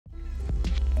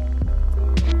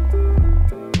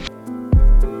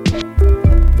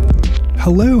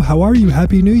Hello, how are you?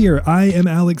 Happy New Year. I am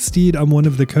Alex Steed. I'm one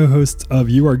of the co-hosts of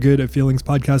You Are Good at Feelings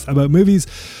podcast about movies.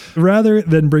 Rather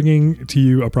than bringing to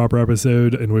you a proper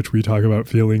episode in which we talk about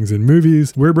feelings in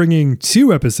movies, we're bringing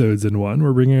two episodes in one.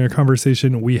 We're bringing a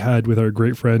conversation we had with our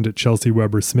great friend Chelsea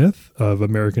Weber-Smith of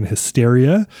American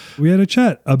Hysteria. We had a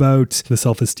chat about the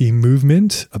self-esteem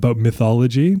movement, about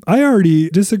mythology. I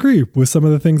already disagree with some of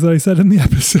the things that I said in the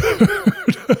episode,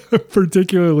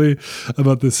 particularly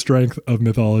about the strength of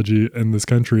mythology in this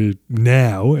country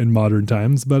now in modern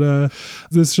times, but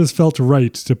this just felt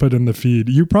right to put in the feed.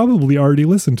 You probably already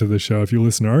listened to the show if you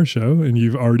listen to our show, and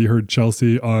you've already heard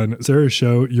Chelsea on Sarah's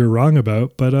show You're Wrong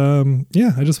About, but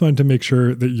yeah, I just wanted to make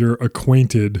sure that you're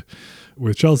acquainted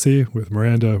with Chelsea, with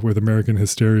Miranda, with American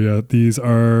Hysteria. These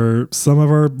are some of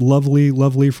our lovely,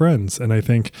 lovely friends, and I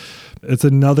think it's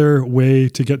another way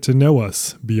to get to know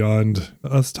us beyond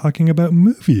us talking about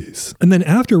movies. And then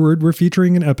afterward, we're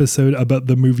featuring an episode about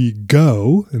the movie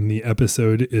Go, and the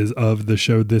episode is of the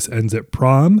show This Ends at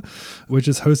Prom, which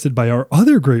is hosted by our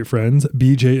other great friends,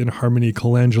 BJ and Harmony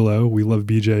Colangelo. We love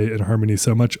BJ and Harmony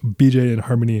so much. BJ and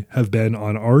Harmony have been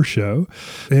on our show.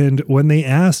 And when they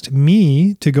asked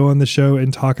me to go on the show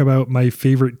and talk about my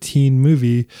favorite teen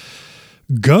movie,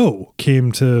 Go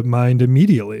came to mind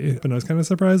immediately. And I was kind of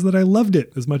surprised that I loved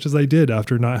it as much as I did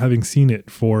after not having seen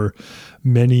it for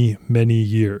many, many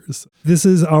years. This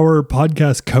is our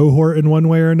podcast cohort in one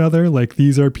way or another. Like,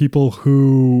 these are people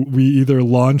who we either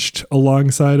launched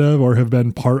alongside of or have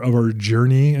been part of our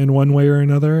journey in one way or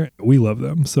another. We love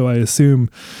them. So I assume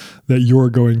that you're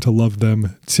going to love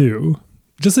them too.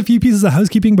 Just a few pieces of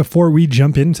housekeeping before we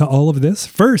jump into all of this.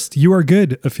 First, You Are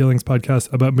Good, a feelings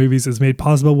podcast about movies, is made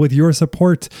possible with your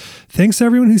support. Thanks to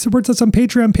everyone who supports us on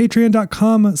Patreon,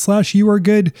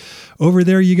 patreon.com/youaregood. Over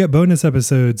there, you get bonus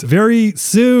episodes. Very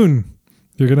soon,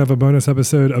 you're going to have a bonus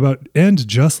episode about And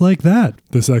Just Like That,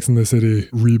 the Sex and the City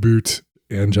reboot.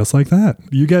 And just like that,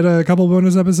 you get a couple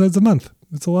bonus episodes a month.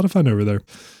 It's a lot of fun over there.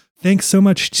 Thanks so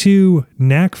much to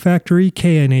Knack Factory,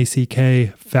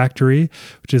 Knack Factory,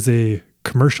 which is a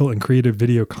commercial and creative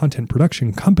video content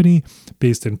production company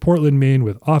based in Portland, Maine,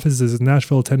 with offices in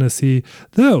Nashville, Tennessee,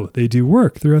 though they do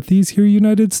work throughout these here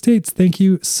United States. Thank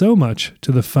you so much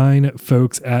to the fine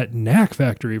folks at Knack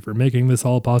Factory for making this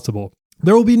all possible.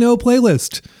 There will be no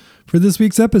playlist for this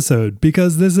week's episode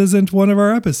because this isn't one of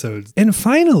our episodes. And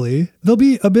finally, there'll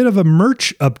be a bit of a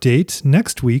merch update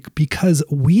next week because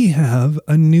we have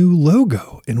a new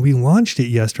logo and we launched it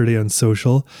yesterday on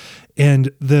social.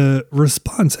 And the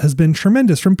response has been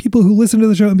tremendous from people who listen to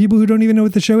the show and people who don't even know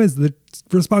what the show is. The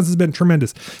response has been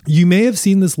tremendous. You may have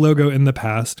seen this logo in the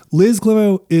past. Liz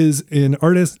Glimo is an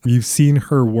artist. You've seen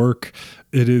her work.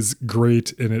 It is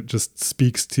great, and it just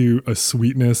speaks to a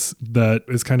sweetness that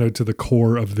is kind of to the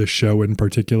core of this show in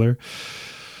particular.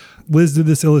 Liz did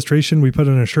this illustration we put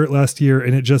on a shirt last year,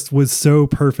 and it just was so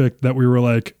perfect that we were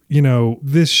like, you know,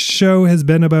 this show has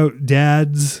been about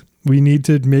dads. We need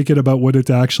to make it about what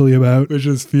it's actually about, which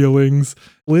is feelings.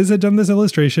 Liz had done this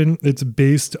illustration. It's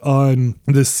based on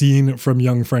the scene from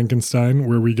Young Frankenstein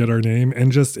where we get our name,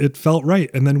 and just, it felt right.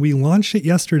 And then we launched it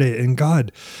yesterday, and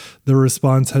God, the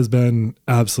response has been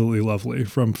absolutely lovely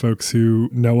from folks who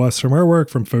know us from our work,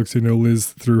 from folks who know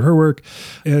Liz through her work.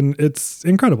 And it's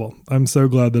incredible. I'm so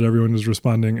glad that everyone is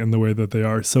responding in the way that they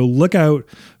are. So look out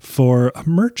for a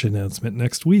merch announcement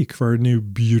next week for our new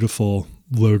beautiful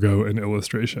logo and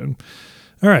illustration.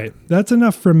 All right, that's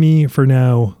enough from me for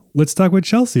now. Let's talk with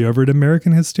Chelsea over at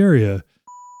American Hysteria.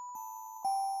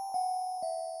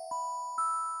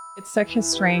 It's such a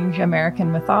strange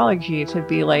American mythology to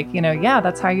be like, you know, yeah,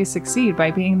 that's how you succeed,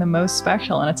 by being the most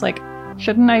special. And it's like,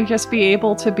 shouldn't I just be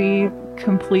able to be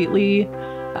completely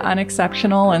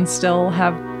unexceptional and still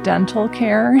have dental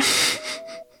care?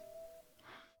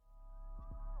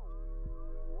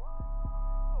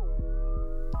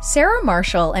 Sarah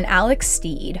Marshall and Alex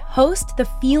Steed host the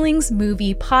Feelings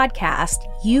Movie podcast,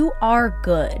 You Are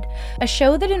Good, a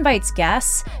show that invites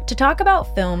guests to talk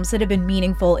about films that have been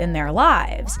meaningful in their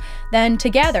lives. Then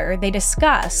together, they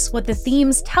discuss what the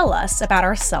themes tell us about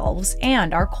ourselves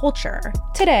and our culture.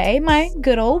 Today, my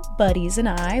good old buddies and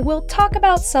I will talk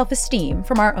about self-esteem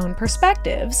from our own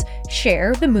perspectives,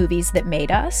 share the movies that made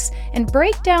us, and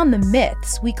break down the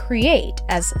myths we create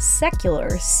as secular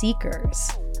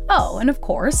seekers. Oh, and of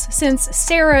course, since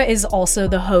Sarah is also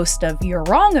the host of You're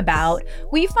Wrong About,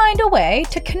 we find a way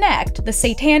to connect the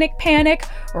satanic panic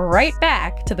right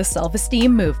back to the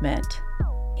self-esteem movement.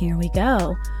 Here we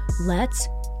go. Let's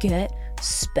get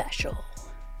special.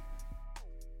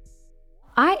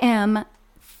 I am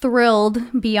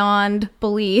thrilled beyond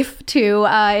belief to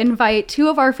invite two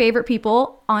of our favorite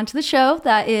people onto the show.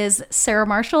 That is Sarah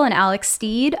Marshall and Alex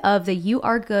Steed of the You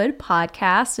Are Good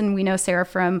podcast. And we know Sarah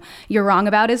from You're Wrong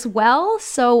About as well.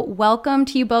 So welcome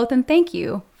to you both and thank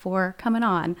you for coming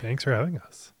on. Thanks for having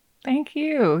us. Thank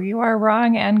you. You are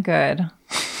wrong and good.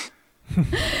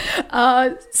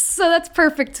 So that's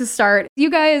perfect to start. You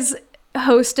guys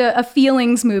host a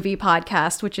feelings movie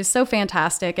podcast, which is so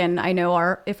fantastic. And I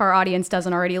know if our audience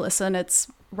doesn't already listen, it's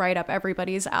right up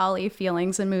everybody's alley,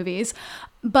 feelings and movies.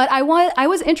 But I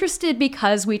was interested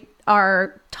because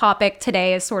our topic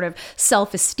today is sort of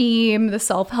self-esteem, the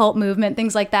self-help movement,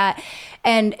 things like that.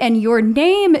 And your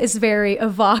name is very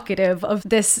evocative of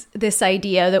this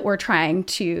idea that we're trying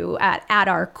to, at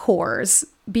our cores,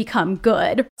 become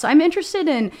good. So I'm interested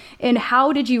in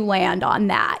how did you land on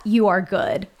that? You Are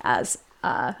Good as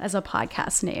a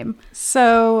podcast name.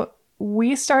 So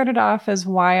we started off as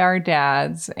Why Our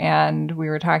Dads, and we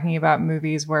were talking about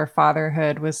movies where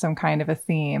fatherhood was some kind of a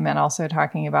theme, and also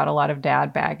talking about a lot of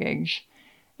dad baggage.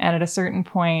 And at a certain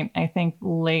point, I think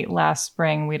late last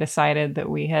spring, we decided that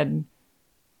we had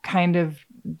kind of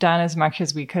done as much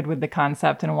as we could with the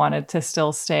concept and wanted to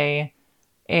still stay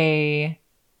a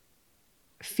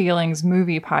feelings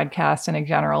movie podcast in a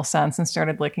general sense, and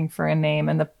started looking for a name.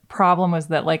 And the problem was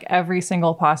that like every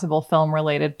single possible film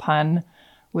related pun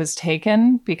was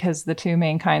taken, because the two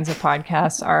main kinds of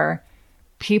podcasts are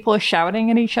people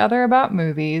shouting at each other about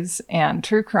movies and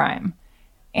true crime.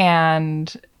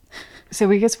 And so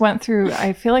we just went through,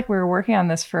 I feel like we were working on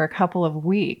this for a couple of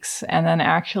weeks. And then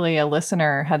actually a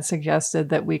listener had suggested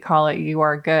that we call it You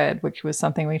Are Good, which was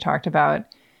something we talked about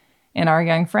in our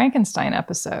Young Frankenstein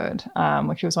episode,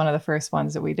 which was one of the first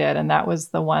ones that we did. And that was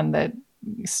the one that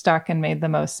stuck and made the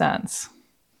most sense.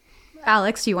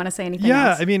 Alex, do you want to say anything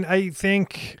else? Yeah, I mean, I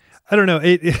don't know.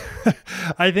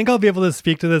 I think I'll be able to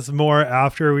speak to this more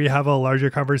after we have a larger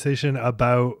conversation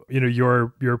about,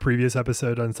 your previous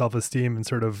episode on self-esteem and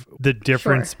sort of the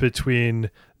difference between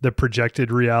the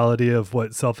projected reality of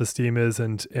what self-esteem is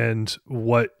and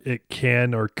what it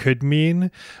can or could mean.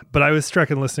 But I was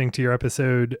struck in listening to your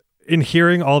episode in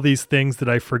hearing all these things that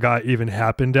I forgot even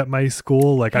happened at my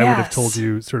school. Like I would have told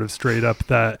you sort of straight up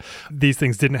that these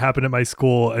things didn't happen at my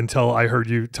school until I heard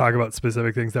you talk about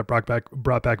specific things that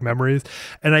brought back memories.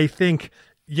 And I think,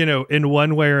 in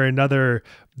one way or another,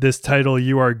 this title,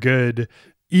 You Are Good,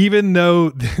 even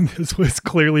though this was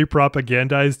clearly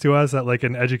propagandized to us at like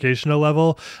an educational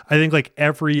level, I think like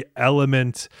every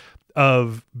element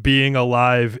of being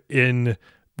alive in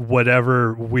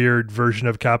whatever weird version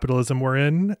of capitalism we're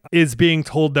in is being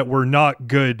told that we're not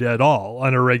good at all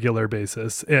on a regular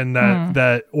basis, and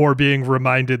that or being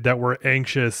reminded that we're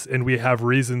anxious and we have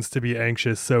reasons to be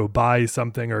anxious, so buy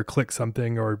something or click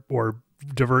something or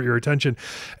divert your attention.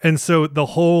 And so the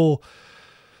whole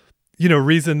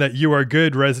reason that You Are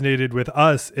Good resonated with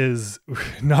us is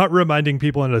not reminding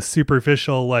people in a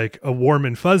superficial, like a warm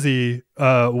and fuzzy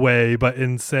way, but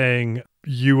in saying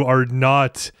you are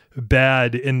not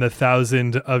bad in the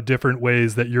 1,000 of different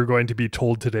ways that you're going to be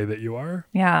told today that you are.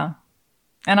 Yeah.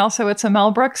 And also it's a Mel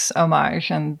Brooks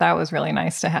homage, and that was really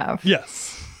nice to have.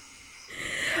 Yes.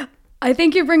 I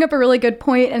think you bring up a really good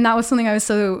point, and that was something I was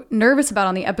so nervous about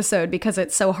on the episode because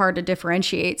it's so hard to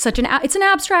differentiate. It's an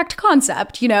abstract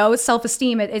concept,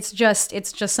 self-esteem. It's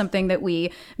just something that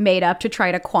we made up to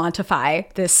try to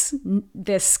quantify this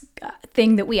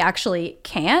thing that we actually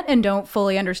can't and don't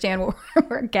fully understand what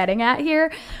we're getting at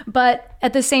here. But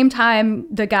at the same time,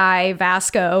 the guy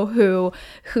Vasco,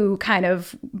 who kind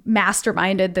of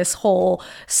masterminded this whole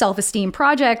self-esteem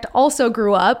project, also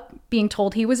grew up being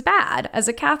told he was bad as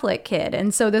a Catholic kid.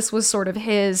 And so this was sort of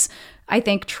his, I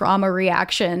think, trauma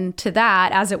reaction to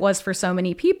that, as it was for so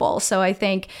many people. So I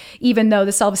think even though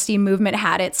the self-esteem movement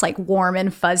had its like warm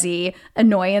and fuzzy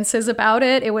annoyances about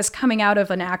it, it was coming out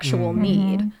of an actual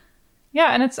need.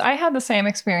 Yeah, and I had the same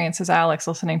experience as Alex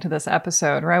listening to this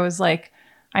episode, where I was like,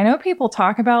 I know people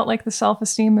talk about like the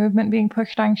self-esteem movement being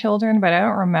pushed on children, but I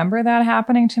don't remember that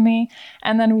happening to me.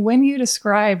 And then when you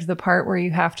described the part where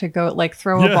you have to go like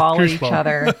throw a ball at each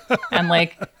other and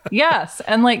like, yes,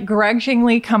 and like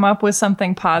grudgingly come up with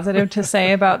something positive to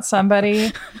say about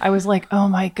somebody, I was like, oh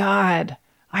my God,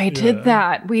 I did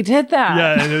that. We did that.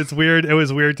 Yeah, and it's weird. It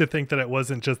was weird to think that it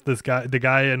wasn't just this guy. The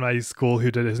guy in my school who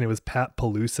did it, his name was Pat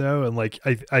Peluso, and like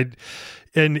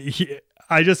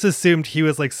I just assumed he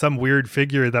was like some weird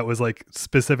figure that was like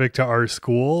specific to our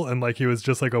school. And like, he was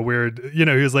just like a weird, he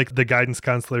was like the guidance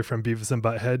counselor from Beavis and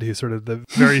Butthead, who's sort of the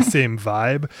very same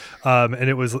vibe. And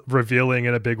it was revealing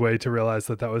in a big way to realize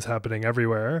that was happening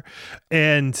everywhere.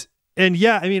 And And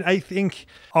yeah, I mean, I think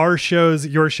our shows,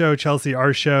 your show, Chelsea,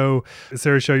 our show,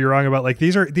 Sarah's show, You're Wrong About, like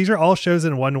these are all shows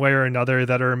in one way or another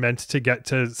that are meant to get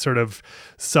to sort of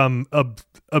some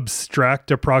abstract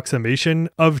approximation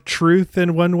of truth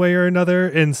in one way or another.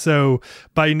 And so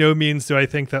by no means do I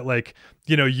think that, like,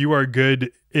 you know, You Are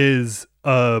Good is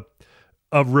a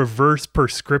reverse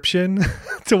prescription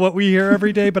to what we hear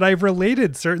every day. But I've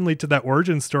related certainly to that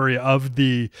origin story of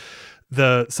the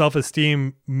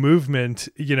self-esteem movement,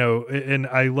 you know, and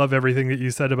I love everything that you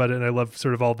said about it. And I love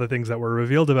sort of all the things that were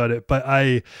revealed about it. But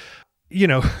you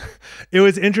know, it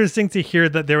was interesting to hear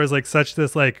that there was like such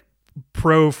this like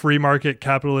pro free market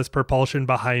capitalist propulsion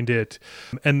behind it.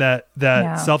 And that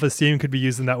self-esteem could be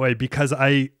used in that way, because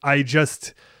I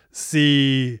just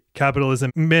see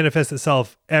capitalism manifest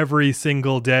itself every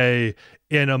single day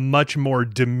in a much more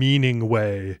demeaning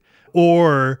way,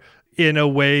 or in a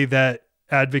way that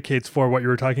advocates for what you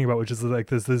were talking about, which is like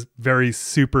this very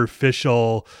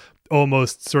superficial,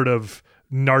 almost sort of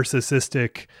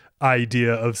narcissistic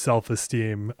idea of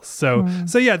self-esteem. So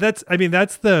yeah, that's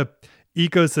the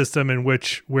ecosystem in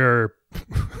which we're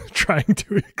trying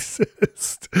to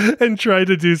exist and try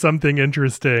to do something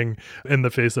interesting in the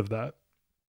face of that.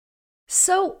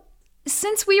 So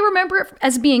since we remember it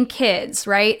as being kids,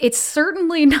 right, it's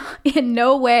certainly not in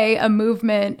no way a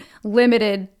movement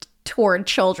limited toward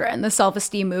children, the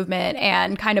self-esteem movement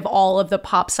and kind of all of the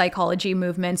pop psychology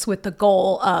movements with the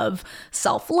goal of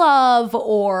self-love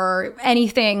or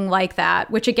anything like that,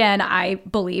 which again, I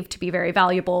believe to be very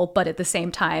valuable, but at the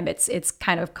same time, it's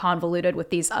kind of convoluted with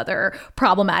these other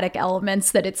problematic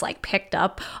elements that it's like picked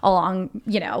up along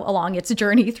its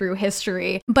journey through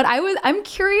history. But I'm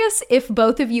curious if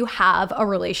both of you have a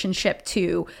relationship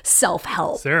to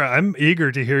self-help. Sarah, I'm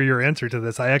eager to hear your answer to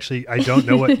this. I don't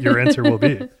know what your answer will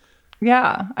be.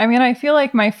 Yeah. I mean, I feel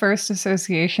like my first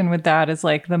association with that is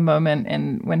like the moment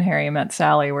in When Harry Met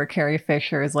Sally where Carrie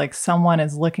Fisher is like, someone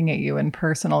is looking at you in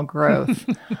personal growth.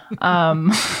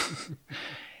 And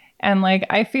like,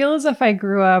 I feel as if I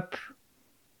grew up,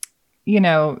 you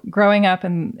know, growing up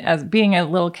and as being a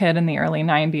little kid in the early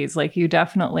 90s, like you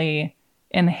definitely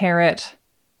inherit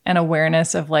an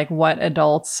awareness of like what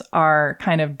adults are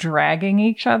kind of dragging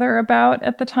each other about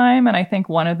at the time. And I think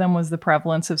one of them was the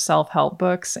prevalence of self-help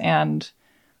books and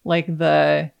like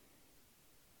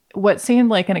what seemed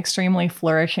like an extremely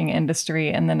flourishing industry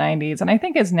in the 90s. And I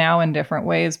think is now in different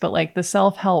ways, but like the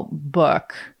self-help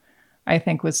book, I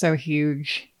think was so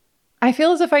huge. I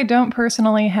feel as if I don't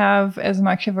personally have as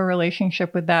much of a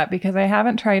relationship with that because I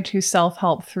haven't tried to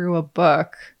self-help through a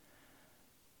book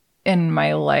in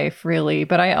my life, really.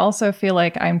 But I also feel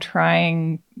like I'm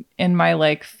trying in my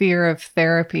like fear of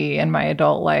therapy in my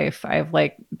adult life. I've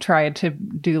like tried to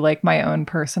do like my own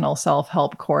personal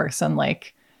self-help course and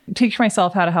like teach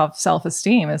myself how to have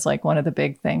self-esteem is like one of the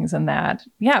big things in that.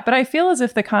 Yeah. But I feel as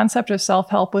if the concept of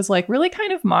self-help was like really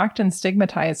kind of mocked and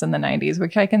stigmatized in the 90s,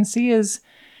 which I can see is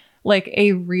like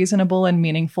a reasonable and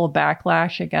meaningful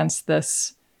backlash against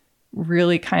this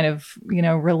really kind of, you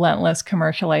know, relentless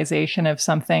commercialization of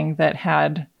something that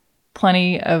had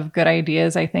plenty of good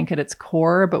ideas, I think, at its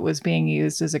core, but was being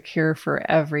used as a cure for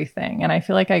everything. And I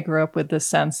feel like I grew up with this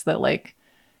sense that like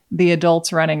the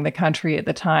adults running the country at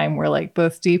the time were like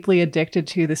both deeply addicted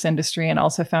to this industry and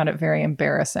also found it very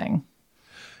embarrassing.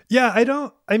 Yeah,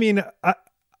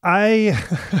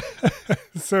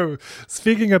 so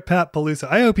speaking of Pat Palooza,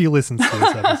 I hope he listens to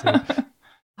this episode.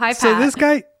 Hi, Pat.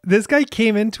 So this guy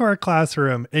came into our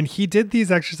classroom and he did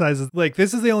these exercises. Like,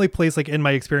 this is the only place, like in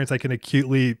my experience, I can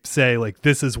acutely say like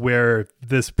this is where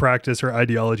this practice or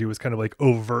ideology was kind of like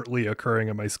overtly occurring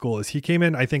in my school. Is he came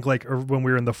in, I think like when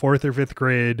we were in the 4th or 5th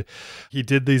grade, he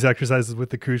did these exercises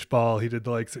with the koosh ball. He did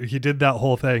he did that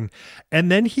whole thing,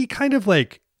 and then he kind of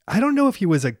like, I don't know what he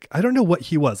was. Like, I don't know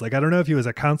if he was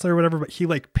a counselor or whatever, but he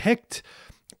like picked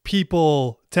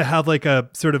people to have like a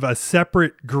sort of a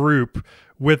separate group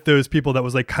with those people that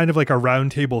was like kind of like a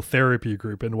roundtable therapy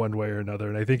group in one way or another.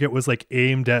 And I think it was like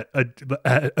aimed at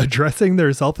addressing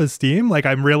their self-esteem. Like,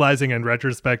 I'm realizing in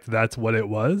retrospect, that's what it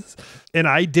was. And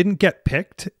I didn't get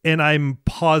picked. And I'm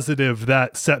positive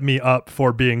that set me up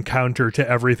for being counter to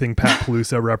everything Pat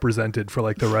Palooza represented for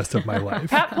like the rest of my life.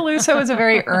 Pat Palooza was a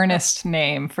very earnest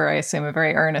name for, I assume, a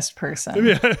very earnest person.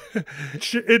 Yeah,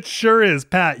 it sure is.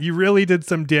 Pat, you really did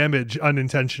some damage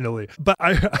unintentionally. But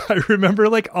I remember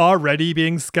like already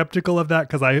being skeptical of that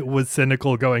because I was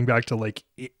cynical going back to like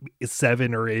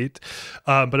 7 or 8,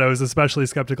 but I was especially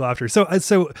skeptical after.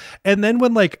 So and then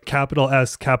when like capital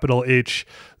S, capital H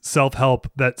self-help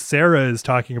that Sarah is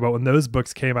talking about, when those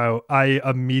books came out, I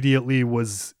immediately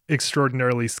was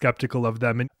extraordinarily skeptical of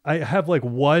them. And I have like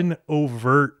one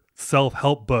overt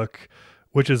self-help book,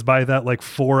 which is by that like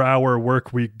 4-hour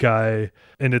work week guy.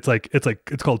 And it's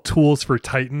called Tools for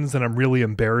Titans. And I'm really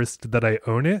embarrassed that I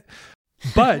own it.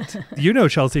 But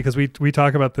Chelsea, because we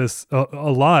talk about this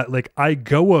a lot, like I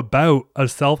go about a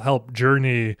self-help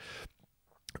journey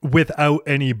without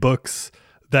any books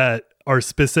that are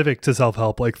specific to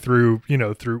self-help, like through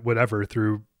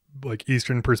like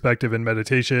Eastern perspective and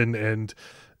meditation, and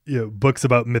books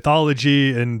about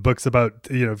mythology and books about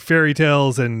fairy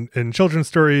tales and children's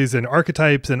stories and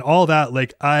archetypes and all that.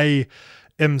 Like I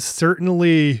am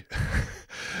certainly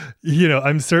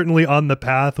I'm certainly on the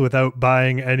path without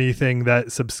buying anything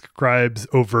that subscribes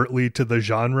overtly to the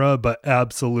genre, but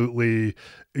absolutely,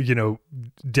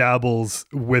 dabbles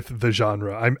with the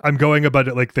genre. I'm going about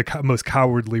it like the most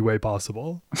cowardly way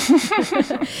possible.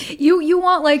 You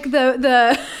want like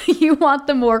you want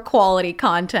the more quality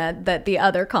content that the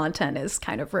other content is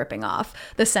kind of ripping off,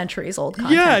 the centuries old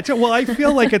content. Yeah, well, I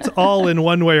feel like it's all in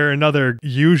one way or another,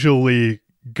 usually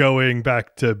going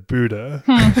back to Buddha.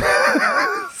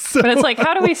 But it's like,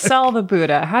 how do we sell the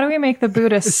Buddha? How do we make the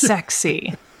Buddha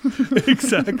sexy?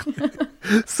 Exactly.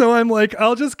 So I'm like,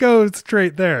 I'll just go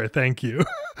straight there. Thank you.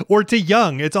 Or to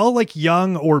Jung. It's all like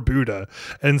Jung or Buddha.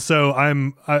 And so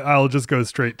I'll just go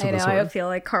straight to the source. I feel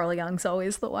like Carl Jung's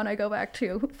always the one I go back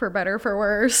to, for better, for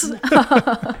worse.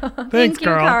 Thanks, Thank you,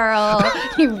 Carl.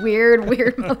 You weird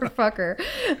motherfucker.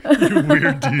 You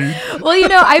weird dude.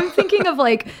 Well, I'm thinking of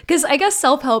like, because I guess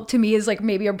self-help to me is like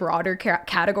maybe a broader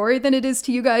category than it is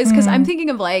to you guys. Because I'm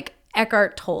thinking of like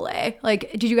Eckhart Tolle.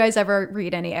 Like, did you guys ever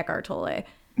read any Eckhart Tolle?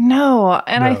 No.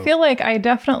 And I feel like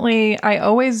I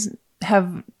always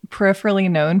have peripherally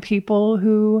known people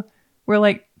who were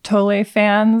like Tolle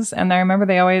fans. And I remember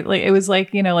they always like, it was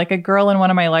like, like a girl in one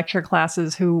of my lecture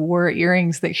classes who wore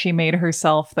earrings that she made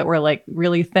herself that were like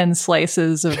really thin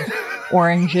slices of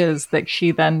oranges that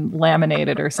she then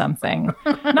laminated or something.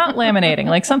 Not laminating,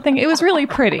 like something, it was really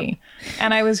pretty.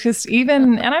 And I was just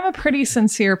and I'm a pretty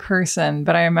sincere person,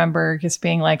 but I remember just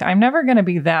being like, I'm never going to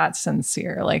be that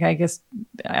sincere. Like,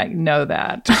 I know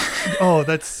that. Oh,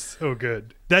 that's so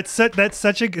good. That's such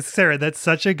a good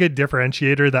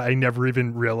differentiator that I never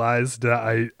even realized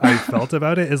that I felt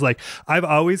about it, is like, I've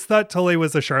always thought Tolle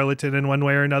was a charlatan in one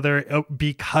way or another,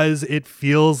 because it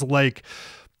feels like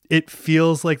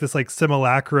this like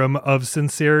simulacrum of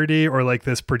sincerity, or like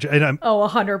this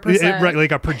 100%. Right,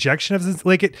 like a projection of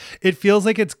like it feels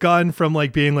like it's gone from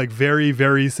like being like very,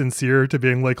 very sincere to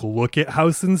being like, look at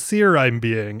how sincere I'm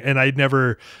being. And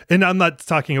I'm not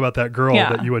talking about that girl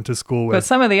that you went to school with, but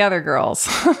some of the other girls.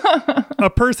 A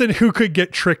person who could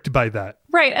get tricked by that.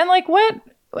 Right. And like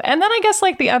and then I guess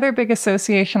like the other big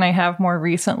association I have more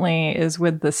recently is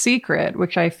with The Secret,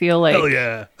 which I feel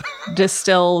like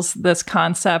distills this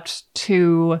concept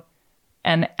to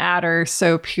an adder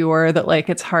so pure that like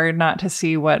it's hard not to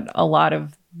see what a lot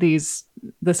of this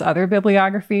other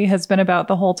bibliography has been about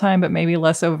the whole time, but maybe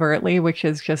less overtly, which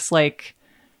is just like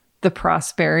the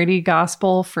prosperity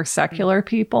gospel for secular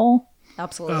people.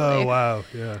 Absolutely. Oh, wow.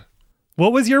 Yeah.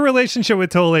 What was your relationship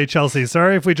with Tolle, Chelsea?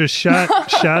 Sorry if we just shat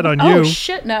on you. Oh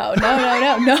shit, no.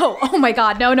 Oh my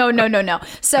God, no.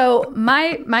 So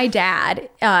my dad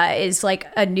is like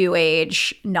a new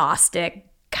age Gnostic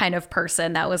kind of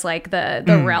person. That was like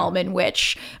the realm in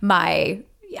which I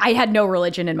had no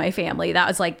religion in my family. That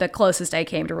was like the closest I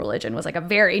came to religion, was like a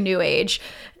very new age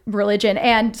religion.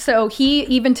 And so he,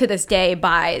 even to this day,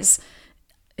 buys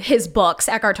his books,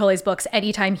 Eckhart Tolle's books,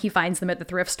 anytime he finds them at the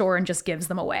thrift store, and just gives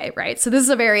them away, right? So this is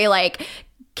a very like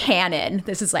canon.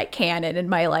 This is like canon in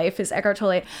my life, is Eckhart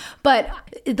Tolle. But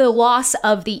the loss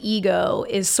of the ego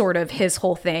is sort of his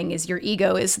whole thing, is your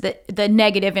ego is the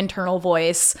negative internal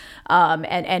voice,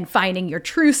 and finding your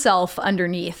true self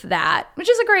underneath that, which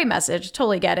is a great message.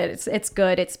 Totally get it. It's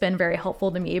good. It's been very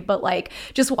helpful to me. But like,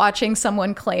 just watching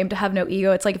someone claim to have no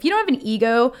ego, it's like, if you don't have an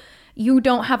ego, you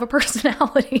don't have a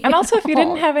personality. And also, if you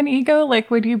didn't have an ego, like,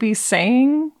 would you be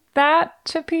saying that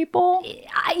to people?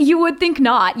 You would think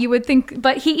not. You would think,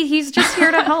 but he's just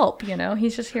here to help,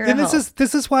 he's just here to help.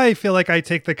 This is why I feel like I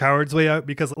take the coward's way out,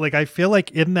 because like, I feel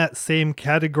like in that same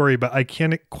category, but I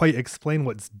can't quite explain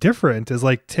what's different, is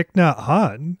like Thich Nhat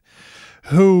Hanh,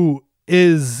 who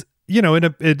is,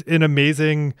 an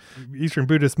amazing Eastern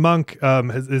Buddhist monk,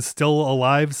 is still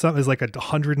alive. Is like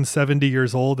 170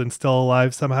 years old and still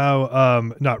alive somehow.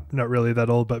 Not really that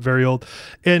old, but very old,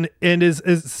 and is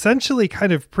essentially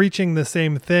kind of preaching the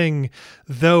same thing.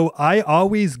 Though I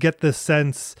always get the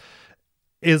sense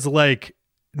is like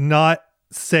not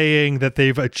saying that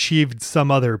they've achieved some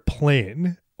other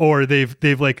plane, or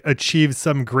they've like achieved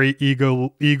some great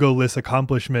egoless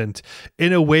accomplishment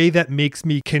in a way that makes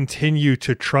me continue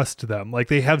to trust them. Like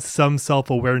they have some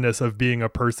self-awareness of being a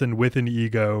person with an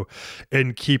ego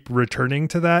and keep returning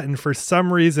to that. And for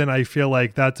some reason, I feel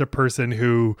like that's a person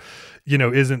who, you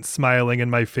know, isn't smiling in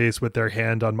my face with their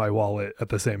hand on my wallet at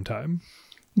the same time.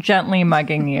 Gently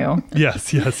mugging you.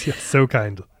 Yes. So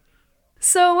kind.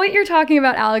 So what you're talking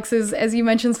about, Alex, is, as you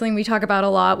mentioned, something we talk about a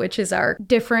lot, which is our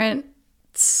different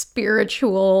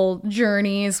spiritual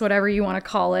journeys, whatever you want to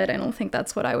call it. I don't think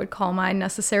that's what I would call mine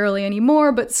necessarily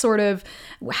anymore, but sort of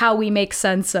how we make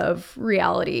sense of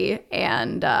reality,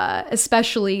 and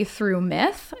especially through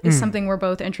myth is something we're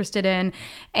both interested in.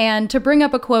 And to bring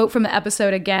up a quote from the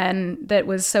episode again that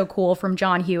was so cool from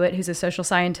John Hewitt, who's a social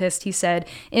scientist, he said,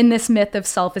 "In this myth of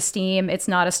self-esteem, it's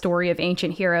not a story of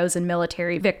ancient heroes and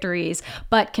military victories,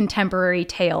 but contemporary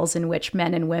tales in which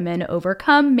men and women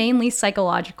overcome mainly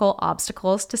psychological obstacles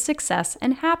to success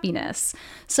and happiness."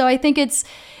 So I think it's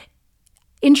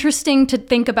interesting to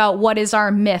think about what is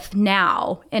our myth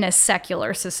now in a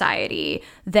secular society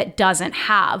that doesn't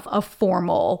have a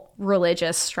formal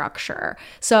religious structure.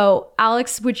 So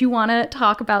Alex, would you want to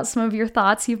talk about some of your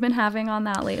thoughts you've been having on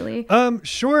that lately?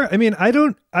 Sure. I mean, I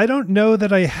don't know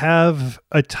that I have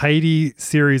a tidy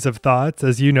series of thoughts.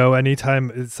 As you know,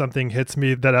 anytime something hits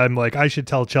me that I'm like, I should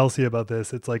tell Chelsea about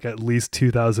this, it's like at least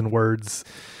 2,000 words.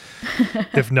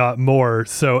 If not more.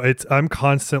 So I'm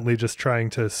constantly just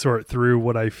trying to sort through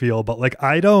what I feel, but like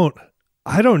I don't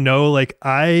know, like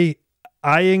I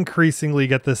increasingly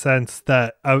get the sense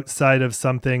that outside of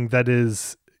something that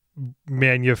is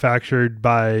manufactured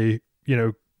by, you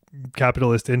know,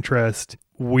 capitalist interest,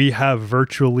 we have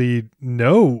virtually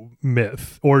no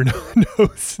myth or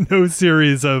no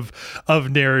series of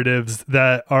narratives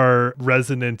that are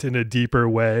resonant in a deeper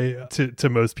way to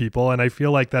most people. And I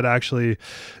feel like that actually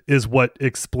is what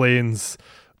explains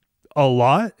a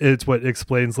lot. It's what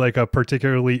explains like a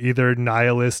particularly either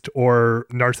nihilist or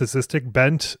narcissistic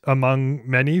bent among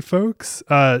many folks.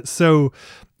 So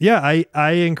yeah,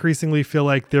 I increasingly feel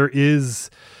like there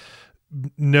is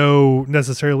no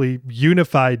necessarily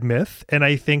unified myth, and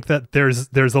I think that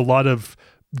there's a lot of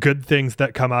good things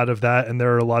that come out of that, and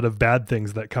there are a lot of bad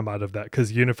things that come out of that,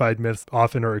 because unified myths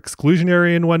often are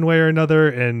exclusionary in one way or another,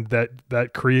 and that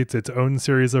creates its own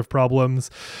series of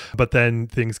problems. But then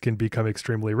things can become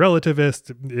extremely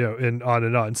relativist, you know, and on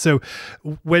and on. So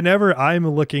whenever I'm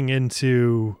looking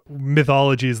into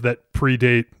mythologies that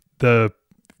predate the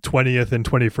 20th and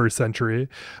 21st century,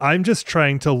 I'm just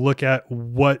trying to look at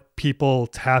what people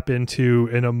tap into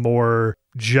in a more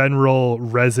general,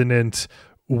 resonant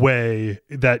way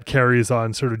that carries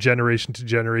on sort of generation to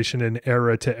generation and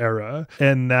era to era.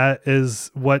 And that is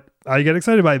what I get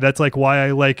excited by. That's like why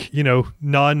I like, you know,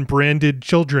 non-branded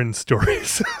children's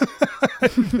stories. I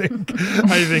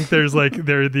think there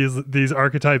are these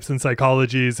archetypes and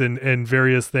psychologies and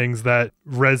various things that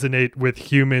resonate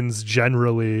with humans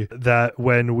generally, that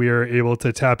when we are able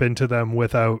to tap into them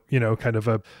without, you know, kind of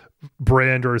a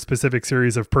brand or a specific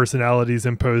series of personalities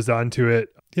imposed onto it,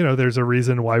 you know, there's a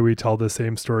reason why we tell the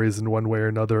same stories in one way or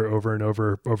another over and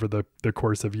over the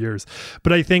course of years.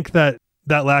 But I think that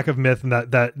lack of myth and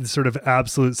that sort of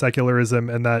absolute secularism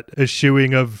and that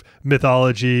eschewing of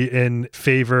mythology in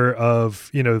favor of,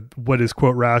 you know, what is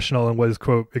quote rational and what is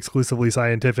quote exclusively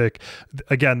scientific.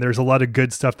 Again, there's a lot of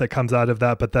good stuff that comes out of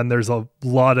that, but then there's a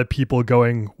lot of people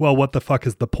going, well, what the fuck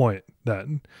is the point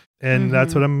then? And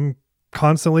that's what I'm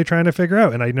constantly trying to figure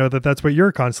out. And I know that that's what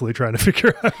you're constantly trying to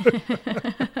figure out.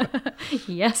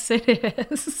 Yes, it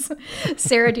is.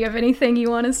 Sarah, do you have anything you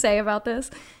want to say about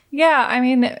this? Yeah, I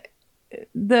mean,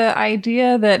 the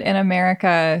idea that in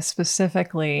America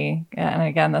specifically, and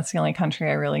again, that's the only country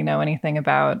I really know anything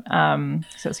about,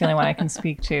 so it's the only one I can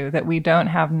speak to, that we don't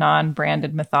have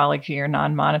non-branded mythology or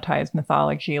non-monetized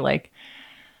mythology, like,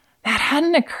 that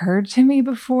hadn't occurred to me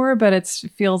before, but it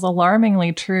feels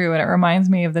alarmingly true. And it reminds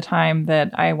me of the time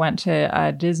that I went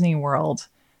to Disney World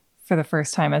for the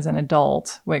first time as an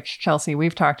adult, which, Chelsea,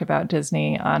 we've talked about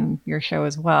Disney on your show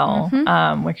as well,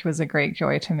 which was a great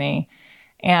joy to me.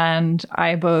 And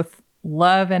I both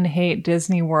love and hate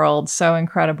Disney World so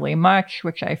incredibly much,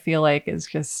 which I feel like is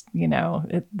just, you know,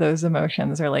 those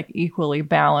emotions are like equally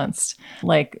balanced.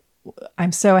 Like,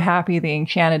 I'm so happy the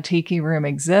Enchanted Tiki Room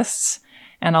exists.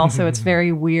 And also it's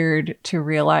very weird to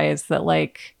realize that,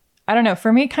 like, I don't know,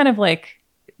 for me, kind of like,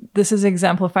 this is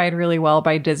exemplified really well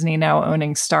by Disney now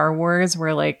owning Star Wars,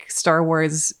 where like Star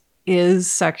Wars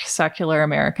is such secular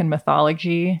American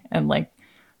mythology, and like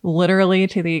literally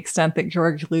to the extent that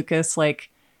George Lucas like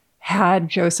had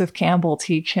Joseph Campbell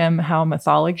teach him how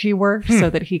mythology works so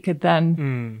that he could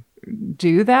then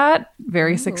do that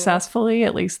very successfully,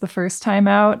 at least the first time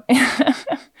out.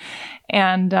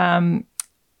 And,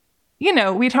 you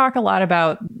know, we talk a lot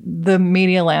about the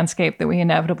media landscape that we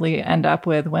inevitably end up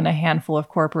with when a handful of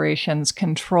corporations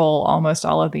control almost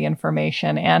all of the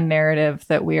information and narrative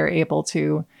that we are able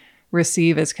to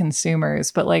receive as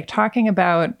consumers. But like talking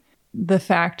about the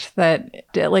fact that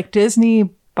like Disney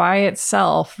by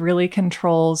itself really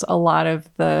controls a lot of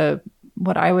the,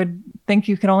 what I would think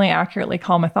you could only accurately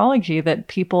call mythology that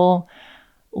people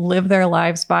live their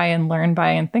lives by and learn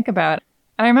by and think about.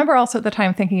 And I remember also at the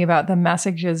time thinking about the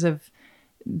messages of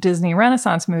Disney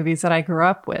Renaissance movies that I grew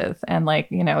up with, and like,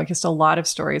 you know, just a lot of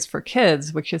stories for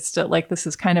kids, which is still like, this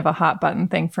is kind of a hot button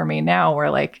thing for me now,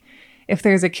 where like, if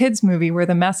there's a kids movie where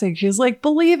the message is like,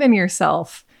 believe in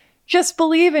yourself, just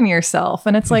believe in yourself.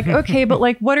 And it's like, okay, but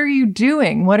like, what are you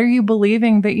doing? What are you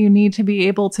believing that you need to be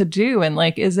able to do? And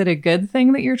like, is it a good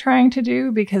thing that you're trying to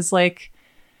do? Because like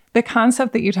the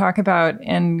concept that you talk about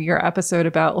in your episode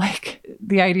about like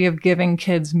the idea of giving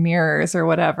kids mirrors or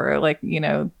whatever, like, you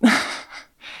know,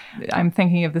 I'm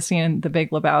thinking of the scene in The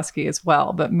Big Lebowski as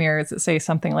well, but mirrors that say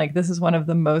something like, this is one of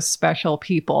the most special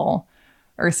people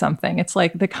or something. It's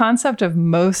like the concept of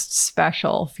most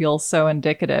special feels so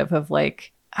indicative of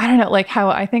like, I don't know, like how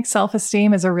I think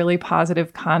self-esteem is a really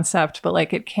positive concept, but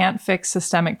like it can't fix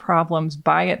systemic problems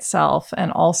by itself.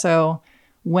 And also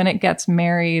when it gets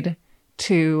married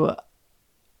to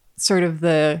sort of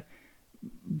the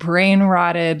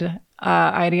brain-rotted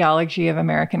ideology of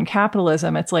American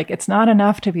capitalism, it's like, it's not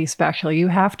enough to be special. You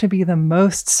have to be the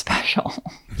most special.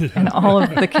 And all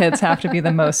of the kids have to be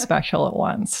the most special at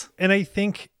once. And I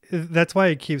think that's why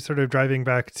I keep sort of driving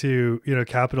back to, you know,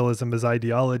 capitalism as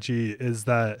ideology, is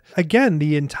that, again,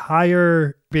 the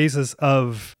entire basis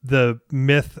of the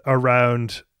myth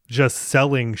around just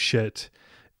selling shit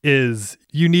is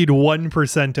you need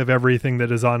 1% of everything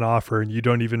that is on offer, and you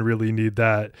don't even really need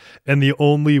that. And the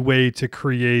only way to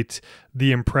create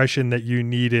the impression that you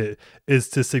need it is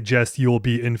to suggest you'll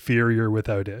be inferior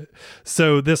without it.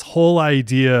 So this whole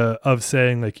idea of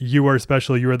saying like, you are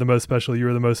special, you are the most special, you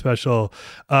are the most special,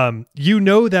 you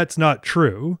know, that's not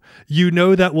true. You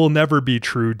know, that will never be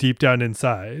true deep down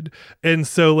inside. And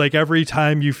so like every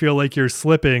time you feel like you're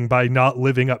slipping by not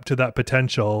living up to that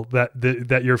potential,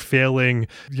 that you're failing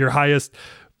your highest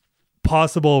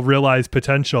possible realized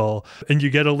potential, and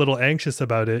you get a little anxious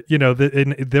about it, you know,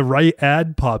 the right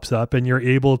ad pops up and you're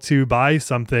able to buy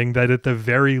something that at the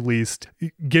very least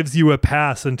gives you a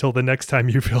pass until the next time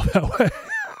you feel that way.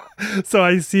 So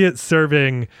I see it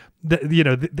serving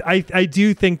I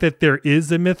do think that there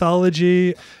is a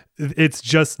mythology. It's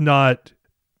just not,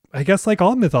 I guess, like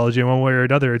all mythology in one way or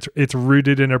another, it's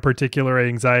rooted in a particular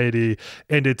anxiety,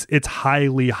 and it's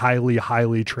highly, highly,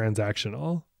 highly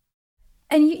transactional.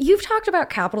 And you've talked about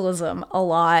capitalism a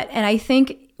lot. And I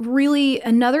think really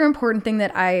another important thing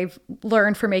that I've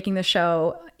learned from making the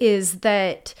show is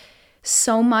that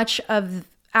so much of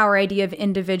our idea of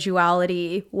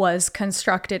individuality was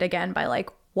constructed again by like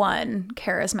one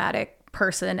charismatic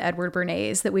person, Edward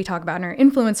Bernays, that we talk about in our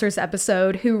influencers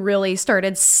episode, who really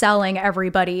started selling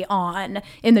everybody on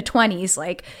in the 20s,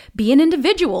 like, be an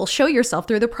individual, show yourself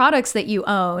through the products that you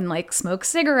own, like smoke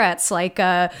cigarettes, like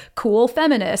a cool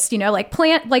feminist, you know, like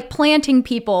planting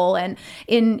people and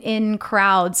in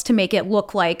crowds to make it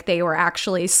look like they were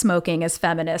actually smoking as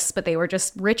feminists, but they were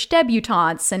just rich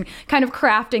debutantes, and kind of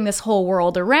crafting this whole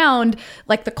world around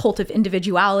like the cult of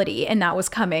individuality. And that was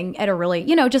coming at a really,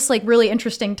 you know, just like really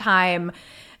interesting time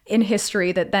in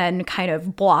history that then kind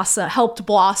of helped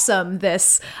blossom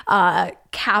this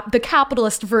the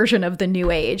capitalist version of the new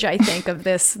age, I think, of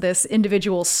this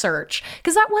individual search,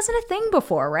 because that wasn't a thing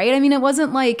before, right? I mean, it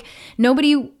wasn't like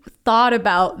nobody thought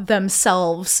about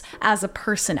themselves as a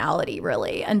personality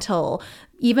really until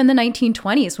even the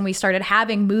 1920s, when we started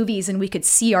having movies and we could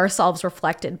see ourselves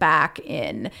reflected back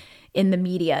in the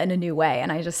media in a new way.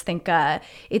 And I just think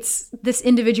it's this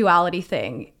individuality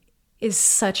thing is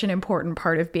such an important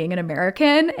part of being an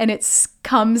American, and it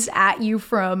comes at you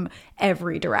from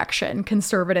every direction,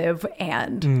 conservative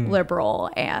and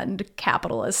liberal and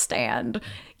capitalist, and,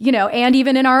 you know, and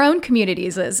even in our own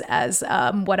communities as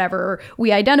whatever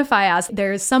we identify as,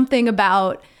 there's something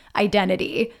about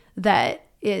identity that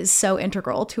is so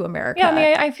integral to America. Yeah, I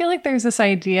mean, I feel like there's this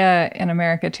idea in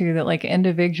America too that like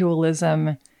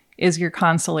individualism is your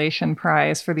consolation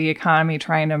prize for the economy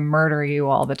trying to murder you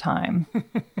all the time.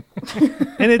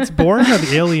 And it's born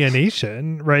of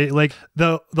alienation, right? Like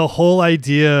the whole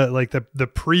idea, like the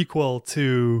prequel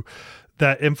to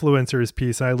that influencers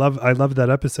piece. I love that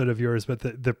episode of yours, but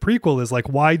the prequel is like,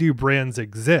 why do brands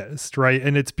exist, right?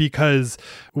 And it's because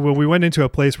when we went into a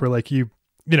place where like you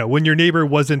when your neighbor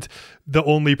wasn't the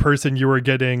only person you were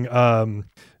getting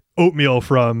oatmeal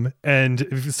from, and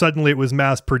if suddenly it was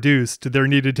mass produced, there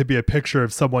needed to be a picture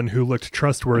of someone who looked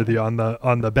trustworthy on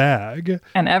the bag.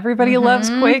 And everybody loves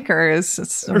Quakers.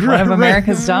 It's one of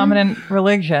America's dominant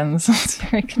religions. It's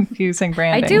very confusing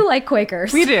branding. I do like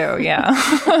Quakers. We do, yeah.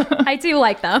 I do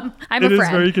like them. I'm a friend. It is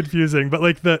very confusing, but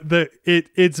like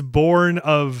it's born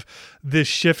of this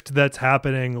shift that's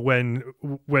happening when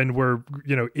we're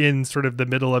in sort of the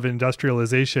middle of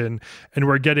industrialization, and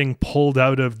we're getting pulled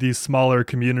out of these smaller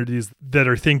communities that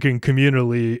are thinking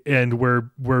communally, and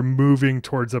we're moving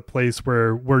towards a place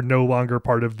where we're no longer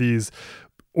part of these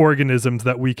organisms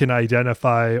that we can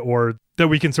identify, or that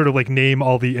we can sort of like name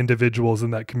all the individuals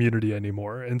in that community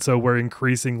anymore. And so we're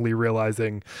increasingly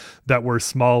realizing that we're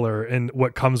smaller, and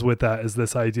what comes with that is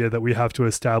this idea that we have to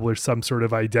establish some sort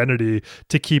of identity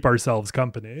to keep ourselves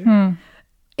company.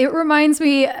 It reminds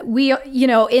me, we, in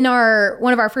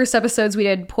one of our first episodes, we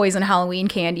did poison Halloween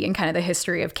candy and kind of the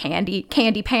history of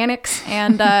candy panics.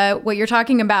 And what you're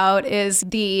talking about is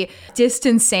the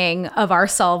distancing of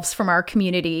ourselves from our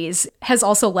communities has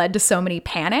also led to so many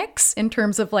panics in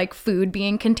terms of like food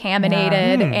being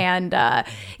contaminated. And,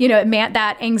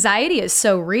 that anxiety is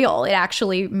so real. It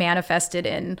actually manifested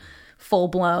in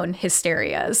full-blown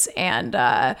hysterias.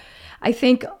 And I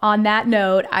think on that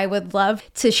note, I would love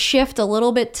to shift a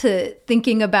little bit to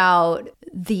thinking about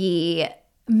the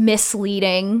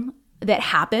misleading that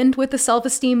happened with the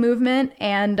self-esteem movement.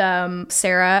 And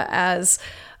Sarah, as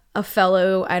a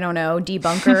fellow, I don't know,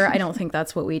 debunker, I don't think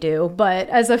that's what we do, but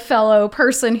as a fellow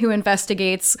person who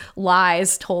investigates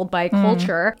lies told by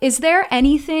culture, is there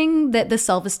anything that the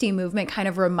self-esteem movement kind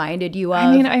of reminded you of?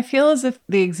 I mean, I feel as if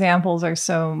the examples are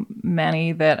so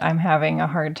many that I'm having a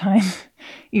hard time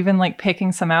even like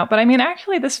picking some out. But I mean,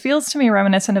 actually, this feels to me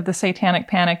reminiscent of the Satanic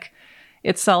Panic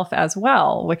itself as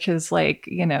well, which is like,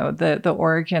 the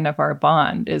origin of our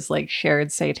bond is like shared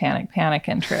Satanic Panic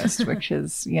interest, which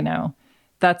is,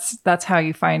 that's how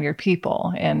you find your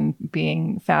people, and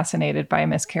being fascinated by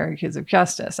miscarriages of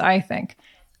justice, I think.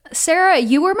 Sarah,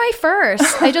 you were my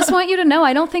first. I just want you to know,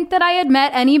 I don't think that I had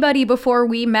met anybody before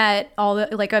we met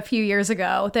a few years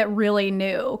ago that really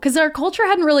knew, because our culture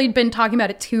hadn't really been talking about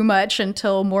it too much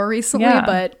until more recently. Yeah.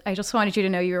 But I just wanted you to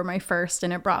know you were my first,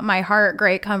 and it brought my heart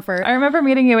great comfort. I remember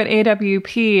meeting you at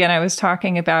AWP, and I was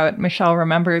talking about Michelle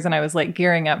Remembers, and I was like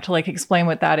gearing up to like explain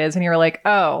what that is, and you were like,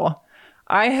 oh,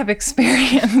 I have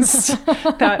experienced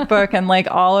that book and like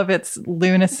all of its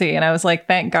lunacy. And I was like,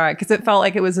 thank God, because it felt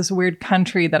like it was this weird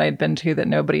country that I'd been to that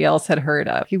nobody else had heard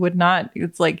of. You would not,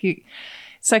 it's like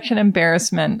such an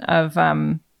embarrassment of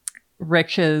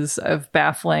riches of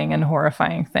baffling and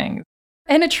horrifying things.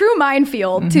 And a true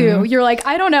minefield, too. You're like,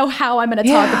 I don't know how I'm going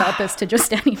to talk about this to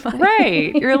just anybody.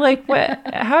 Right. You're like, what?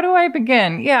 How do I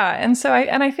begin? Yeah. And so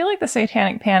I feel like the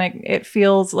Satanic Panic, it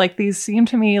feels like these seem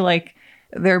to me like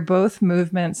they're both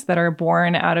movements that are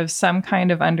born out of some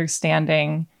kind of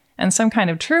understanding, and some kind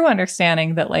of true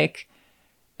understanding that like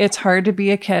it's hard to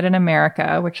be a kid in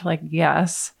America, which like,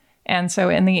 yes. And so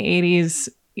in the 80s,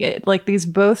 like these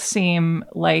both seem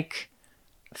like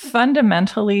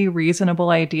fundamentally reasonable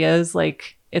ideas.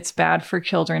 Like it's bad for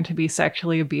children to be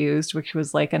sexually abused, which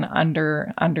was like an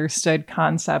understood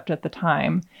concept at the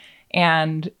time.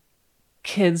 And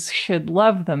kids should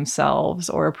love themselves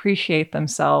or appreciate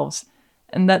themselves.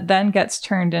 And that then gets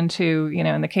turned into,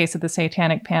 in the case of the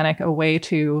Satanic Panic, a way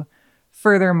to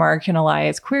further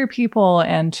marginalize queer people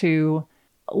and to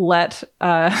let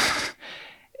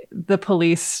the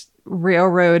police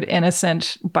railroad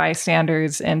innocent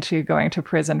bystanders into going to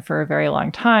prison for a very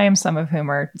long time, some of whom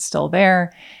are still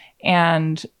there.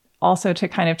 And also to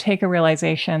kind of take a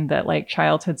realization that like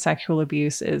childhood sexual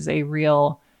abuse is a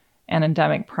real and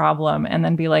endemic problem, and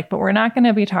then be like, but we're not going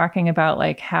to be talking about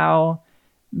like how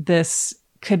this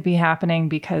could be happening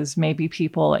because maybe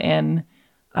people in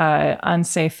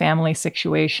unsafe family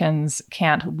situations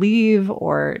can't leave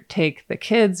or take the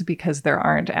kids because there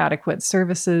aren't adequate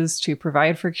services to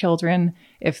provide for children.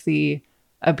 If the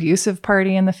abusive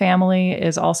party in the family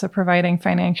is also providing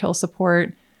financial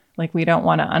support, like we don't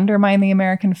want to undermine the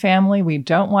American family. We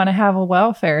don't want to have a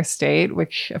welfare state,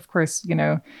 which of course,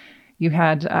 you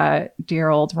had dear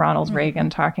old Ronald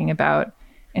Reagan talking about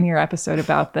in your episode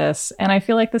about this. And I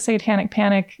feel like the Satanic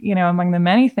Panic, among the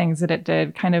many things that it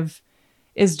did, kind of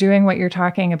is doing what you're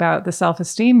talking about the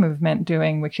self-esteem movement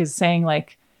doing, which is saying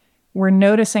like, we're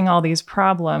noticing all these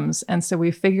problems. And so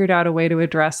we figured out a way to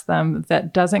address them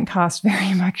that doesn't cost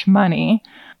very much money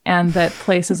and that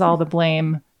places all the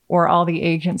blame or all the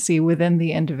agency within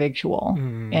the individual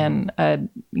in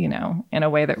a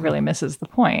way that really misses the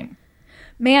point.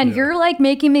 Man, you're like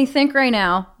making me think right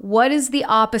now. What is the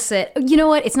opposite? You know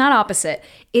what? It's not opposite.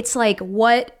 It's like,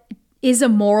 what is a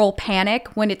moral panic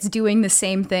when it's doing the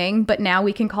same thing, but now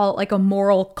we can call it like a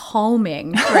moral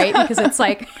calming, right? Because it's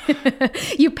like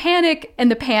you panic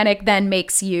and the panic then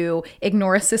makes you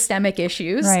ignore systemic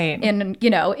issues in, you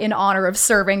know, in honor of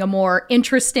serving a more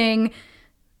interesting,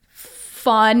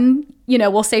 fun, you know,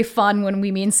 we'll say fun when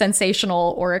we mean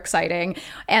sensational or exciting,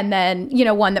 and then, you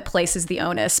know, one that places the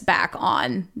onus back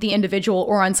on the individual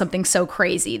or on something so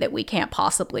crazy that we can't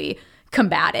possibly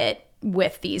combat it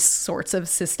with these sorts of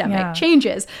systemic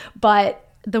changes. But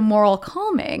the moral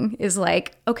calming is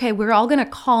like, okay, we're all going to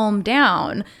calm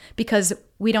down because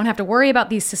we don't have to worry about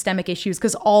these systemic issues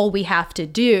because all we have to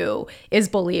do is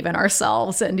believe in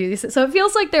ourselves and do these. So it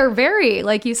feels like they're very,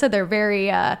 like you said, they're very,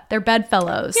 they're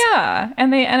bedfellows. Yeah.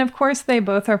 And of course they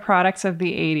both are products of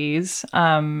the 80s.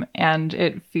 And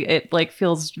it like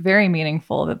feels very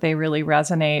meaningful that they really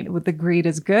resonate with the greed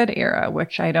is good era,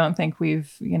 which I don't think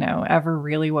we've, you know, ever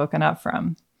really woken up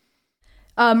from.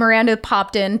 Miranda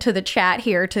popped into the chat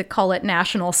here to call it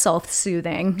national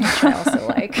self-soothing, which I also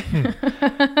like.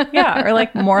 Yeah, or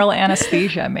like moral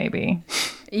anesthesia, maybe.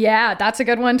 Yeah, that's a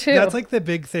good one too. That's like the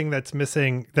big thing that's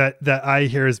missing that I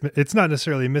hear is, it's not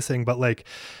necessarily missing, but like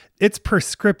it's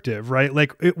prescriptive, right?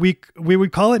 Like we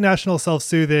would call it national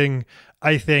self-soothing,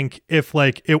 I think, if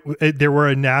like there were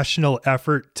a national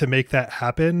effort to make that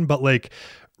happen, but like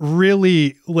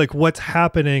really like what's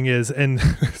happening is, and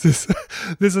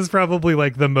this is probably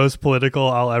like the most political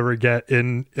I'll ever get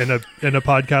in a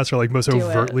podcast, or like most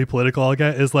overtly political I'll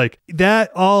get, is like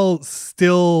that all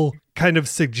still kind of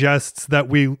suggests that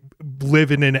we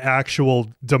live in an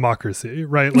actual democracy,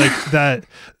 right? Like that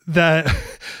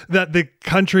the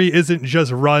country isn't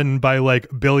just run by like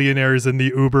billionaires and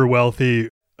the uber wealthy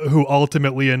who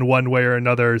ultimately in one way or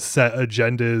another set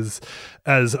agendas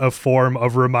as a form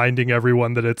of reminding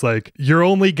everyone that it's like, you're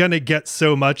only going to get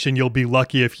so much and you'll be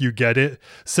lucky if you get it.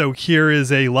 So here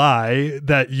is a lie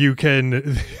that you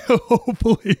can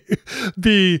hopefully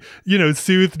be, you know,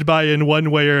 soothed by in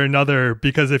one way or another,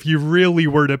 because if you really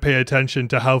were to pay attention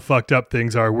to how fucked up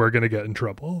things are, we're going to get in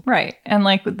trouble. Right. And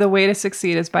like the way to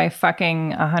succeed is by fucking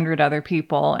 100 other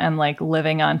people and like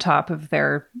living on top of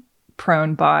their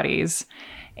prone bodies.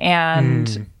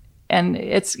 And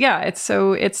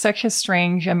it's such a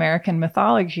strange American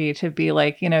mythology to be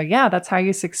like, you know, yeah, that's how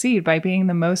you succeed, by being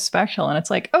the most special. And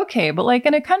it's like, okay, but like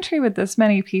in a country with this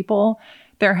many people,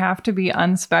 there have to be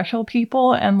unspecial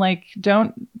people, and like,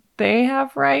 don't they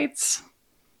have rights?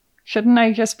 Shouldn't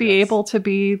I just be able to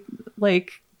be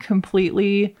like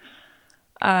completely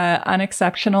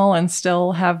unexceptional and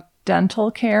still have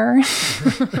dental care?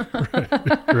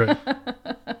 Right.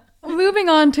 Moving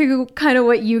on to kind of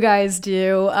what you guys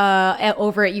do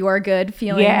over at You Are Good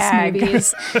Feelings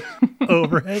Movies.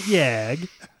 Over at YAG.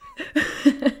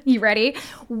 You ready?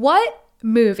 What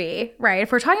movie, right?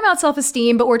 If we're talking about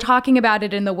self-esteem, but we're talking about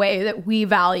it in the way that we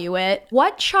value it,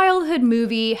 what childhood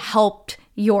movie helped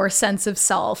your sense of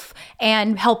self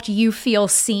and helped you feel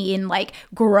seen, like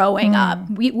growing up?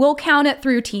 We'll count it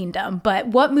through teendom, but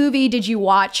what movie did you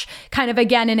watch kind of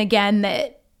again and again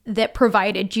that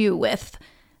provided you with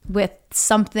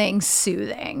something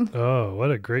soothing? Oh,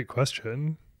 what a great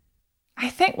question. I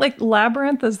think like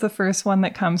Labyrinth is the first one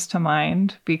that comes to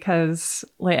mind, because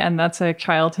and that's a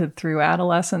childhood through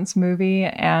adolescence movie,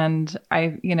 and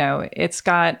it's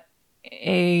got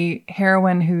a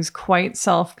heroine who's quite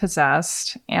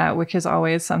self-possessed, which is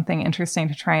always something interesting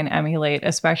to try and emulate,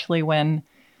 especially when,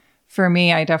 for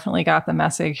me, I definitely got the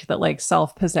message that like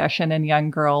self-possession in young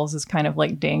girls is kind of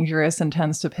like dangerous and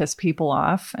tends to piss people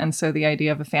off. And so the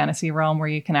idea of a fantasy realm where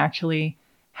you can actually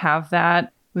have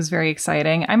that was very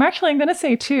exciting. I'm going to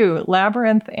say too,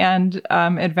 Labyrinth and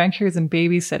Adventures in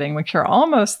Babysitting, which are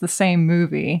almost the same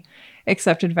movie,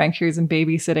 except Adventures in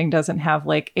Babysitting doesn't have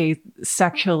like a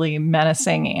sexually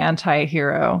menacing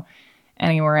anti-hero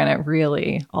anywhere in it,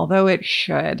 really, although it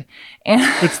should. And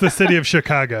it's the city of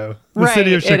Chicago. The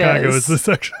city of Chicago is the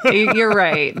section. You're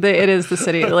right. It is the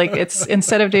city. Like, it's,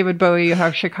 instead of David Bowie, you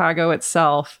have Chicago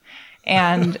itself.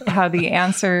 And how the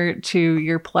answer to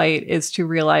your plight is to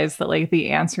realize that like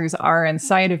the answers are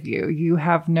inside of you. You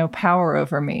have no power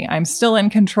over me. I'm still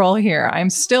in control here. I'm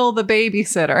still the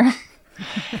babysitter.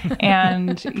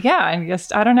 And yeah, and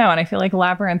just, I don't know. And I feel like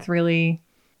Labyrinth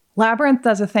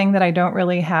does a thing that I don't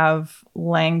really have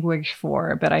language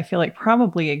for, but I feel like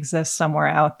probably exists somewhere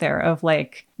out there, of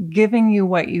like giving you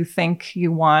what you think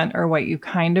you want or what you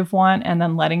kind of want, and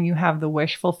then letting you have the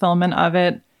wish fulfillment of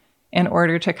it in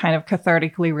order to kind of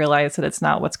cathartically realize that it's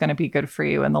not what's going to be good for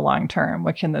you in the long term,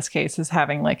 which in this case is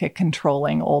having like a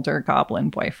controlling older goblin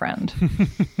boyfriend.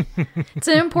 It's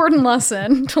an important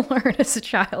lesson to learn as a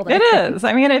child. It is.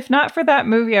 I mean, if not for that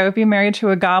movie, I would be married to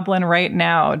a goblin right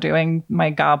now doing my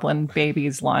goblin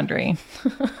baby's laundry.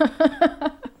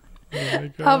 Oh,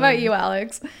 how about you,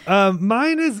 Alex?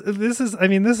 Mine is this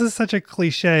is such a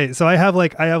cliche. So I have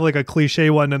like a cliche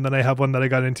one, and then I have one that I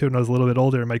got into when I was a little bit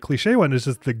older. And my cliche one is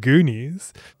just The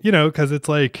Goonies, because it's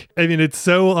like, I mean, it's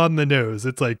so on the nose.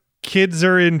 It's like, kids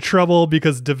are in trouble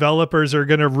because developers are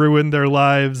going to ruin their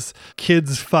lives.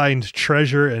 Kids find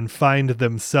treasure and find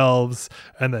themselves,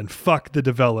 and then fuck the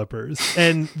developers.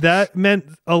 And that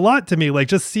meant a lot to me. Like,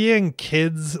 just seeing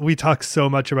kids, we talk so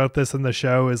much about this in the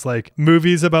show, is like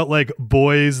movies about like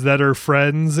boys that are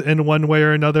friends in one way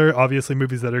or another. Obviously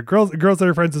movies that are girls that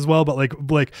are friends as well, but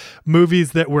like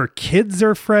movies that where kids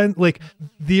are friends. Like,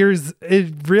 there's a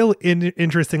real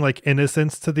interesting like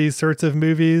innocence to these sorts of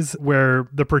movies where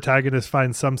the protagonist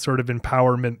finds some sort of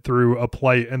empowerment through a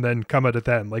plight and then come out at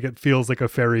the end. Like, it feels like a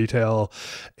fairy tale,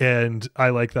 and I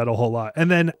like that a whole lot.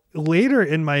 And then later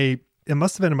it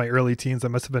must have been in my early teens, I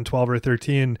must have been 12 or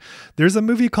 13, there's a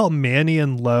movie called Manny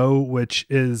and Lo, which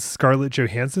is Scarlett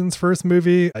Johansson's first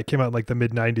movie. It came out in like the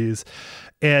mid-90s,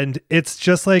 and it's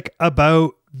just like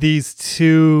about these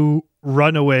two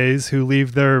runaways who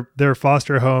leave their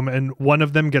foster home, and one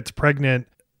of them gets pregnant,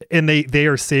 and they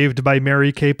are saved by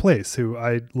Mary Kay Place, who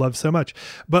I love so much.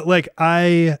 But like,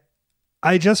 I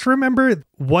just remember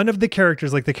one of the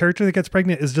characters, like the character that gets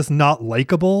pregnant, is just not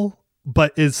likable,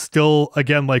 but is still,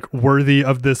 again, like worthy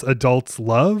of this adult's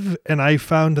love. And I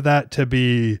found that to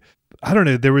be, I don't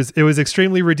know, it was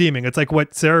extremely redeeming. It's like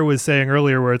what Sarah was saying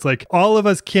earlier, where it's like, all of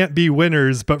us can't be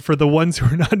winners, but for the ones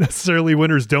who are not necessarily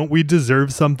winners, don't we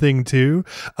deserve something too?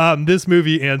 This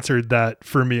movie answered that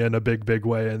for me in a big, big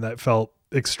way. And that felt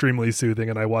extremely soothing,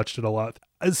 and I watched it a lot.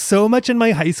 So much in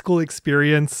my high school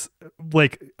experience,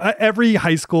 like every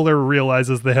high schooler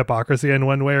realizes the hypocrisy in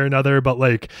one way or another, but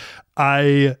like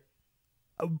I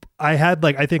had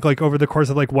like, I think like over the course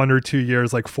of like 1 or 2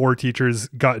 years, like 4 teachers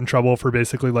got in trouble for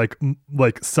basically like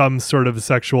some sort of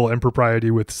sexual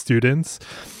impropriety with students.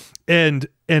 And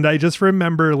I just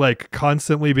remember like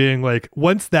constantly being like,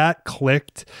 once that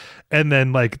clicked, and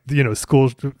then like,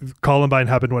 school Columbine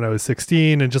happened when I was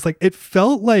 16, and just like, it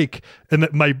felt like, and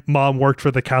that my mom worked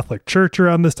for the Catholic Church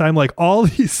around this time, like all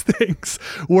these things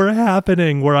were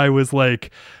happening where I was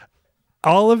like,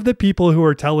 all of the people who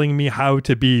are telling me how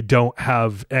to be don't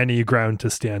have any ground to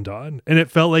stand on. And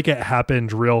it felt like it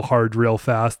happened real hard, real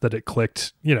fast, that it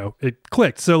clicked, it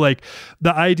clicked. So like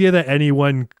the idea that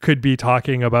anyone could be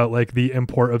talking about like the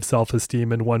import of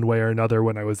self-esteem in one way or another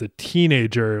when I was a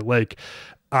teenager, like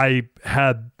I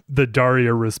had the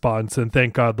Daria response, and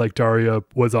thank God like Daria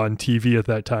was on TV at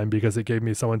that time, because it gave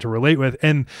me someone to relate with.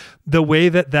 And the way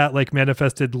that like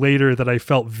manifested later that I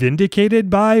felt vindicated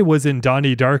by was in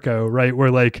Donnie Darko, right?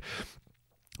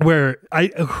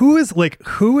 Who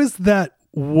is that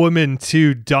woman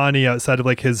to Donnie outside of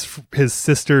like his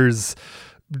sister's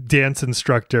dance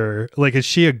instructor? Like, is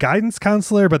she a guidance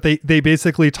counselor? But they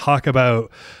basically talk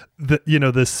about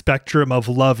the spectrum of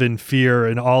love and fear,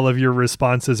 and all of your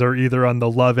responses are either on the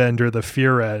love end or the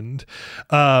fear end.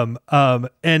 And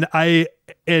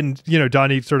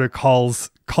Donnie sort of calls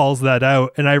that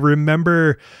out. And I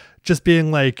remember just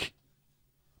being like,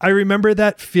 I remember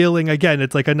that feeling again.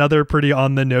 It's like another pretty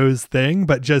on the nose thing,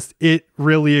 but just it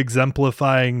really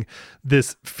exemplifying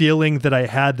this feeling that I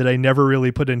had that I never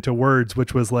really put into words,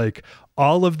 which was like,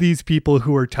 all of these people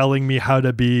who are telling me how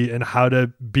to be and how to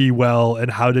be well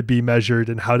and how to be measured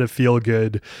and how to feel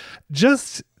good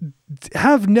just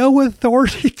have no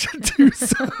authority to do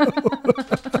so.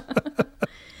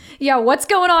 Yeah, what's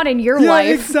going on in your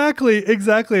life?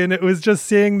 Exactly. And it was just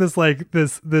seeing this like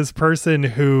this person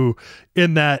who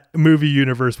in that movie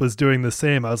universe was doing the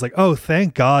same. I was like, oh,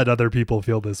 thank God other people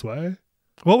feel this way.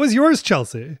 What was yours,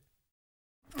 Chelsea?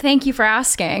 Thank you for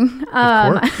asking.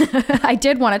 I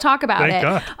did want to talk about Thank it.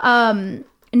 God.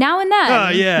 Now and Then. Oh,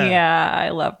 yeah. Yeah, I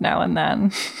love Now and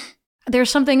Then. There's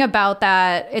something about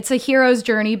that. It's a hero's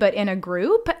journey, but in a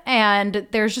group. And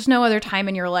there's just no other time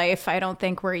in your life, I don't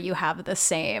think, where you have the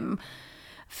same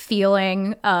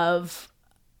feeling of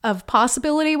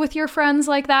possibility with your friends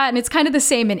like that. And it's kind of the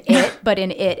same in It, but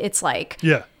in It, it's like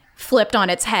flipped on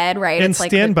its head, right? And it's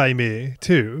like Stand By Me,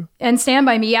 too. And Stand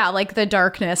By Me, yeah, like the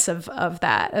darkness of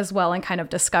that as well, and kind of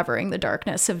discovering the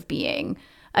darkness of being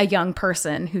a young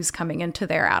person who's coming into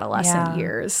their adolescent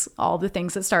years, all the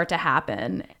things that start to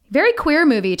happen. Very queer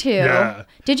movie, too. Yeah.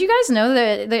 Did you guys know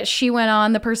that she went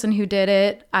on, the person who did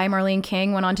it, I, Marlene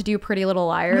King, went on to do Pretty Little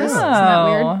Liars? Oh. Isn't that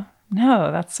weird?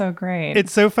 No, that's so great.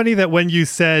 It's so funny that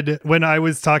when I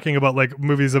was talking about like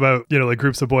movies about, like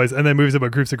groups of boys and then movies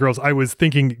about groups of girls, I was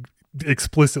thinking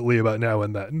explicitly about Now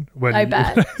and Then. When I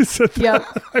bet. Yep.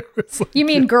 You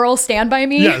mean Girls Stand By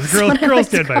Me? Yes, Girls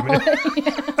Stand By Me.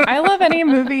 I love any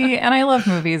movie, and I love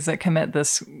movies that commit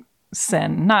this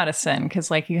sin. Not a sin,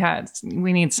 because like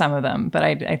we need some of them, but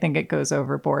I think it goes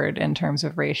overboard in terms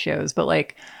of ratios. But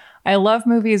like, I love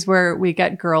movies where we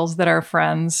get girls that are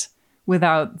friends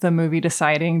without the movie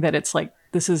deciding that it's like,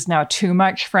 this is now too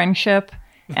much friendship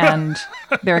and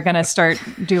they're going to start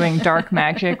doing dark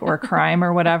magic or crime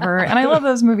or whatever. And I love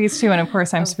those movies too. And of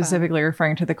course, I'm specifically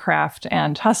referring to The Craft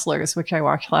and Hustlers, which I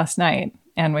watched last night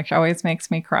and which always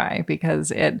makes me cry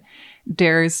because it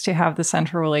dares to have the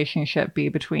central relationship be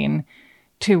between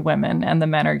two women and the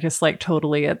men are just like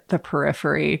totally at the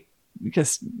periphery,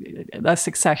 just a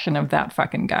succession of that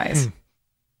fucking guys.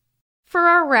 For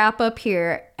our wrap up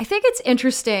here, I think it's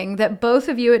interesting that both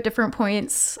of you at different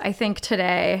points, I think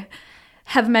today,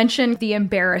 have mentioned the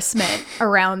embarrassment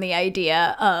around the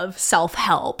idea of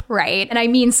self-help, right? And I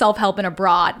mean self-help in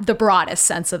the broadest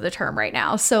sense of the term right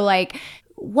now. So like,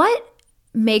 what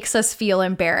makes us feel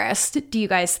embarrassed, do you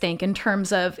guys think, in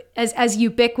terms of as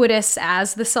ubiquitous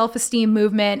as the self-esteem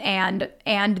movement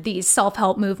and these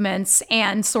self-help movements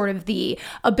and sort of the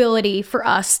ability for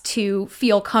us to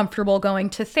feel comfortable going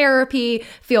to therapy,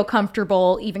 feel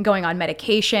comfortable even going on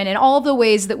medication, and all the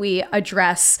ways that we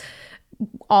address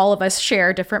all of us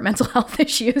share different mental health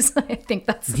issues. I think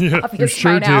that's obvious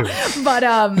sure by now. Do. But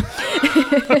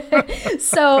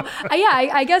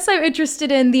I guess I'm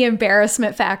interested in the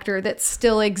embarrassment factor that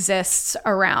still exists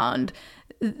around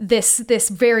this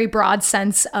very broad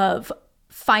sense of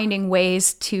finding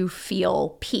ways to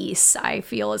feel peace. I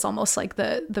feel is almost like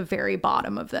the very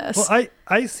bottom of this. Well,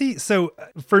 I see. So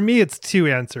for me, it's two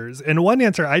answers. And one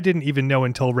answer I didn't even know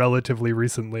until relatively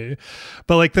recently.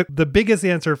 But like the biggest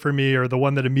answer for me, or the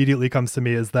one that immediately comes to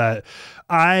me, is that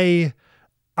I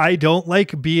don't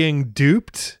like being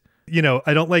duped.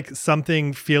 I don't like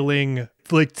something feeling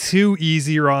like too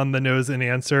easy or on the nose an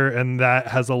answer. And that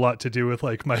has a lot to do with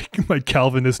like my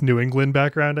Calvinist New England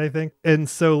background, I think. And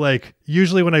so like,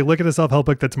 usually when I look at a self-help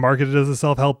book that's marketed as a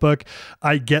self-help book,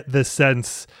 I get the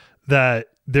sense that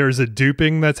there's a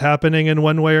duping that's happening in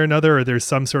one way or another, or there's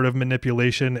some sort of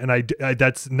manipulation. And I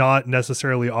that's not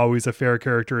necessarily always a fair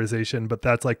characterization, but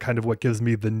that's like kind of what gives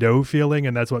me the no feeling.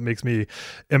 And that's what makes me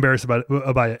embarrassed about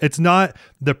it. It's not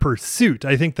the pursuit.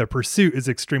 I think the pursuit is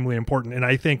extremely important. And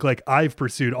I think like I've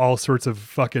pursued all sorts of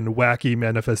fucking wacky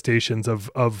manifestations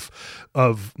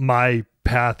of my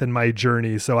path and my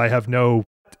journey. So I have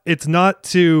it's not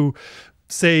to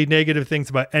say negative things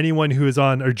about anyone who is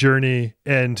on a journey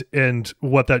and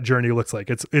what that journey looks like.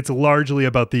 It's largely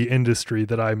about the industry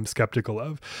that I'm skeptical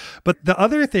of. But the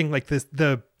other thing, like this,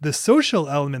 the social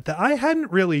element that I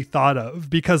hadn't really thought of,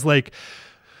 because like,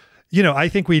 I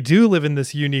think we do live in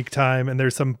this unique time, and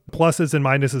there's some pluses and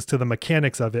minuses to the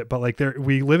mechanics of it. But like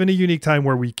we live in a unique time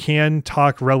where we can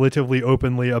talk relatively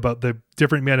openly about the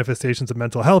different manifestations of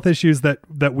mental health issues that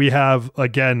we have.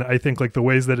 Again, I think like the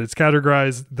ways that it's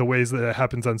categorized, the ways that it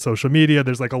happens on social media,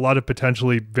 there's like a lot of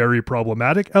potentially very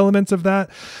problematic elements of that.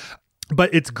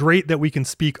 But it's great that we can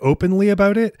speak openly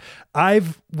about it. I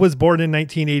was born in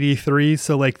 1983.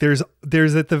 So like there's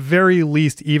at the very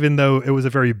least, even though it was a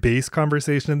very base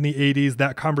conversation in the 80s,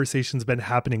 that conversation's been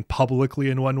happening publicly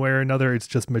in one way or another. It's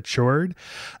just matured.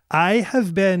 I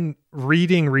have been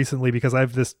reading recently, because I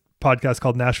have this podcast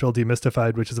called Nashville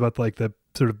Demystified, which is about like the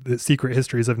sort of the secret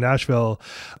histories of Nashville,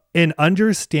 and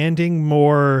understanding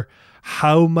more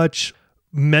how much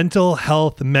mental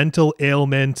health, mental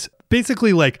ailment,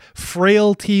 basically like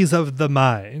frailties of the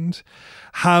mind,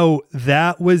 how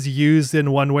that was used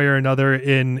in one way or another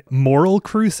in moral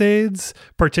crusades,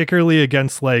 particularly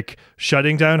against like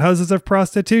shutting down houses of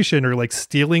prostitution or like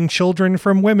stealing children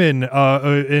from women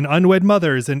and unwed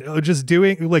mothers, and just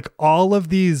doing like all of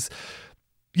these,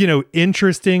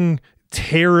 interesting,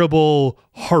 terrible,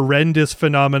 horrendous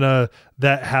phenomena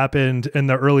that happened in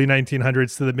the early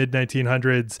 1900s to the mid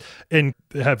 1900s and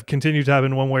have continued to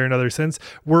happen one way or another since,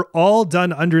 were all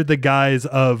done under the guise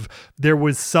of there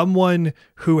was someone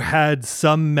who had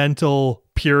some mental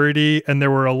purity, and there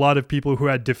were a lot of people who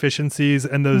had deficiencies,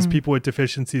 and those people with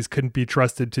deficiencies couldn't be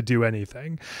trusted to do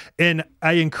anything. And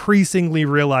I increasingly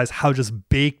realize how just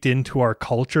baked into our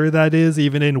culture that is,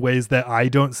 even in ways that I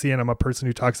don't see. And I'm a person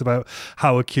who talks about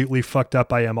how acutely fucked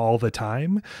up I am all the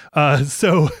time.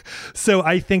 So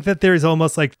I think that there's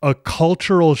almost like a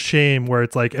cultural shame where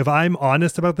it's like, if I'm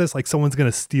honest about this, like someone's going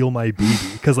to steal my baby,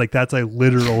 because like that's a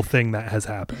literal thing that has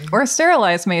happened. Or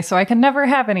sterilize me so I can never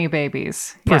have any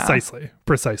babies. Precisely.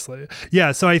 Precisely.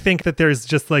 Yeah. So I think that there's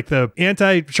just like the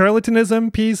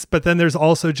anti-charlatanism piece, but then there's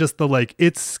also just the like,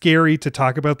 it's scary to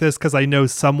talk about this because I know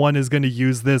someone is going to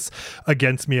use this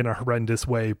against me in a horrendous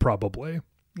way, probably.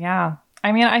 Yeah.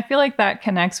 I mean, I feel like that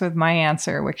connects with my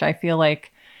answer, which I feel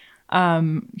like,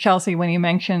 Chelsea, when you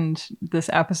mentioned this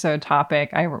episode topic,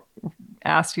 I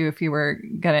asked you if you were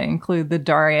going to include the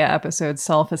Daria episode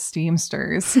Self-Esteem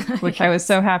Stirs, which I was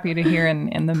so happy to hear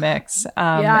in the mix.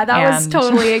 Yeah, that was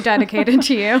totally dedicated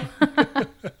to you.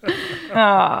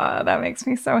 Oh, that makes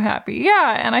me so happy.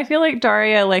 Yeah, and I feel like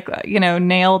Daria, like,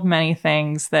 nailed many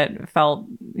things that felt,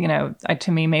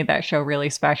 to me made that show really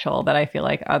special that I feel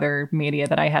like other media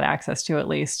that I had access to, at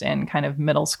least in kind of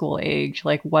middle school age,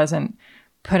 like wasn't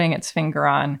putting its finger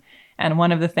on. And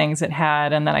one of the things it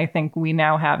had, and that I think we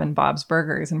now have in Bob's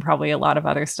Burgers and probably a lot of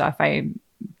other stuff I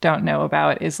don't know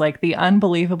about, is like the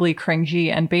unbelievably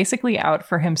cringy and basically out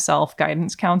for himself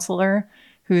guidance counselor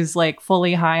who's like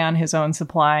fully high on his own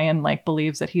supply and like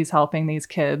believes that he's helping these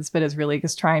kids, but is really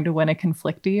just trying to win a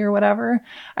conflictee or whatever.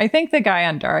 I think the guy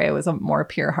on Daria was a more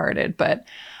pure-hearted, but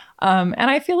and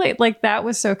I feel like that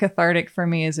was so cathartic for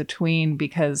me as a tween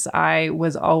because I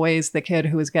was always the kid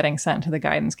who was getting sent to the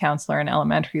guidance counselor in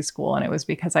elementary school. And it was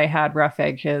because I had rough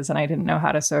edges and I didn't know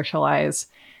how to socialize.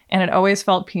 And it always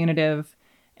felt punitive.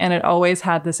 And it always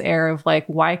had this air of like,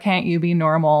 why can't you be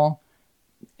normal?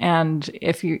 And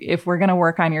if we're going to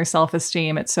work on your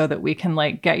self-esteem, it's so that we can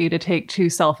like get you to take 2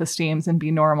 self-esteems and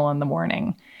be normal in the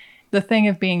morning. The thing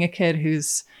of being a kid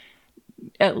who's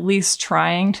at least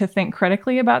trying to think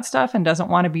critically about stuff and doesn't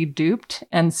want to be duped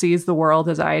and sees the world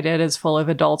as I did as full of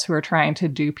adults who are trying to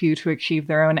dupe you to achieve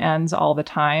their own ends all the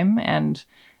time, and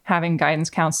having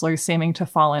guidance counselors seeming to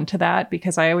fall into that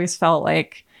because I always felt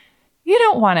like, you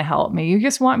don't want to help me. You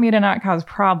just want me to not cause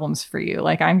problems for you.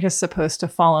 Like I'm just supposed to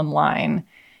fall in line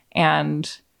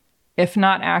and if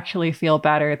not actually feel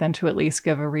better, then to at least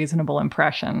give a reasonable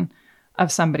impression of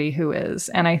somebody who is.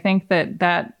 And I think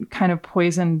that kind of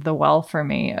poisoned the well for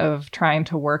me of trying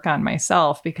to work on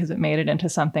myself because it made it into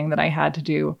something that I had to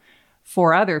do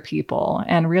for other people.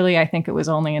 And really, I think it was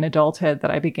only in adulthood that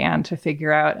I began to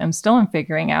figure out, and still am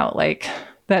figuring out, like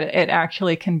that it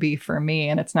actually can be for me.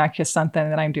 And it's not just something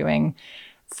that I'm doing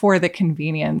for the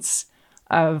convenience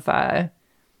of the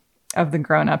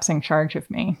grown-ups in charge of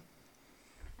me.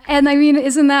 And I mean,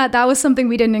 isn't that was something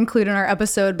we didn't include in our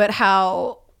episode, but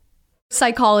how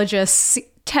psychologists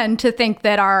tend to think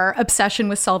that our obsession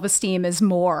with self-esteem is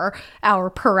more our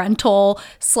parental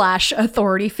 /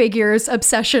 authority figures'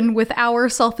 obsession with our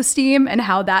self-esteem and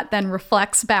how that then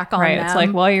reflects back on them. Right. It's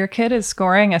like, well, your kid is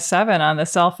scoring a 7 on the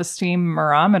self-esteem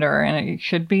barometer and it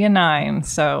should be a 9.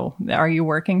 So are you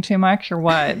working too much or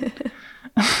what?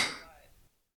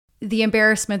 The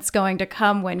embarrassment's going to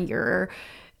come when you're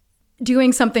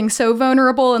doing something so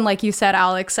vulnerable. And like you said,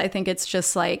 Alex, I think it's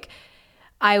just like,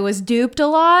 I was duped a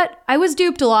lot,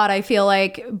 I feel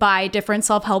like, by different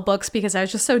self-help books because I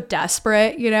was just so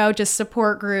desperate, just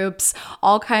support groups,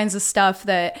 all kinds of stuff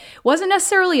that wasn't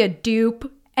necessarily a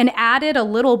dupe and added a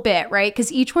little bit, right?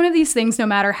 Because each one of these things, no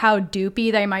matter how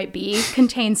dupey they might be,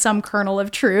 contains some kernel of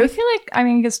truth. I feel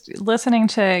like, just listening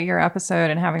to your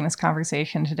episode and having this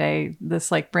conversation today,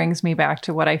 this like brings me back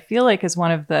to what I feel like is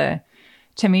one of the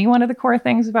core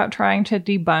things about trying to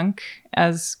debunk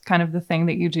as kind of the thing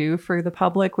that you do for the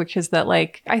public, which is that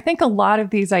like, I think a lot of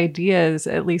these ideas,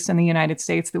 at least in the United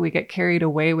States, that we get carried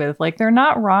away with, like they're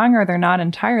not wrong or they're not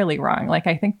entirely wrong. Like,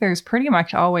 I think there's pretty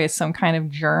much always some kind of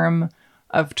germ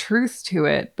of truth to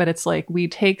it, but it's like we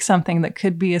take something that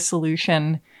could be a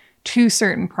solution to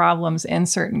certain problems in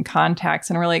certain contexts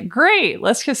and we're like, great,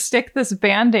 let's just stick this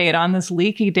Band-Aid on this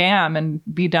leaky dam and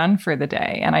be done for the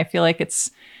day. And I feel like it's,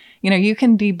 you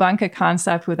can debunk a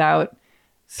concept without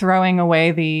throwing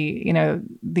away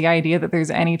the idea that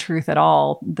there's any truth at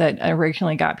all that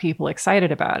originally got people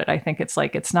excited about it. I think it's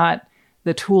like, it's not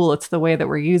the tool, it's the way that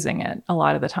we're using it a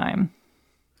lot of the time.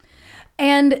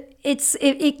 And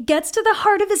it gets to the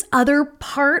heart of this other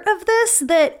part of this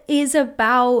that is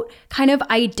about kind of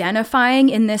identifying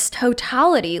in this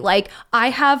totality. Like, I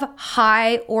have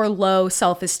high or low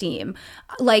self-esteem.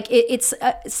 Like, it's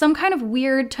some kind of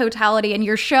weird totality. And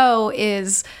your show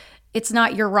is, it's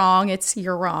not you're wrong, it's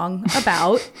you're wrong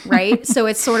about, right? So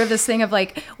it's sort of this thing of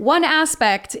like, one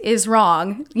aspect is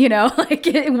wrong, like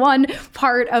one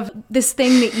part of this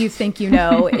thing that you think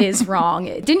is wrong.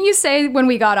 Didn't you say when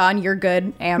we got on, you're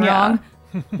good and wrong?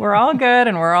 We're all good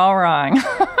and we're all wrong.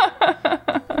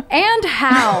 And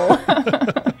how?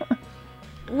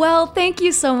 Well, thank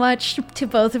you so much to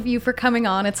both of you for coming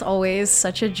on. It's always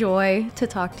such a joy to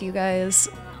talk to you guys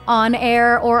on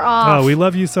air or off. Oh, we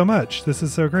love you so much. This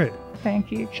is so great.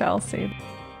 Thank you, Chelsea.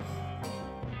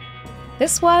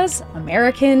 This was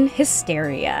American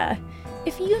Hysteria.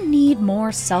 If you need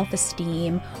more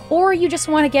self-esteem, or you just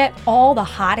want to get all the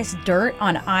hottest dirt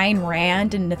on Ayn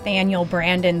Rand and Nathaniel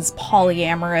Brandon's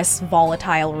polyamorous,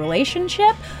 volatile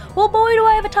relationship, well, boy, do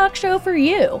I have a talk show for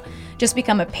you. Just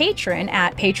become a patron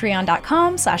at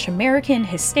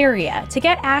patreon.com/AmericanHysteria to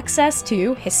get access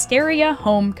to Hysteria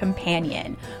Home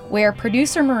Companion, where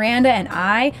producer Miranda and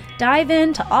I dive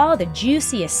into all the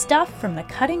juiciest stuff from the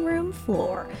cutting room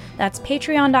floor. That's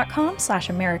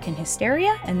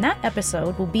patreon.com/AmericanHysteria, and that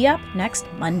episode will be up next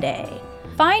Monday.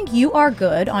 Find You Are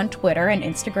Good on Twitter and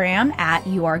Instagram at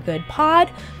YouAreGoodPod.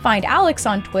 Find Alex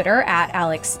on Twitter at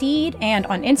AlexSteed and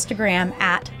on Instagram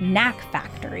at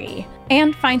KnackFactory.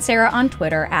 And find Sarah on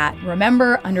Twitter at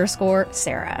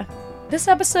Remember_Sarah. This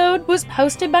episode was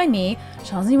hosted by me,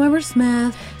 Chelsea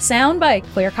Weber-Smith, sound by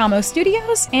Clear Como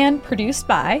Studios, and produced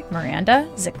by Miranda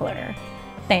Zickler.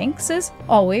 Thanks, as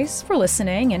always, for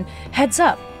listening, and heads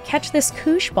up, catch this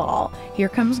koosh ball. Here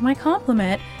comes my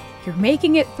compliment. You're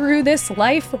making it through this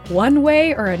life one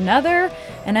way or another,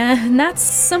 and that's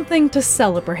something to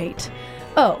celebrate.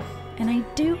 Oh, and I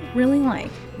do really like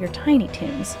your Tiny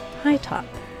Toons high top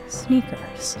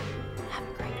sneakers. Have a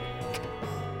great week.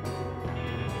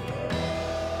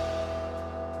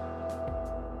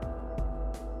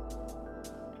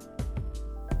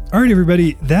 All right,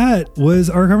 everybody, that was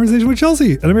our conversation with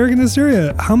Chelsea at American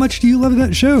Hysteria. How much do you love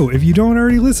that show if you don't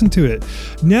already listen to it?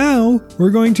 Now we're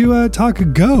going to talk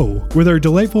Go with our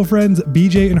delightful friends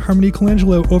BJ and Harmony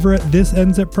Colangelo over at This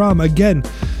Ends at Prom. Again,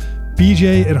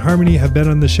 BJ and Harmony have been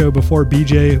on the show before.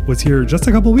 BJ was here just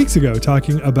a couple weeks ago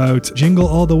talking about Jingle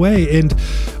All the Way. And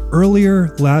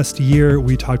earlier last year,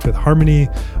 we talked with Harmony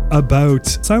about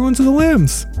Silence of the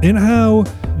Lambs and how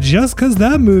just because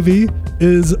that movie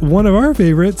is one of our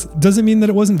favorites doesn't mean that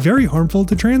it wasn't very harmful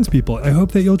to trans people. I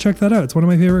hope that you'll check that out. It's one of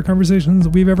my favorite conversations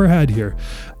we've ever had here.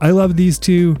 I love these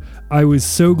two. I was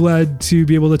so glad to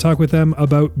be able to talk with them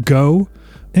about Go.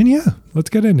 And yeah, let's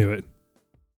get into it.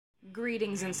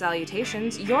 Greetings and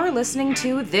salutations. You're listening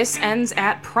to This Ends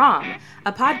at Prom,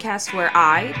 a podcast where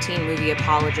I, teen movie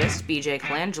apologist BJ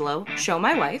Colangelo, show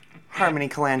my wife, Harmony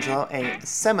Colangelo, a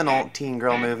seminal teen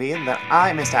girl movie that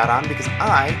I missed out on because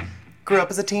I grew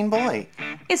up as a teen boy.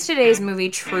 Is today's movie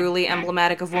truly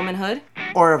emblematic of womanhood?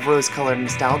 Or of rose-colored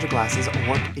nostalgia glasses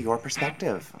warp your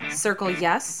perspective? Circle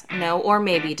yes, no, or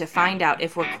maybe to find out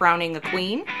if we're crowning a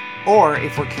queen. Or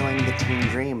if we're killing the teen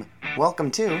dream.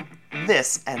 Welcome to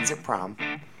This Ends at Prom.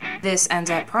 This Ends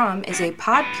at Prom is a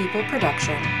Pod People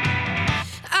production.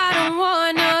 I don't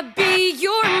wanna be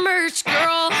your merch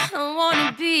girl. I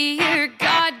wanna be your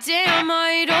goddamn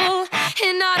idol.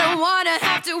 And I don't wanna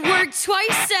have to work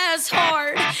twice as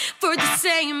hard for the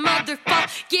same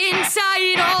motherfucking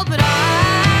title. But I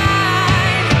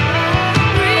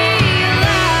realize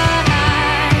that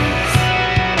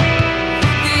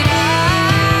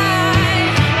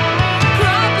I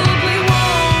probably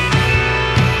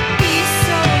won't be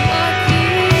so lucky.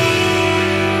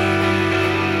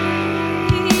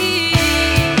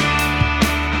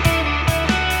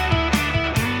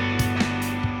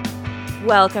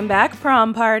 Welcome back,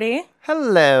 Prom Party.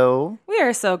 Hello. We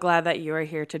are so glad that you are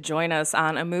here to join us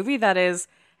on a movie that is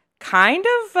kind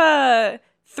of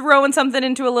throwing something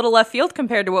into a little left field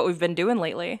compared to what we've been doing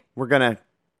lately. We're gonna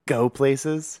go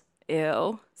places.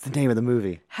 Ew. It's the name of the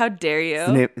movie. How dare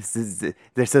you?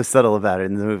 They're so subtle about it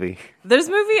in the movie. This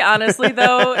movie, honestly,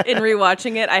 though, in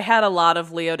rewatching it, I had a lot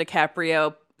of Leo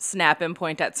DiCaprio snap and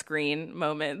point at screen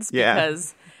moments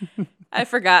because I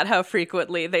forgot how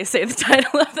frequently they say the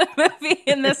title of the movie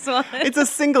in this one. It's a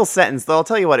single sentence, though. I'll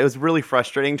tell you what, it was really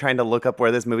frustrating trying to look up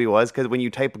where this movie was, because when you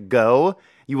type go,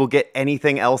 you will get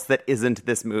anything else that isn't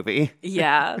this movie.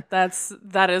 Yeah,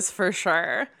 that is for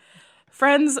sure.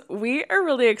 Friends, we are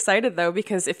really excited, though,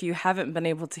 because if you haven't been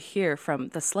able to hear from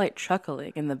the slight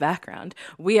chuckling in the background,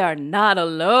 we are not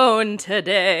alone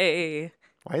today.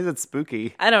 Why is it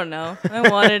spooky? I don't know. I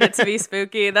wanted it to be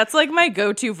spooky. That's like my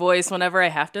go-to voice whenever I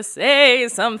have to say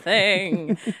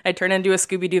something. I turn into a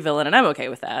Scooby-Doo villain, and I'm okay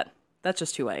with that. That's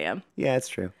just who I am. Yeah, it's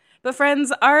true. But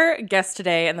friends, our guest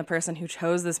today and the person who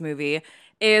chose this movie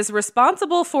is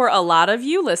responsible for a lot of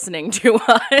you listening to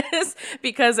us,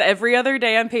 because every other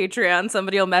day on Patreon,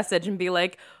 somebody will message and be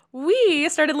like, we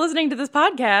started listening to this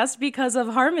podcast because of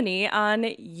Harmony on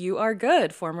You Are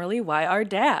Good, formerly Why Are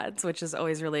Dads, which is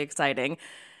always really exciting.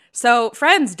 So,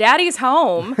 friends, Daddy's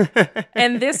home.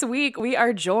 And this week, we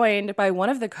are joined by one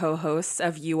of the co-hosts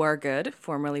of You Are Good,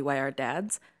 formerly Why Are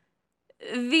Dads,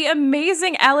 the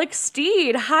amazing Alex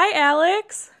Steed. Hi,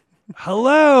 Alex.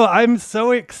 Hello. I'm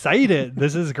so excited.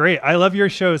 This is great. I love your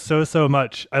show so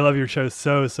much. I love your show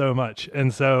so much.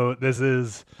 And so this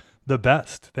is the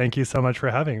best. Thank you so much for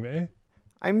having me.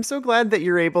 I'm so glad that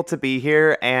you're able to be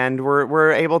here, and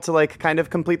we're able to like kind of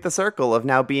complete the circle of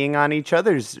now being on each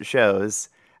other's shows.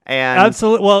 And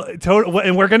Absolutely. Well,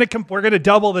 and we're gonna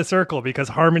double the circle because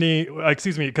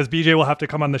because BJ will have to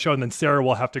come on the show, and then Sarah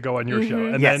will have to go on your show,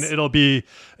 and then it'll be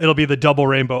the double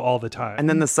rainbow all the time. And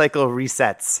then the cycle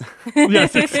resets.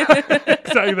 Yes,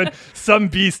 exactly. Then some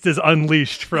beast is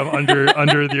unleashed from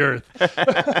under the earth.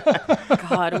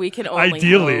 God, we can only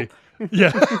ideally. hope.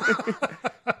 Yeah.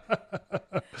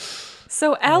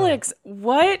 So, Alex,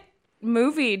 what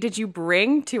movie did you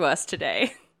bring to us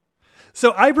today?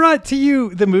 So I brought to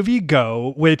you the movie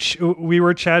Go, which we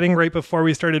were chatting right before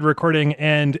we started recording,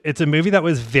 and it's a movie that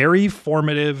was very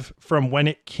formative from when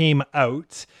it came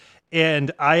out,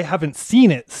 and I haven't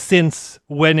seen it since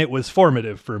when it was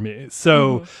formative for me.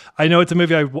 So I know it's a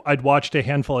movie I'd watched a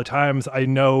handful of times. I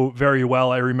know very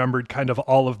well. I remembered kind of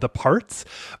all of the parts,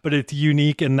 but it's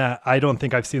unique in that I don't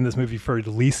think I've seen this movie for at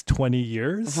least 20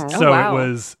 years. So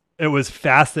wow. It was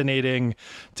fascinating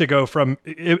to go from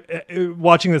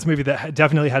watching this movie that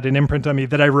definitely had an imprint on me,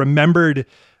 that I remembered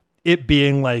it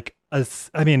being like it's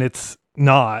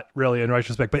not really in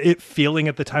retrospect, but it feeling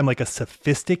at the time like a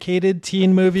sophisticated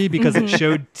teen movie because it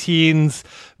showed teens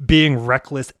being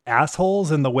reckless assholes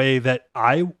in the way that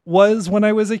I was when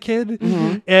I was a kid.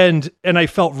 And I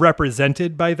felt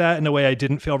represented by that in a way I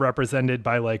didn't feel represented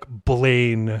by like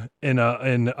Blaine in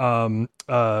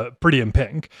Pretty in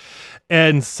Pink.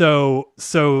 And so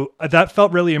that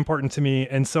felt really important to me.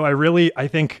 And so I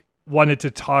think wanted to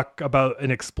talk about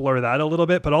and explore that a little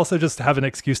bit, but also just have an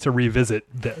excuse to revisit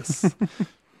this.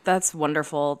 That's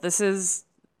wonderful. This is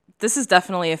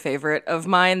definitely a favorite of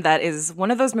mine. That is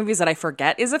one of those movies that I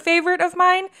forget is a favorite of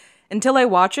mine until I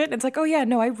watch it. It's like, oh yeah,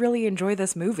 no, I really enjoy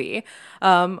this movie.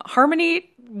 Harmony,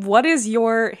 what is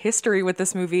your history with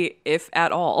this movie, if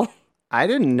at all? I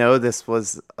didn't know this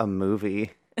was a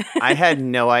movie. I had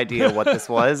no idea what this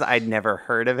was. I'd never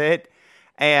heard of it.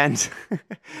 And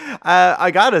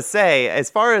I gotta say, as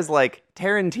far as like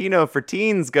Tarantino for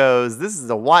teens goes, this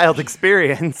is a wild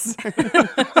experience.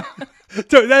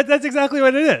 So that's exactly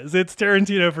what it is. It's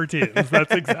Tarantino for teens.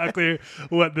 That's exactly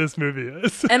what this movie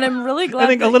is. And I'm really glad. I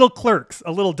think a little Clerks,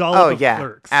 a little dollop of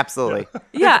Clerks. Absolutely.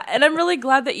 Yeah, and I'm really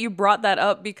glad that you brought that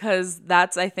up because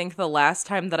that's, I think, the last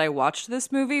time that I watched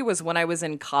this movie was when I was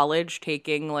in college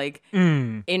taking like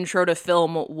intro to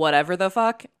film, whatever the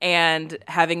fuck, and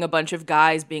having a bunch of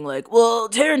guys being like, well,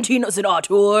 Tarantino's an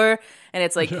auteur. And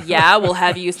it's like, yeah, well,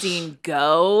 have you seen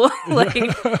Go? Like,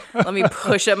 let me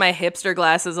push up my hipster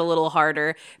glasses a little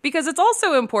harder. Because it's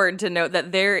also important to note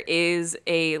that there is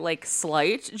a, like,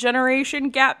 slight generation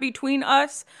gap between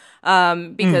us.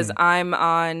 Because I'm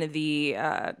on the,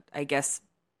 I guess,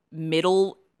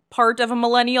 middle part of a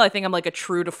millennial. I think I'm, like, a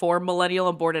true to form millennial.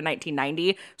 I'm born in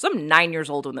 1990. So I'm 9 years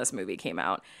old when this movie came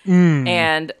out.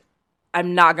 And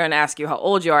I'm not going to ask you how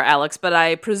old you are, Alex, but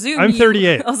I presume I'm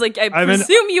 38. I was like, I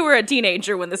presume you were a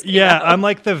teenager when this came out. Yeah, I'm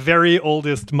like the very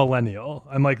oldest millennial.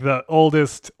 I'm like the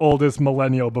oldest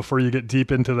millennial before you get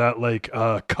deep into that like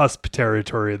cusp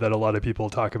territory that a lot of people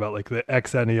talk about, like the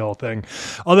exennial thing.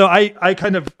 Although I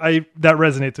that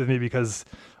resonates with me because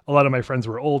a lot of my friends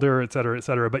were older, et cetera, et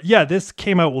cetera. But yeah, this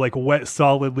came out like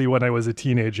solidly when I was a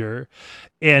teenager,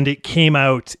 and it came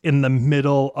out in the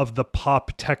middle of the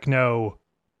pop techno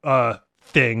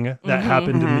thing that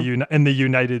happened in the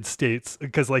United States,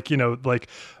 because like, you know, like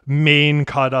Maine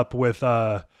caught up with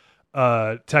techno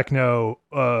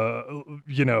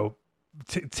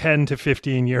 10 to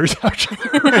 15 years after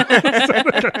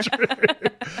the country.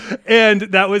 And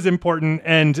that was important,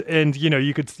 and you know,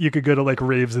 you could go to like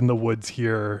raves in the woods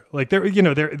here, like there, you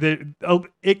know,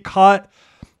 it caught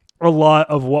a lot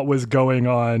of what was going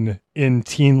on in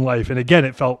teen life, and again,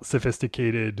 it felt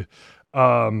sophisticated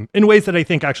in ways that I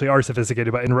think actually are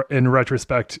sophisticated, but in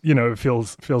retrospect, you know, it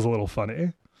feels a little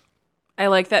funny. I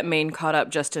like that Maine caught up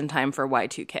just in time for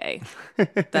Y2K.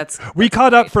 We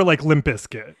caught up for like Limp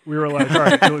Bizkit. We were like, all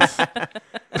right,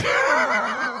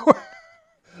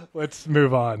 let's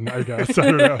move on, I guess.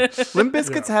 I don't know. Limp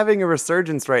Bizkit's having a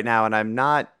resurgence right now, and I'm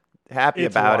not happy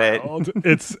about wild.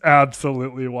 It's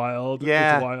absolutely wild.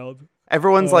 Yeah. It's wild.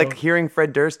 Everyone's like hearing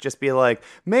Fred Durst just be like,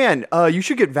 man, you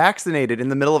should get vaccinated in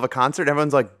the middle of a concert.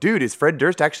 Everyone's like, dude, is Fred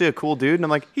Durst actually a cool dude? And I'm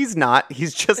like, he's not.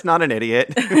 He's just not an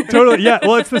idiot. Totally. Yeah.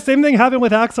 Well, it's the same thing happened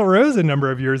with Axl Rose a number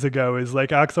of years ago. Is like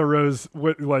Axl Rose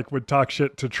would talk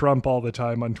shit to Trump all the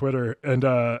time on Twitter. And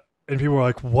people were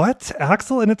like, what?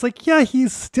 Axl? And it's like, yeah,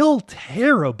 he's still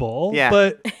terrible. Yeah.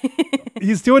 But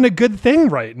he's doing a good thing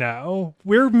right now.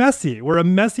 We're messy. We're a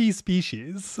messy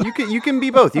species. You can be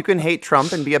both. You can hate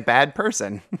Trump and be a bad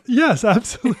person. Yes,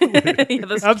 absolutely.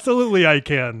 Absolutely, I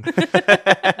can.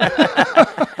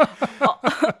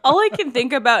 All I can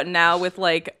think about now with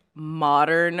like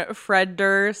modern Fred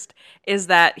Durst is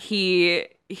that he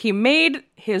made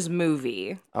his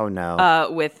movie. Oh no.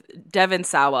 With Devon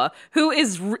Sawa, who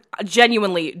is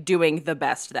genuinely doing the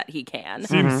best that he can.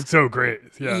 Seems so great.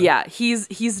 Yeah. Yeah,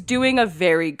 he's doing a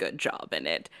very good job in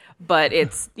it. But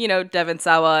it's, Devon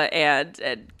Sawa and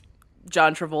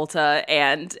John Travolta,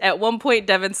 and at one point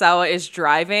Devon Sawa is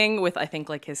driving with I think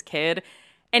like his kid,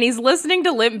 and he's listening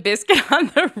to Limp Bizkit on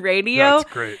the radio.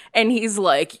 That's great. And he's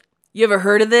like, "You ever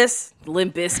heard of this?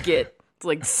 Limp Bizkit. It's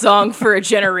like song for a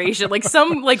generation." Like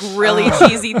some like really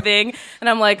cheesy thing. And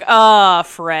I'm like,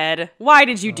 Fred, why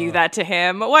did you do that to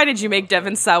him? Why did you make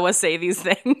Devon Sawa say these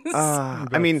things?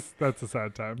 I mean, that's a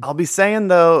sad time. I'll be saying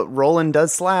though, Roland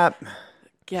does slap.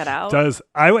 Get out.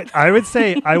 I would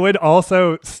say I would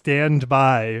also stand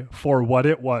by for what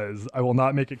it was. I will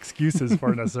not make excuses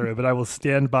for it necessarily, but I will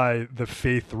stand by the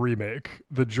Faith remake,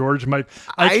 the George Michael.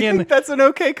 I think that's an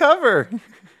okay cover.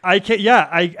 I can't. Yeah,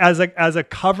 as a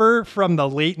cover from the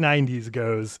late '90s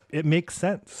goes, it makes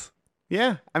sense.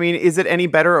 Yeah, I mean, is it any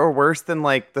better or worse than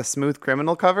like the Smooth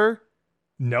Criminal cover?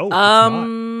 No, it's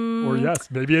not. Or yes,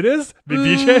 maybe it is.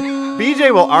 BJ?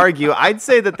 BJ will argue. I'd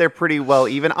say that they're pretty well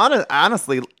even.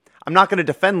 Honestly, I'm not going to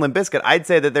defend Limp Bizkit. I'd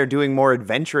say that they're doing more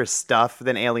adventurous stuff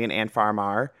than Alien Ant Farm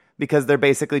are, because they're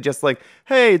basically just like,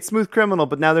 hey, it's Smooth Criminal,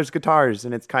 but now there's guitars,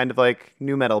 and it's kind of like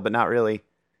new metal, but not really.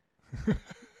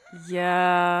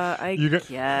 Yeah, I guess.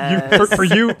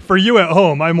 For you at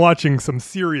home, I'm watching some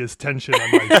serious tension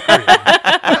on my screen.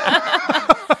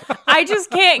 I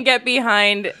just can't get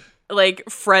behind like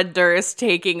Fred Durst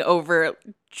taking over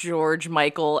George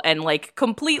Michael and like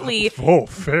completely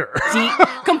fair.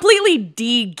 Completely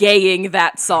de-gaying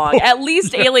that song. At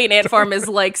least Alien Ant Farm is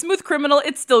like Smooth Criminal.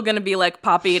 It's still gonna be like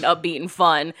poppy and upbeat and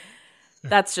fun.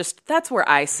 That's where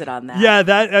I sit on that. Yeah,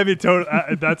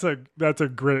 that's a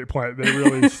great point. They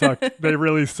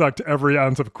really sucked every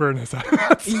ounce of queerness out of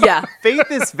that song. Yeah. Faith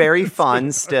is very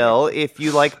fun still if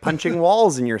you like punching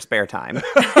walls in your spare time.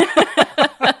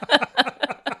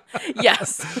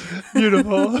 Yes.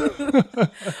 Beautiful.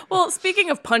 Well, speaking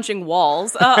of punching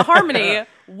walls, Harmony,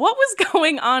 what was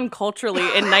going on culturally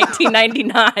in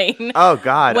 1999? Oh,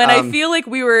 God. When I feel like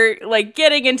we were like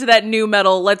getting into that new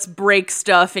metal, let's break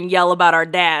stuff and yell about our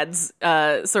dads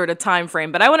sort of time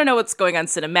frame. But I want to know what's going on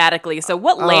cinematically. So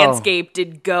what landscape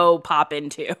did Go pop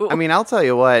into? I mean, I'll tell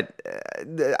you what.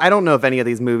 I don't know if any of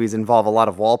these movies involve a lot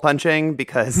of wall punching,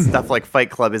 because stuff like Fight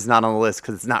Club is not on the list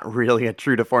because it's not really a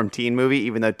true to form teen movie,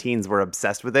 even though teens were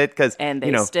obsessed with it. And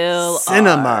they still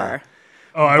cinema. are.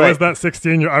 Oh, I was that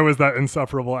 16-year. I was that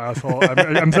insufferable asshole.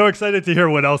 I'm so excited to hear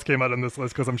what else came out on this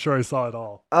list because I'm sure I saw it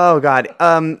all. Oh God.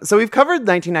 So we've covered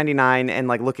 1999 and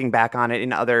like looking back on it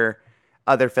in other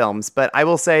films, but I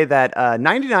will say that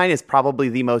 99 is probably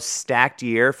the most stacked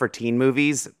year for teen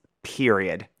movies.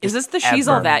 Period. Is this the She's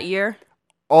All That year?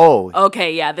 Oh.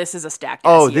 Okay, yeah, this is a stacked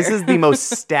year. This is the most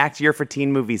stacked year for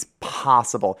teen movies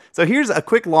possible. So here's a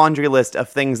quick laundry list of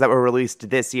things that were released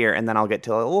this year, and then I'll get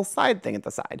to a little side thing at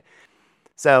the side.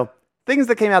 So things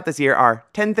that came out this year are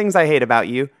 10 Things I Hate About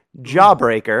You,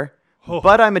 Jawbreaker,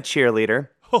 But I'm a Cheerleader,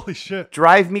 Holy shit,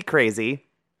 Drive Me Crazy,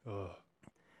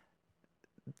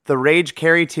 The Rage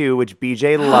Carrie 2, which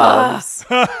BJ loves.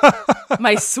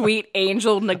 My sweet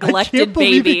angel neglected I can't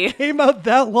believe baby. It came out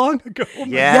that long ago. Yeah.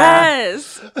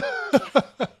 Yes.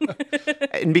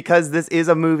 And because this is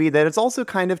a movie that is also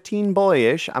kind of teen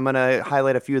boyish, I'm going to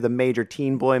highlight a few of the major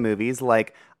teen boy movies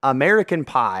like American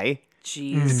Pie,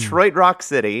 Detroit Rock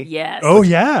City. Yes. Oh,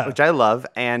 yeah. Which I love.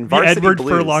 And the Varsity Edward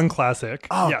Blues. Furlong classic.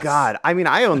 Oh, yes. God. I mean,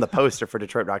 I own the poster for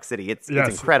Detroit Rock City. It's Yes.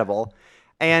 incredible.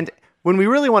 And when we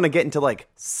really want to get into like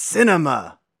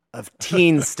cinema of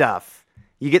teen stuff,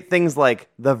 you get things like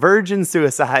The Virgin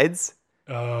Suicides,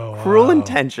 Cruel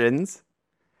Intentions,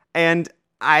 and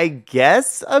I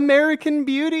guess American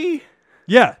Beauty.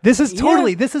 Yeah, this is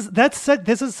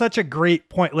such a great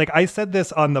point. Like I said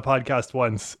this on the podcast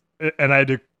once, and I had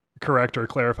to correct or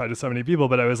clarify to so many people,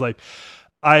 but I was like,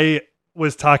 I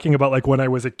was talking about like when I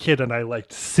was a kid and I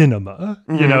liked cinema,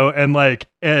 you know, and like,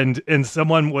 and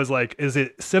someone was like, is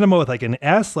it cinema with like an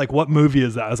S? Like what movie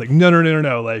is that? I was like,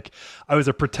 no. Like I was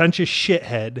a pretentious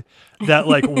shithead that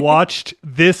like watched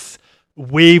this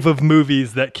wave of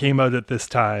movies that came out at this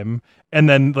time and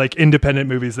then like independent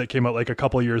movies that came out like a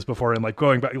couple years before, and like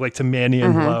going back like to Manny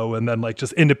and Low, and then like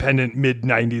just independent mid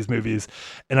 90s movies.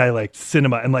 And I liked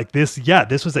cinema, and like this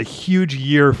was a huge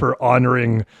year for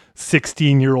honoring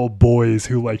 16-year-old boys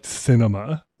who liked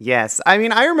cinema. Yes. I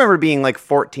mean, I remember being like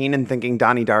 14 and thinking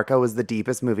Donnie Darko was the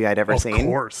deepest movie I'd ever seen. Of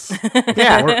course.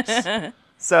 Yeah. Of course.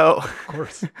 So, Of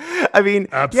course. I mean,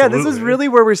 Absolutely. yeah, this is really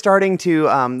where we're starting to,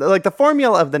 like the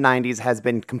formula of the 90s has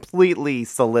been completely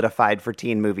solidified for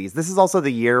teen movies. This is also the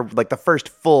year, like the first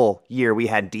full year we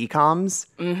had DCOMs.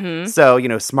 Mm-hmm. So, you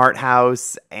know, Smart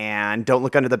House and Don't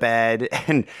Look Under the Bed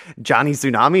and Johnny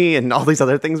Tsunami and all these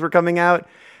other things were coming out.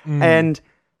 And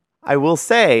I will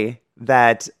say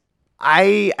that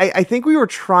I think we were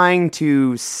trying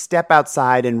to step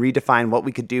outside and redefine what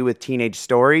we could do with teenage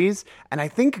stories. And I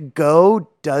think Go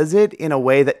does it in a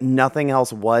way that nothing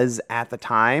else was at the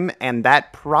time. And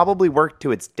that probably worked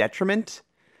to its detriment.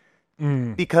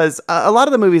 Because a lot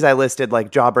of the movies I listed,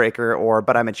 like Jawbreaker or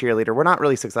But I'm a Cheerleader, were not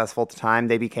really successful at the time.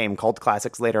 They became cult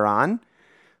classics later on.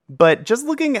 But just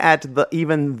looking at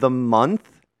even the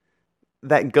month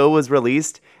that Go was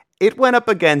released, it went up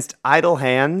against Idle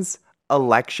Hands,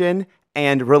 Election,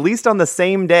 and released on the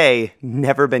same day,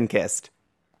 Never Been Kissed.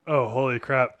 Oh, holy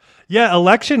crap. Yeah,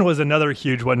 Election was another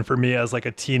huge one for me as like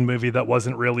a teen movie that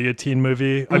wasn't really a teen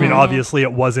movie. I mean, obviously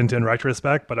it wasn't in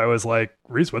retrospect, but I was like,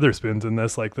 Reese Witherspoon's in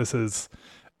this. Like, this is...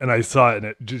 And I saw it and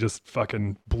it just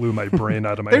fucking blew my brain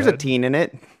out of my There's head. a teen in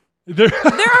it. There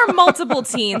are multiple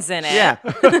teens in it. Yeah.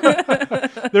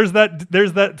 There's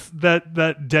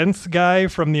that dense guy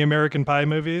from the American Pie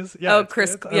movies. Yeah, Oh,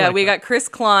 Chris. We got Chris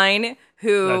Klein,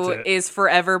 who That's it. is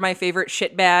forever my favorite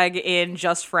shitbag in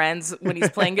Just Friends when he's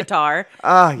playing guitar.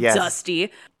 Ah, yes.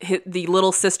 Dusty, the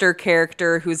little sister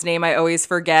character whose name I always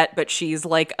forget, but she's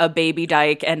like a baby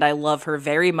dyke, and I love her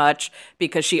very much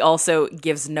because she also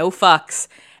gives no fucks.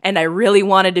 And I really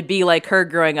wanted to be like her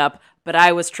growing up, but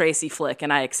I was Tracy Flick,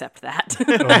 and I accept that.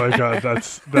 Oh my god,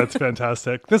 that's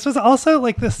fantastic. This was also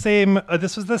like the same.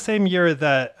 This was the same year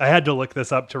that I had to look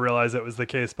this up to realize it was the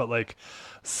case. But like,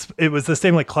 it was the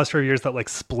same like cluster of years that like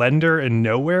Splendor and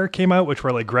Nowhere came out, which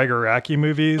were like Greg Araki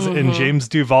movies, and James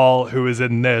Duvall, who was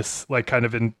in this, like kind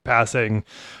of in passing,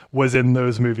 was in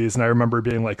those movies, and I remember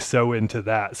being like so into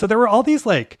that. So there were all these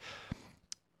like.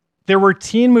 There were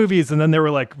teen movies, and then there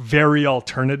were like very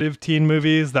alternative teen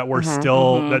movies that were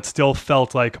that still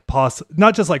felt like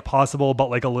not just like possible,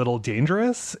 but like a little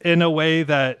dangerous in a way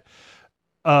that,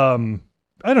 I don't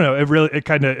know.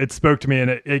 It spoke to me,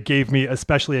 and it gave me,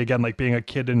 especially again, like being a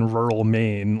kid in rural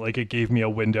Maine, like it gave me a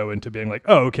window into being like,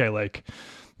 oh, okay, like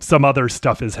some other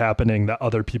stuff is happening that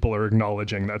other people are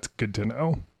acknowledging. That's good to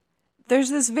know. There's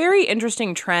this very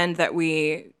interesting trend that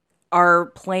we are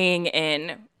playing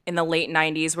in the late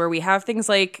 90s where we have things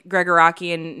like Greg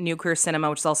Araki and New Queer Cinema,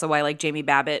 which is also why like Jamie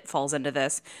Babbitt falls into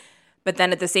this. But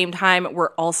then at the same time,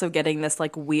 we're also getting this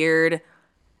like weird,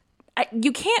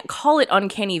 you can't call it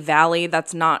Uncanny Valley.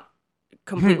 That's not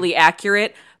completely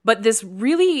accurate, but this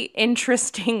really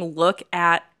interesting look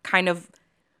at kind of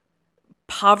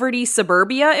poverty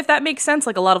suburbia, if that makes sense.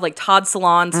 Like a lot of like Todd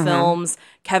Solondz films,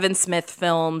 Kevin Smith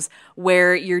films,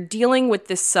 where you're dealing with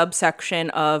this subsection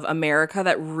of America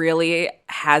that really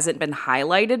hasn't been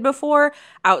highlighted before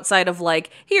outside of like,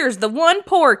 here's the one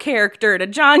poor character in a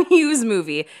John Hughes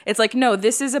movie. It's like, no,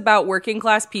 this is about working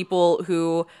class people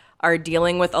who are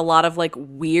dealing with a lot of like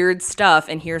weird stuff,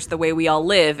 and here's the way we all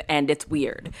live, and it's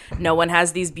weird. No one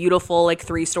has these beautiful like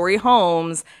 3-story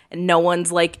homes, and no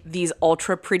one's like these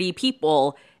ultra pretty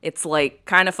people. It's like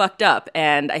kind of fucked up,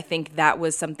 and I think that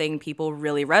was something people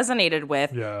really resonated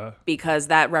with because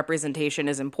that representation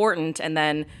is important. And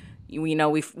then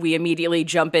we immediately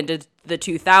jump into the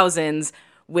 2000s,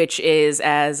 which is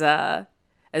as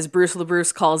Bruce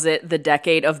LaBruce calls it, the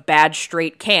decade of bad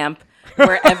straight camp,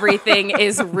 where everying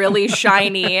is really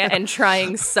shiny and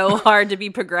trying so hard to be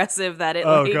progressive that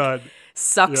it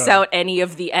sucks out any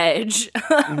of the edge.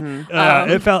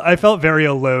 I felt very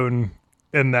alone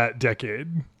in that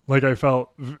decade. Like I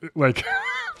felt like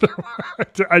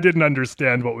I didn't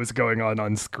understand what was going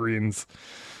on screens.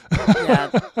 Yeah,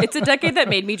 it's a decade that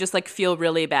made me just like feel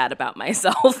really bad about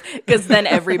myself because then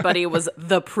everybody was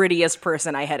the prettiest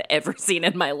person I had ever seen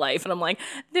in my life, and I'm like,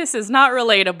 this is not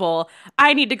relatable.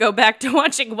 I need to go back to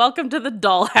watching Welcome to the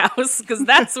Dollhouse because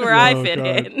that's where I fit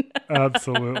in.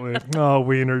 Absolutely. Oh,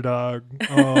 Wiener Dog.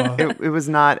 Oh. It was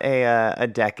not a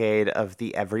decade of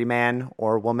the everyman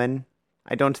or woman,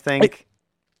 I don't think.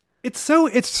 It's so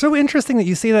interesting that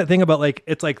you say that thing about like,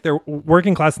 it's like they're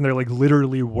working class and they're like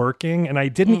literally working. And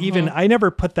I never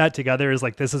put that together as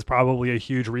like, this is probably a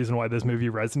huge reason why this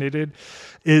movie resonated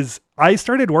is I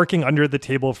started working under the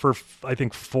table for, I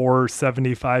think,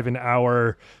 $4.75 an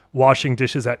hour washing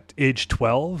dishes at age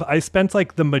 12. I spent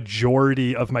like the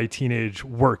majority of my teenage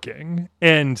working,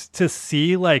 and to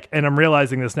see like, and I'm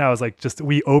realizing this now, is like just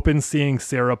we open seeing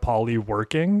Sarah Polley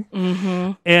working,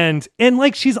 and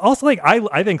like she's also like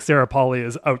I think Sarah Polley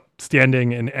is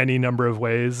outstanding in any number of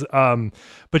ways,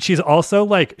 but she's also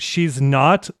like she's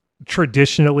not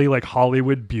traditionally like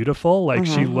Hollywood beautiful. Like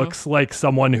she looks like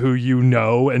someone who you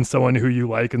know and someone who you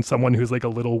like and someone who's like a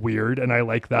little weird, and I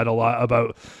like that a lot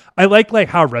about I like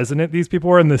how resonant these people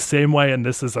are in the same way. And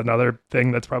this is another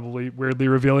thing that's probably weirdly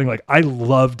revealing. Like I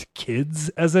loved Kids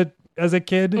as a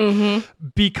kid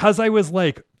because I was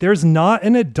like, there's not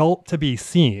an adult to be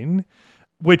seen,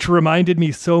 which reminded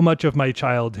me so much of my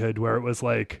childhood where it was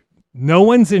like, no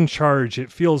one's in charge.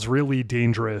 It feels really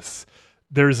dangerous.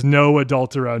 There's no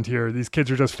adult around here. These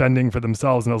kids are just fending for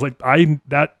themselves. And I was like,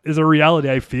 that is a reality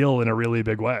I feel in a really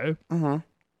big way.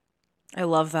 I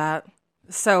love that.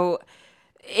 So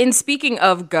in speaking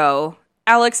of Go,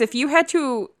 Alex, if you had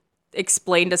to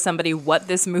explain to somebody what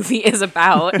this movie is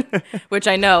about, which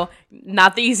I know,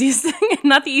 not the easiest thing,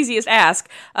 not the easiest ask,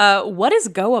 what is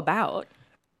Go about?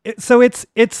 So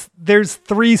there's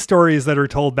 3 stories that are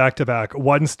told back to back.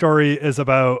 One story is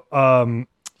about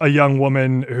a young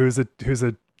woman who's a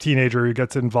teenager who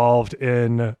gets involved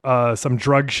in some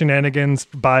drug shenanigans,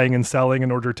 buying and selling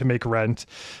in order to make rent,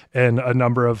 and a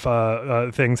number of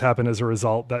things happen as a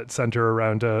result that center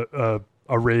around a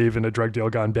rave and a drug deal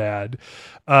gone bad.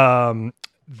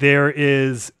 There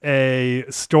is a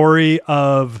story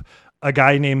of a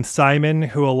guy named Simon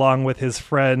who, along with his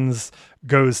friends,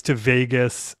 goes to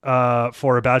Vegas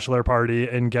for a bachelor party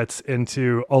and gets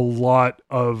into a lot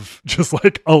of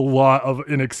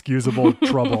inexcusable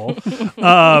trouble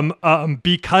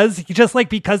because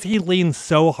he leans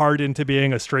so hard into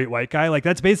being a straight white guy. Like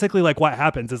that's basically like what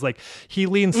happens is like he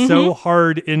leans so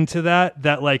hard into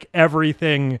that like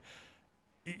everything,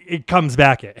 it comes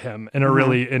back at him in a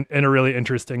really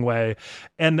interesting way.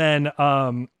 And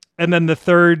then the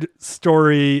third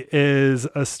story is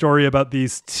a story about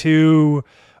these 2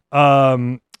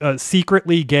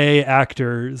 secretly gay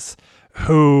actors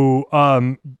who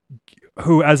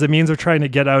as a means of trying to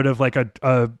get out of like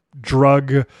a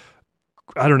drug,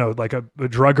 I don't know, like a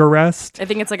drug arrest. I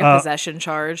think it's like a possession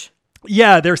charge.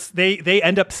 Yeah, they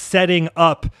end up setting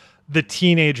up the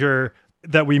teenager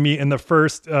that we meet in the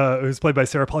first, who's played by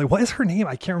Sarah Polley. What is her name?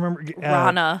 I can't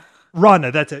remember.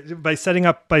 Rana, that's it. By setting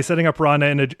up Rana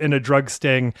in a drug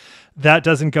sting, that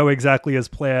doesn't go exactly as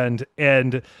planned,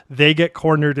 and they get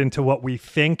cornered into what we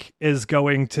think is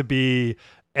going to be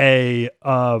a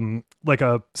like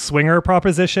a swinger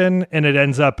proposition, and it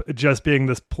ends up just being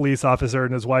this police officer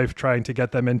and his wife trying to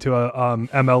get them into a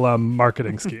MLM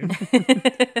marketing scheme.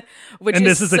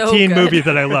 This is a teen movie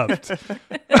that I loved.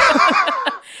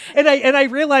 And I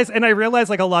realized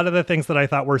like a lot of the things that I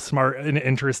thought were smart and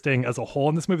interesting as a whole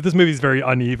in this movie. This movie is very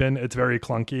uneven. It's very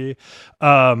clunky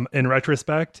in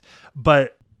retrospect,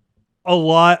 but a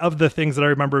lot of the things that I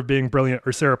remember being brilliant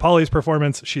are Sarah Polley's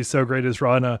performance. She's so great as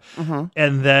Rana.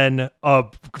 And then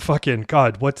fucking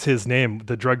God, what's his name?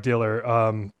 The drug dealer.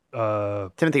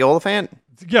 Timothy Olyphant?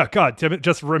 Yeah, God,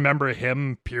 just remember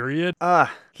him, period.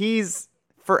 He's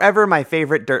forever my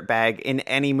favorite dirtbag in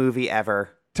any movie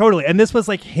ever. Totally. And this was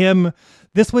like him.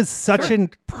 This was such a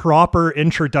proper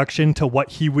introduction to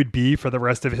what he would be for the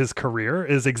rest of his career,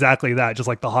 is exactly that. Just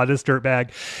like the hottest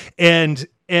dirtbag.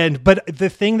 But the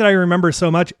thing that I remember so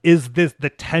much is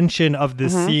the tension of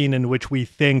this scene in which we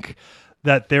think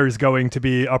that there's going to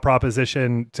be a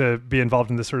proposition to be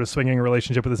involved in this sort of swinging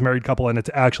relationship with this married couple, and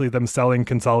it's actually them selling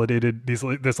consolidated this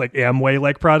like Amway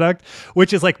like product,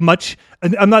 which is like much.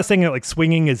 I'm not saying that like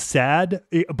swinging is sad,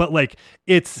 but like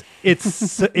it's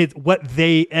what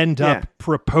they end up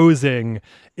proposing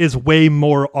is way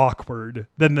more awkward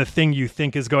than the thing you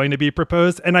think is going to be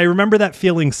proposed. And I remember that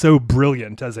feeling so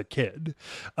brilliant as a kid.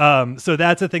 So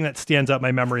that's a thing that stands out in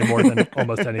my memory more than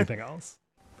almost anything else.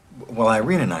 Well,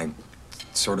 Irene and I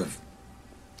sort of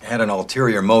had an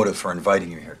ulterior motive for inviting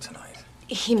you here tonight.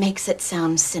 He makes it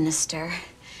sound sinister.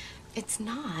 It's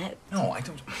not. No, I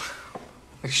don't.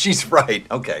 She's right.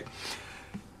 Okay.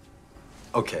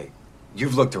 Okay,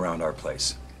 you've looked around our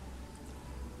place.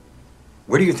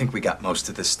 Where do you think we got most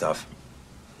of this stuff?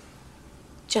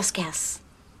 Just guess.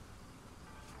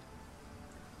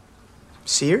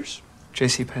 Sears?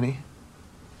 JCPenney?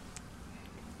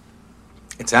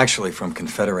 It's actually from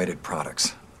Confederated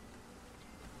Products.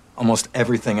 Almost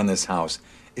everything in this house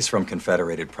is from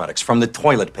Confederated Products. From the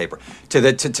toilet paper, to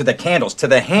the candles, to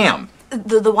the ham.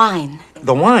 The wine.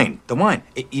 The wine.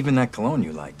 Even that cologne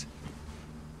you liked.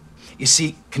 You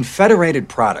see, Confederated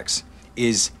Products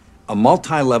is a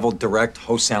multi-level direct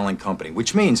wholesaling company,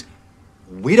 which means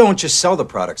we don't just sell the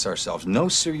products ourselves. No,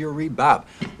 sir, Bob.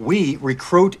 We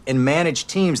recruit and manage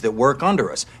teams that work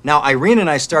under us. Now, Irene and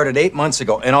I started 8 months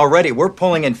ago, and already we're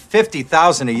pulling in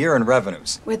 $50,000 a year in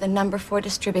revenues. We're the number 4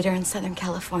 distributor in Southern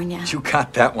California. You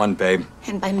got that one, babe.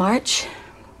 And by March,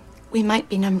 we might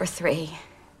be number 3.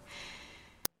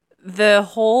 The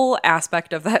whole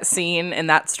aspect of that scene and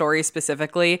that story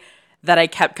specifically that I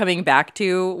kept coming back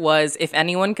to was, if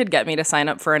anyone could get me to sign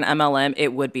up for an MLM,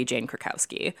 it would be Jane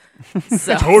Krakowski.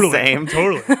 So. Totally. Same.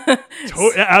 Totally.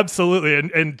 Absolutely.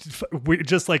 And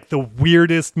just like the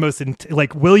weirdest, most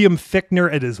like William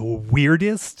Fichtner at his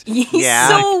weirdest. He's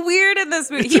so weird in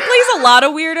this movie. He plays a lot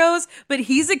of weirdos, but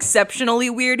he's exceptionally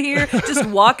weird here. Just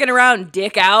walking around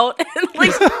dick out and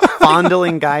like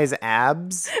fondling guys'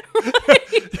 abs.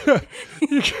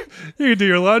 You can do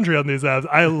your laundry on these abs.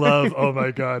 Oh my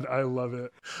God, I love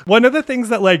it. One of the things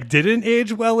that like didn't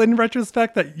age well in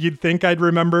retrospect that you'd think I'd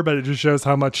remember, but it just shows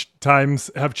how much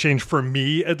times have changed for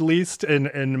me, at least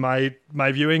in my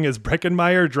viewing, is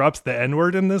Breckenmeyer drops the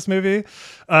N-word in this movie.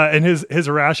 And his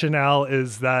rationale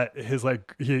is that his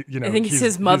like, I think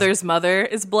his mother's mother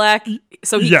is black.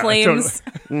 So he claims.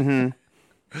 Totally.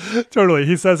 Mm-hmm. Totally.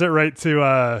 He says it right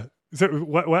to, so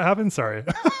what happened? Sorry.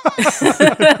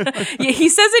 Yeah, he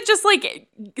says it just like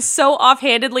so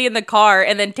offhandedly in the car,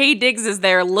 and then Taye Diggs is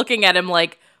there looking at him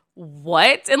like,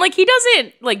 what? And like he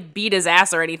doesn't like beat his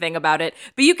ass or anything about it,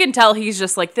 but you can tell he's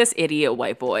just like this idiot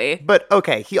white boy. But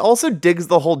okay, he also digs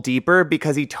the hole deeper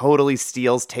because he totally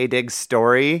steals Taye Diggs'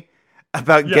 story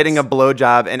about getting a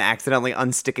blowjob and accidentally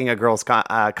unsticking a girl's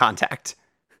contact.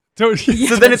 So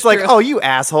then it's like, oh, you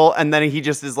asshole. And then he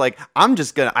just is like,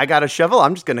 I got a shovel.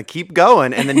 I'm just going to keep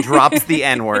going. And then drops the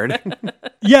N-word.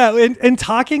 Yeah. And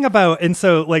talking about this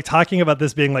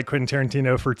being like Quentin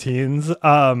Tarantino for teens,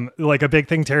 like a big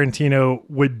thing Tarantino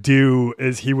would do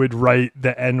is he would write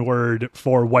the N-word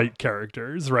for white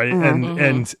characters. Right.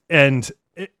 Mm-hmm.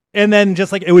 And then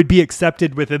just like it would be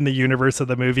accepted within the universe of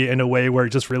the movie in a way where it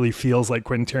just really feels like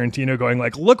Quentin Tarantino going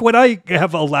like, look what I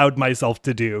have allowed myself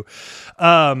to do.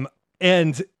 And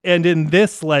in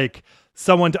this, like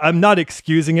I'm not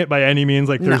excusing it by any means.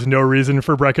 Like there's no reason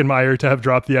for Breckenmeyer to have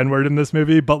dropped the N-word in this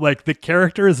movie, but like the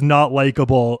character is not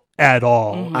likable at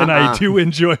all. Mm-hmm. And I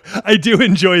do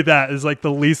enjoy that as like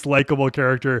the least likable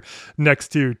character next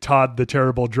to Todd, the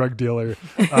terrible drug dealer,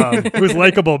 who's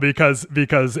likable because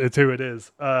it's who it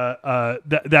is.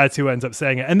 That's who ends up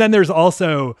saying it. And then there's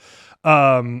also,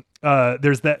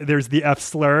 there's the F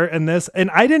slur in this,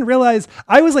 and I didn't realize.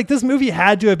 I was like, this movie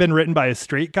had to have been written by a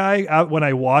straight guy. When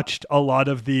I watched a lot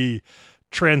of the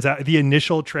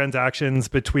initial transactions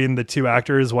between the two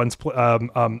actors,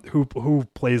 who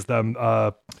plays them.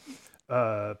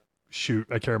 Shoot,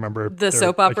 I can't remember. The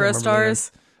soap opera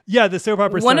stars. Yeah, the soap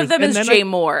opera One stars. of them is Jay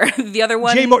Moore. The other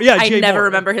one, Jay Moore. Yeah, Jay I never Moore.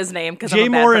 remember his name because Jay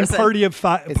I'm a bad Moore and person. Party of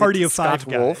Five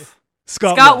guy. Wolf?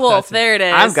 Scott Wolf, there it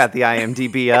is. I've got the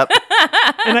IMDb up.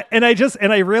 and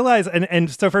I realized, and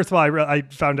so first of all, I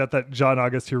found out that John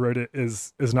August, who wrote it,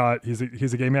 is not, he's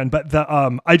a gay man, but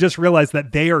I just realized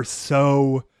that they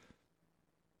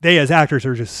as actors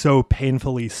are just so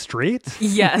painfully straight.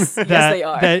 Yes, yes they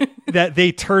are. that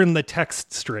they turn the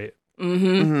text straight. Mm-hmm.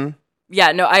 Mm-hmm.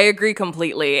 Yeah, no, I agree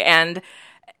completely. And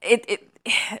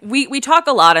we talk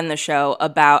a lot in the show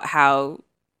about how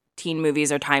teen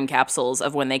movies are time capsules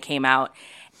of when they came out.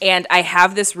 And I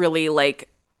have this really like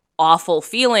awful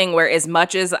feeling where as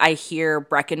much as I hear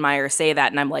Breckenmeyer say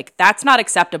that and I'm like, that's not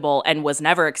acceptable and was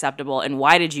never acceptable. And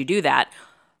why did you do that?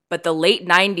 But the late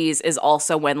 90s is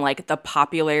also when like the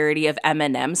popularity of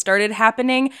Eminem started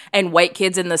happening and white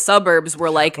kids in the suburbs were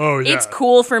like, It's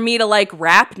cool for me to like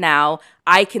rap now.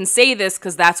 I can say this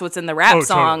because that's what's in the rap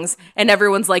songs. Totally. And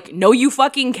everyone's like, no, you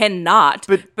fucking cannot.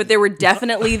 But there were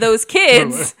definitely those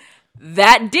kids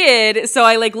that did. So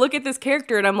I like look at this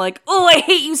character and I'm like, oh, I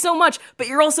hate you so much. But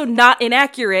you're also not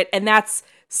inaccurate. And that's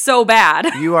so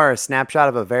bad. You are a snapshot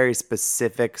of a very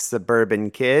specific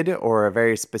suburban kid or a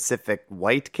very specific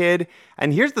white kid.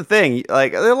 And here's the thing,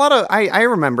 like a lot of, I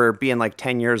remember being like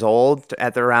 10 years old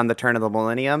around the turn of the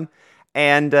millennium.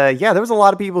 And there was a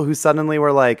lot of people who suddenly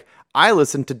were like, I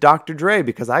listened to Dr. Dre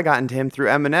because I got into him through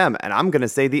Eminem and I'm going to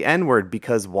say the N-word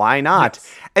because why not?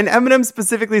 Yes. And Eminem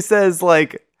specifically says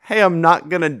like, hey, I'm not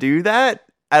going to do that.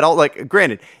 At all, like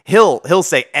granted, he'll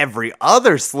say every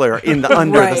other slur in the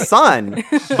under the sun,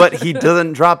 but he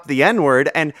doesn't drop the N-word.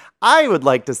 And I would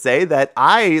like to say that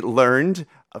I learned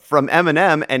from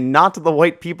Eminem and not the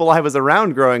white people I was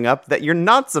around growing up that you're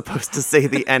not supposed to say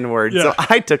the N-word. Yeah. So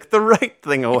I took the right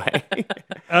thing away.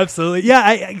 Absolutely.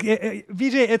 Yeah,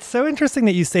 VJ, it's so interesting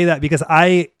that you say that because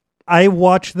I I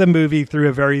watched the movie through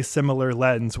a very similar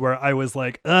lens where I was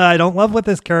like, I don't love what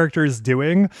this character is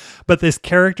doing, but this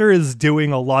character is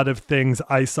doing a lot of things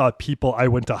I saw people I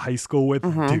went to high school with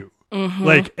do.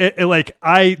 Like,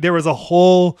 there was a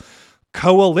whole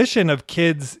coalition of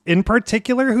kids in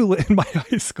particular who in my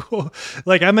high school,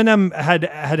 like Eminem had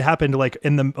happened like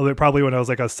in the, probably when I was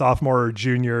like a sophomore or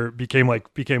junior, became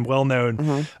well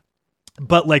known.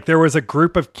 But like there was a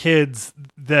group of kids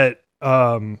that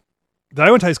I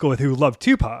went to high school with who loved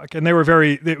Tupac, and they were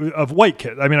of white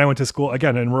kids. I mean, I went to school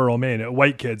again in rural Maine at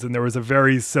white kids, and there was a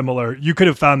very similar, you could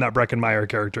have found that Breckenmeyer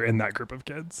character in that group of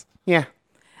kids. Yeah.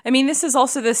 I mean, this is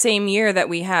also the same year that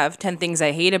we have 10 Things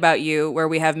I Hate About You, where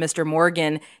we have Mr.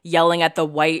 Morgan yelling at the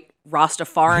white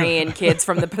Rastafarian kids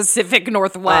from the Pacific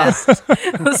Northwest.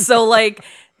 So, like,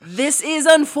 this is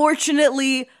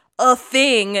unfortunately a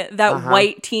thing that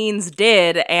white teens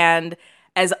did, and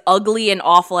as ugly and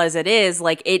awful as it is,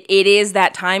 like, it is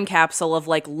that time capsule of,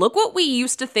 like, look what we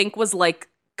used to think was, like,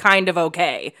 kind of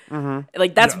okay.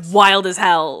 Like, that's wild as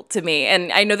hell to me.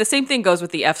 And I know the same thing goes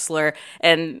with the F slur,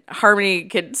 and Harmony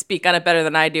could speak on it better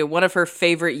than I do. One of her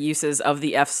favorite uses of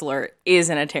the F slur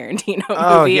is in a Tarantino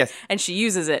movie, yes. and she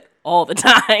uses it all the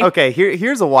time. Okay,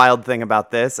 here's a wild thing about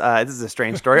this. This is a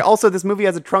strange story. Also, this movie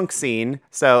has a trunk scene.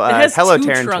 So, hello,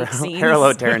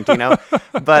 Tarantino.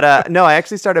 But no, I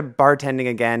actually started bartending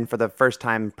again for the first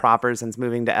time proper since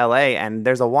moving to LA, and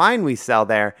there's a wine we sell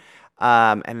there.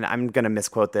 And I'm going to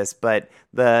misquote this, but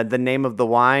the name of the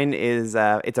wine is,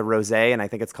 it's a rosé, and I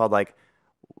think it's called, like,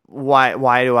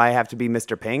 Why Do I Have to Be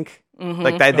Mr. Pink?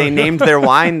 Like, they named their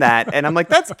wine that, and I'm like,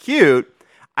 that's cute.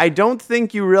 I don't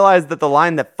think you realize that the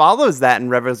line that follows that in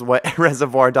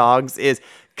Reservoir Dogs is,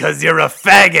 'cause you're a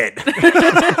faggot.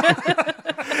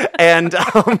 And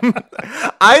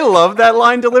I love that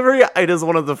line delivery. It is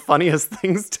one of the funniest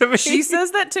things to me. She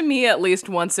says that to me at least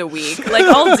once a week. Like,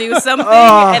 I'll do something,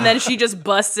 and then she just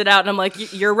busts it out, and I'm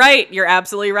like, you're right. You're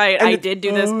absolutely right. I did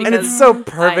do this because and it's so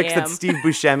perfect that Steve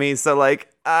Buscemi. So, like,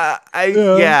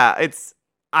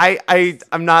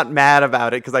 I'm not mad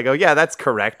about it because I go, yeah, that's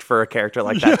correct for a character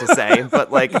like that to say.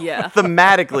 But, like,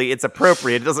 thematically, it's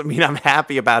appropriate. It doesn't mean I'm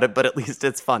happy about it, but at least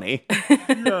it's funny.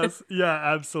 Yes,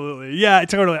 yeah, absolutely, yeah,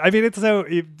 totally. I mean,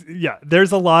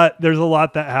 there's a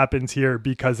lot that happens here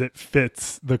because it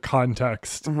fits the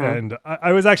context, and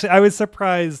I was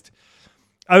surprised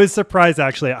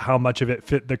actually at how much of it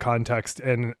fit the context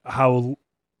and how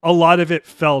a lot of it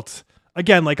felt.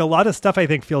 Again, like a lot of stuff I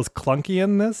think feels clunky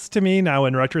in this to me now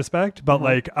in retrospect, but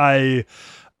like I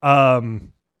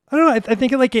don't know. I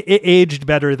think it aged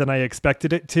better than I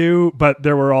expected it to, but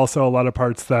there were also a lot of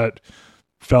parts that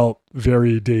felt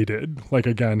very dated. Like,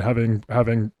 again, having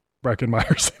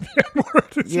Breckenmeyer say the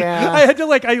N-word. Yeah, I had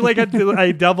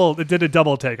to did a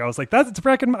double take. I was like, it's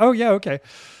Breckenmeyer. Oh yeah, okay.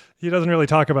 He doesn't really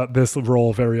talk about this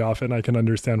role very often. I can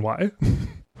understand why.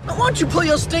 Why don't you pull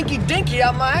your stinky dinky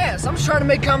out my ass? I'm just trying to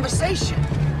make conversation.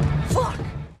 Fuck.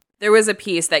 There was a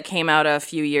piece that came out a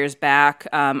few years back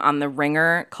on The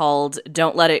Ringer called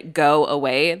Don't Let It Go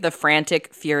Away, the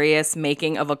frantic, furious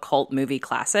making of a cult movie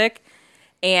classic.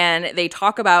 And they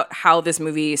talk about how this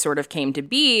movie sort of came to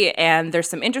be. And there's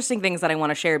some interesting things that I want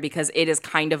to share because it is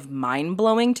kind of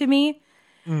mind-blowing to me.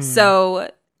 So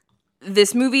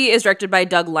this movie is directed by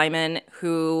Doug Liman,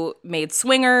 who made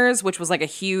Swingers, which was like a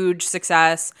huge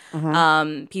success.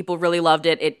 People really loved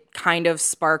it. It kind of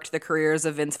sparked the careers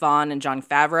of Vince Vaughn and Jon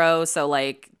Favreau. So,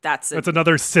 like, that's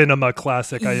another cinema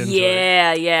classic I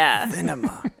enjoy. Yeah.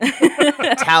 Cinema.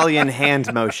 Italian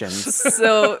hand motions.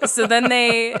 So then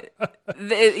they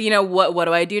what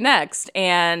do I do next?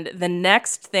 And the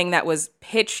next thing that was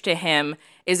pitched to him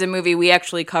is a movie we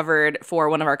actually covered for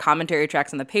one of our commentary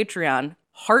tracks on the Patreon,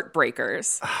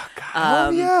 Heartbreakers. Oh,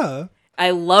 God. Yeah. I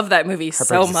love that movie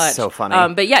so much. Is so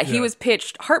funny. But yeah, he was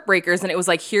pitched Heartbreakers, and it was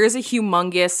like, here's a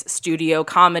humongous studio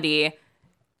comedy,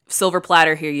 silver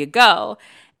platter, here you go.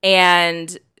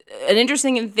 And an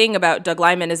interesting thing about Doug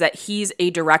Liman is that he's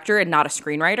a director and not a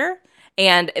screenwriter.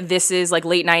 And this is like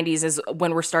late 90s is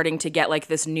when we're starting to get like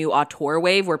this new auteur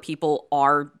wave where people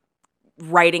are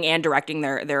writing and directing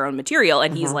their own material.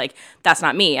 And he's like, that's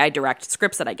not me. I direct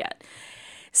scripts that I get.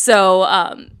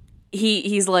 So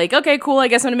he's like, okay, cool. I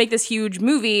guess I'm gonna make this huge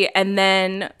movie. And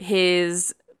then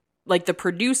the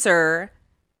producer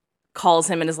calls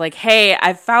him and is like, hey,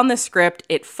 I've found this script.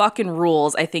 It fucking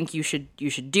rules. I think you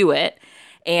should do it.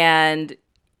 And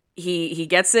he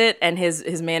gets it. And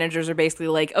his managers are basically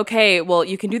like, okay, well,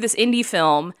 you can do this indie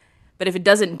film, but if it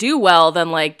doesn't do well, then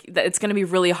like it's gonna be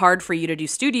really hard for you to do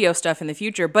studio stuff in the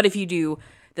future. But if you do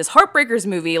this Heartbreakers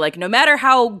movie, like, no matter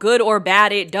how good or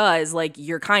bad it does, like,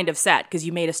 you're kind of set because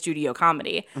you made a studio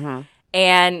comedy.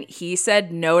 And he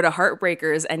said no to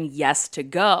Heartbreakers and yes to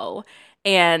Go.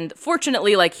 And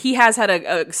fortunately, like, he has had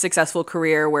a successful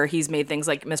career where he's made things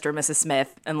like Mr. and Mrs.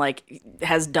 Smith and, like,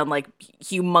 has done, like,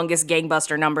 humongous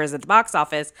gangbuster numbers at the box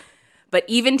office. But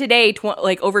even today,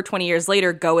 over 20 years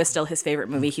later, Go is still his favorite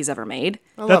movie he's ever made.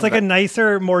 That's like a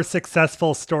nicer, more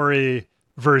successful story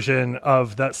version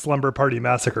of that Slumber Party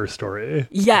Massacre story.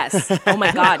 Yes. Oh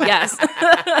my God, yes.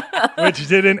 Which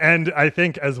didn't end, I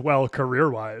think, as well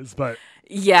career-wise, but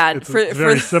yeah, it's a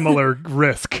very similar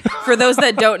risk. For those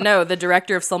that don't know, the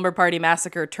director of Slumber Party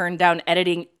Massacre turned down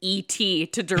editing E.T.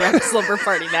 to direct Slumber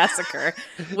Party Massacre,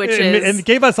 which and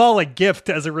gave us all a gift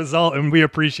as a result, and we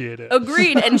appreciate it.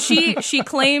 Agreed. And she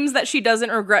claims that she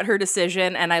doesn't regret her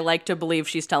decision, and I like to believe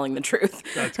she's telling the truth.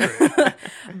 That's great.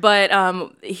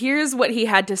 But here's what he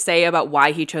had to say about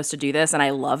why he chose to do this, and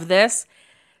I love this.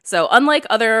 So unlike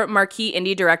other marquee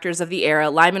indie directors of the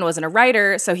era, Lyman wasn't a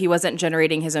writer, so he wasn't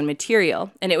generating his own material.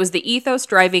 And it was the ethos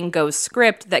driving Go's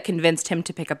script that convinced him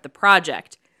to pick up the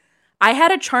project. I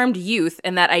had a charmed youth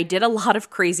in that I did a lot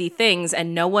of crazy things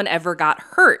and no one ever got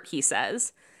hurt, he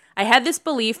says. I had this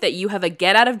belief that you have a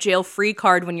get-out-of-jail-free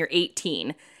card when you're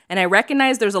 18, and I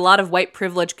recognize there's a lot of white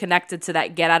privilege connected to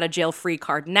that get-out-of-jail-free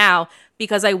card now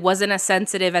because I wasn't as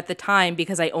sensitive at the time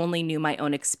because I only knew my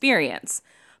own experience.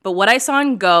 But what I saw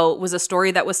in Go was a story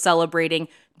that was celebrating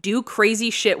do crazy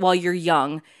shit while you're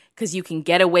young because you can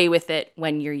get away with it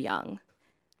when you're young.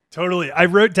 Totally. I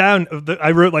wrote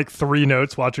like 3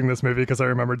 notes watching this movie because I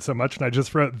remembered so much, and I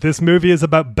just wrote, this movie is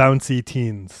about bouncy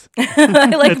teens.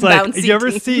 I like it's bouncy like, you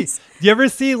ever teens. you ever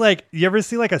see like a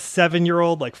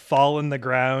 7-year-old like fall in the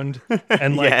ground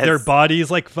and like Yes. their bodies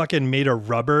like fucking made of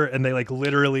rubber and they like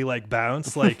literally like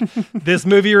bounce? Like this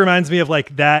movie reminds me of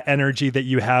like that energy that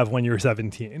you have when you're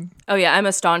 17. Oh yeah, I'm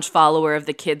a staunch follower of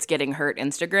the Kids Getting Hurt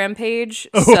Instagram page,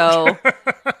 so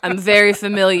I'm very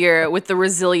familiar with the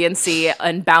resiliency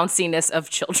and bounciness of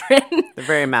children. They're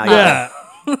very malleable. Yeah.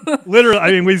 Literally,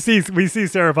 I mean, we see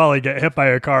Sarah Polley get hit by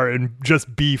a car and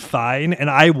just be fine. And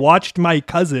I watched my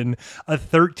cousin, a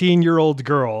 13-year-old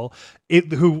girl,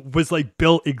 who was like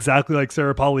built exactly like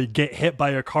Sarah Polley, get hit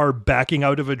by a car backing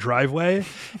out of a driveway,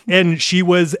 and she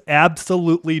was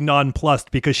absolutely nonplussed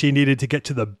because she needed to get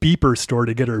to the beeper store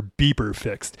to get her beeper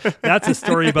fixed. That's a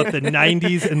story about the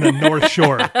 90s in the North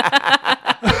Shore.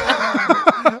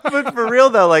 But for real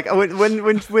though, like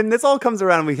when this all comes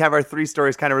around and we have our 3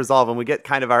 stories kind of resolved and we get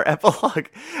kind of our epilogue,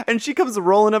 and she comes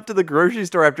rolling up to the grocery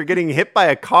store after getting hit by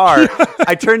a car,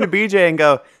 I turn to BJ and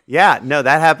go, yeah, no,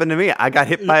 that happened to me. I got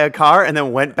hit by a car and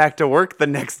then went back to work the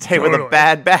next day with a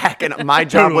bad back, and my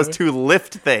job was to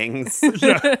lift things.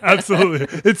 Yeah, absolutely.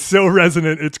 It's so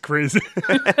resonant. It's crazy.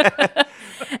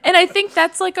 And I think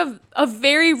that's like a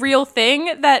very real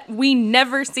thing that we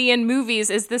never see in movies,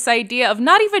 is this idea of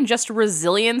not even just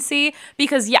resiliency,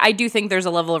 because yeah, I do think there's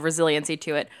a level of resiliency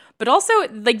to it, but also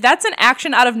like that's an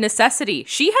action out of necessity.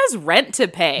 She has rent to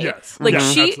pay. Yes. Like Yeah,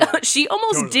 she absolutely. she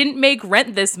almost Totally. didn't make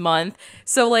rent this month.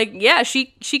 So like, yeah, she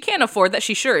can't afford that.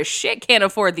 She sure as shit can't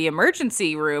afford the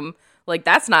emergency room. Like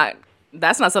that's not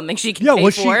something she can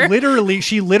pay for.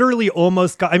 She literally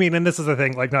almost got, I mean, and this is the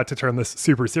thing, like, not to turn this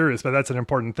super serious, but that's an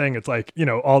important thing. It's like, you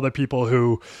know, all the people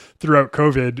who throughout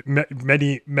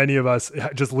COVID, many of us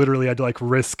just literally had to like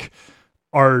risk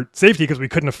our safety because we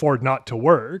couldn't afford not to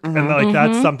work. And like,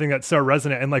 that's something that's so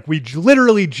resonant. And like, we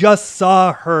literally just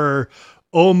saw her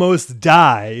almost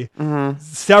die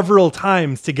several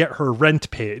times to get her rent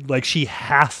paid. Like, she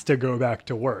has to go back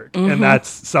to work. And that's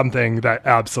something that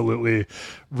absolutely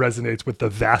resonates with the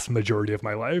vast majority of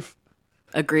my life.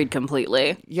 Agreed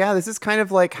completely. Yeah, this is kind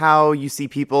of like how you see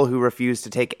people who refuse to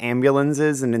take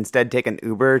ambulances and instead take an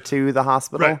Uber to the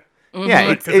hospital. Right.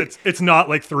 Yeah, it's not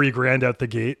like $3,000 out the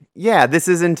gate. Yeah, this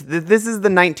is the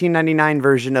 1999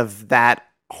 version of that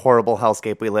horrible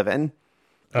hellscape we live in.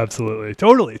 Absolutely.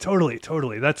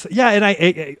 Totally. That's, yeah. And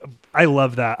I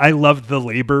love that. I love the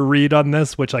labor read on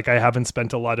this, which like I haven't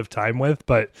spent a lot of time with,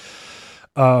 but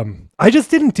I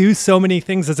just didn't do so many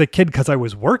things as a kid because I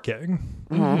was working.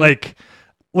 Like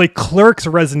Clerks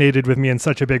resonated with me in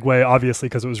such a big way, obviously,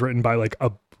 because it was written by like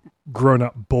a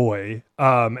grown-up boy,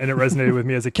 and it resonated with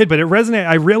me as a kid. But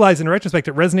I realized in retrospect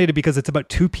it resonated because it's about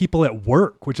 2 people at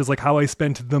work, which is like how I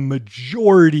spent the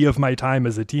majority of my time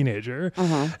as a teenager.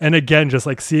 And again, just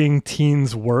like seeing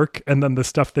teens work and then the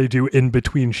stuff they do in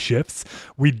between shifts.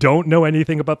 We don't know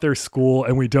anything about their school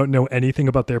and we don't know anything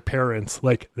about their parents.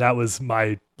 Like, that was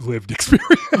my lived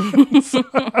experience.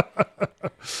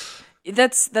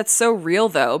 That's so real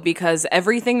though, because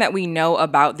everything that we know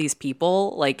about these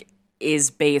people like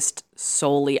is based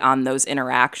solely on those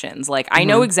interactions. Like, I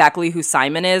know exactly who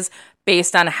Simon is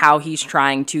based on how he's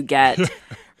trying to get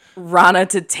Rana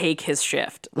to take his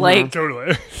shift. Like,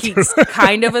 Totally. he's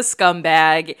kind of a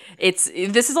scumbag.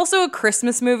 This is also a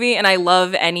Christmas movie, and I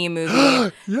love any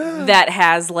movie that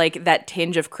has like that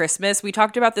tinge of Christmas. We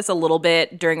talked about this a little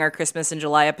bit during our Christmas in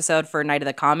July episode for Night of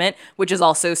the Comet, which is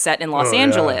also set in Los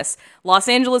Angeles. Los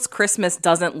Angeles Christmas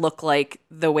doesn't look like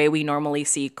the way we normally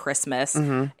see Christmas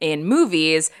in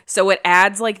movies, so it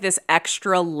adds like this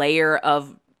extra layer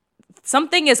of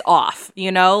something is off,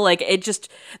 you know? Like, it just,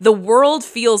 the world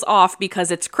feels off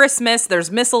because it's Christmas, there's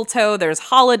mistletoe, there's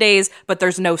holidays, but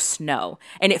there's no snow.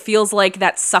 And it feels like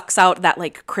that sucks out that,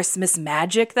 like, Christmas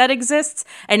magic that exists.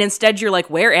 And instead you're like,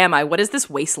 where am I? What is this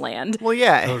wasteland? Well,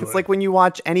 yeah, totally. It's like when you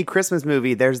watch any Christmas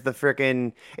movie, there's the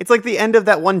frickin', it's like the end of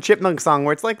that one Chipmunk song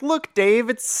where it's like, look, Dave,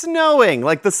 it's snowing.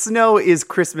 Like, the snow is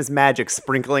Christmas magic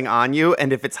sprinkling on you.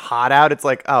 And if it's hot out, it's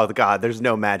like, oh, God, there's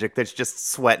no magic. There's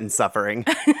just sweat and suffering.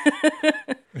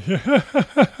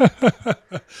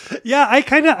 Yeah,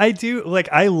 I do like,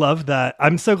 I love that.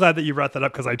 I'm so glad that you brought that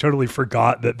up because I totally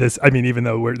forgot that this, I mean, even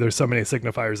though there's so many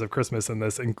signifiers of Christmas in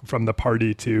this, from the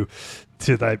party to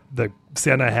the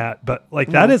Santa hat, but like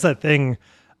that is a thing.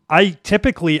 I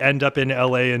typically end up in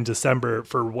LA in December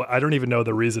for what I don't even know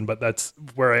the reason, but that's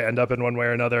where I end up in one way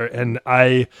or another. And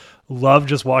I love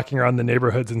just walking around the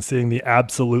neighborhoods and seeing the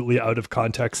absolutely out of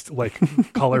context, like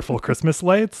colorful Christmas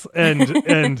lights.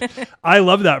 And I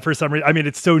love that for some reason. I mean,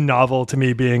 it's so novel to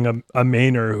me being a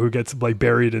Mainer who gets like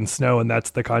buried in snow, and that's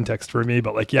the context for me.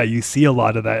 But like, yeah, you see a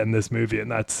lot of that in this movie, and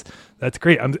that's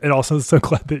great. And also so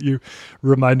glad that you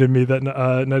reminded me that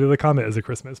Night of the Comet is a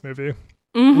Christmas movie.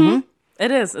 It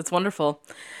is. It's wonderful.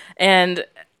 And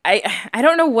I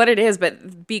don't know what it is,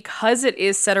 but because it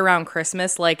is set around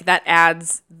Christmas, like that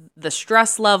adds the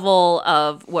stress level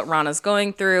of what Rana's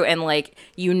going through. And like,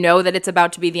 you know that it's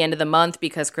about to be the end of the month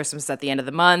because Christmas is at the end of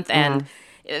the month. And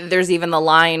there's even the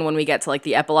line when we get to like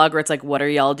the epilogue where it's like, what are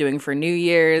y'all doing for New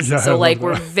Year's? Yeah, so like,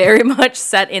 we're very much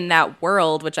set in that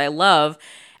world, which I love.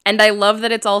 And I love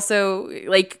that it's also,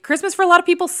 like, Christmas for a lot of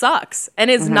people sucks, and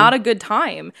it's not a good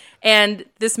time. And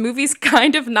this movie's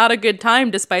kind of not a good time,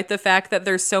 despite the fact that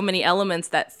there's so many elements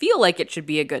that feel like it should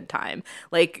be a good time.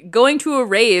 Like, going to a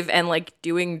rave and, like,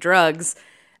 doing drugs,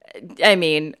 I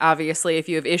mean, obviously, if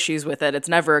you have issues with it, it's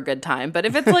never a good time. But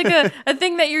if it's, like, a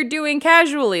thing that you're doing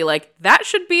casually, like, that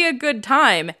should be a good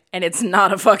time, and it's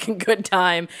not a fucking good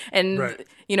time. And... Right.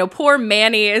 You know, poor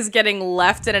Manny is getting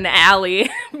left in an alley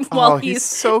while he's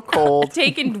so cold,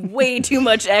 taking way too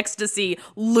much ecstasy,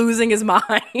 losing his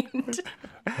mind.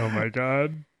 Oh my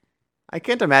God. I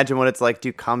can't imagine what it's like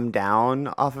to come down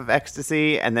off of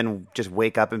ecstasy and then just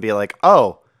wake up and be like,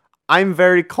 oh, I'm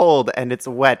very cold and it's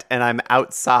wet and I'm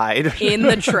outside. In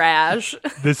the trash.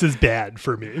 This is bad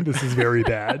for me. This is very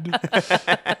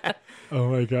bad. Oh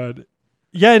my God.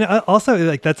 Yeah, and also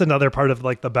like that's another part of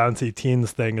like the bouncy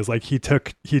teens thing is like he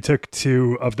took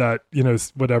 2 of that, you know,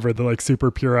 whatever, the like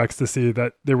super pure ecstasy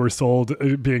that they were sold,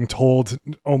 being told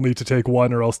only to take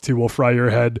 1 or else 2 will fry your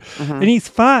head, and he's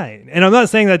fine. And I'm not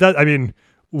saying that I mean,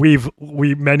 we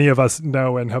many of us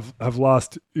know and have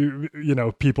lost, you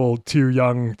know, people too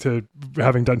young to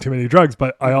having done too many drugs,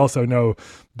 but I also know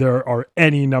there are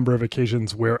any number of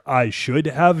occasions where I should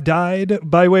have died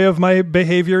by way of my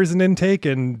behaviors and intake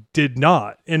and did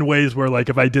not, in ways where like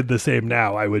if I did the same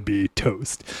now I would be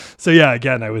toast. So yeah,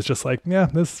 again, I was just like, yeah,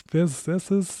 this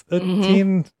is a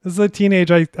teen, this is a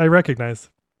teenage I recognize.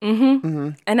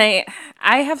 And I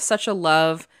have such a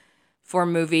love for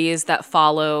movies that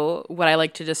follow what I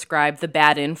like to describe the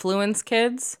bad influence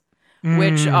kids,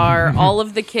 which are all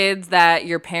of the kids that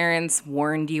your parents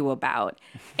warned you about.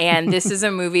 And this is a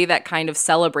movie that kind of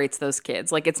celebrates those kids.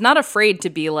 Like, it's not afraid to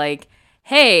be like,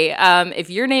 hey, if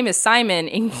your name is Simon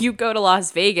and you go to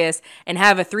Las Vegas and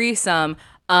have a threesome,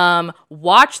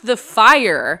 watch the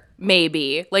fire,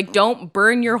 maybe. Like, don't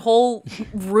burn your whole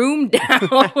room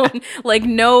down. Like,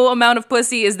 no amount of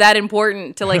pussy is that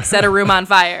important to, like, set a room on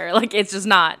fire. Like, it's just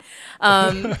not.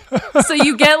 So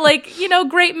you get, like, you know,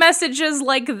 great messages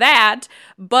like that,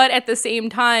 but at the same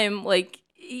time, like,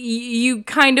 you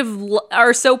kind of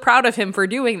are so proud of him for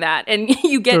doing that. And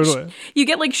you get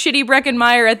like shitty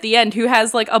Breckenmeyer at the end who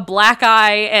has like a black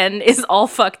eye and is all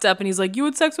fucked up. And he's like, you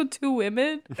had sex with 2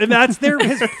 women? And that's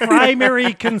his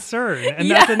primary concern. And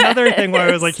that's another thing where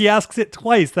I was like, he asks it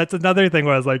twice. That's another thing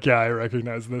where I was like, yeah, I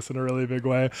recognize this in a really big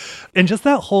way. And just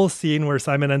that whole scene where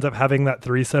Simon ends up having that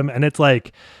threesome. And it's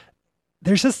like,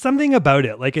 there's just something about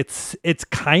it. Like it's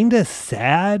kind of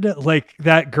sad. Like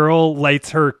that girl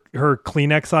lights her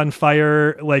Kleenex on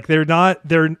fire. Like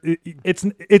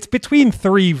it's between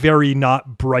 3 very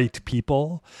not bright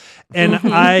people. And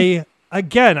I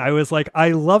was like,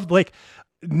 I loved, like,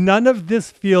 none of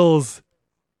this feels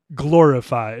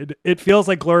glorified. It feels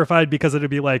like glorified because it'd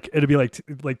be like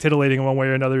titillating in one way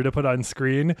or another to put on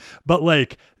screen. But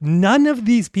like none of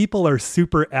these people are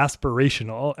super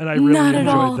aspirational, and I really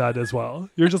enjoyed that as well.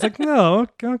 You're just like, no,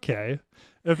 okay.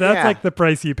 If that's like the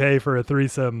price you pay for a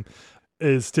threesome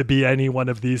is to be any one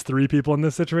of these three people in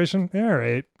this situation, all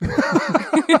right.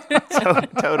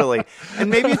 Totally. And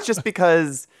maybe it's just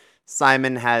because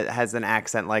Simon has an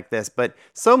accent like this, but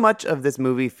so much of this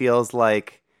movie feels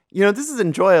like, you know, this is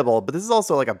enjoyable, but this is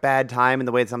also like a bad time in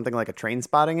the way that something like a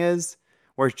Trainspotting is,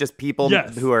 where it's just people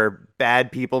who are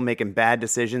bad people making bad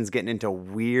decisions, getting into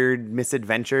weird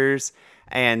misadventures.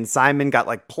 And Simon got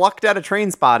like plucked out of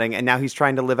Trainspotting, and now he's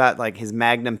trying to live out like his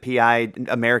Magnum PI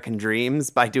American dreams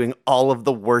by doing all of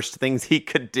the worst things he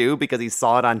could do because he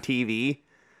saw it on TV.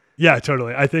 Yeah,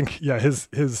 totally. I think, his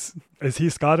is he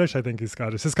Scottish? I think he's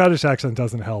Scottish. His Scottish accent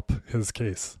doesn't help his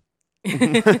case.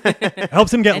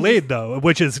 Helps him get laid though,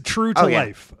 which is true to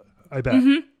life, I bet.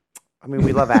 Mm-hmm. I mean,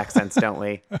 we love accents, don't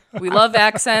we? We love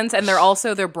accents, and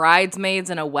they're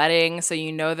bridesmaids in a wedding, so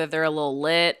you know that they're a little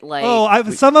lit. Like,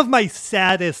 some of my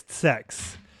saddest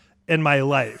sex in my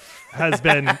life has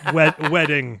been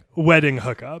wedding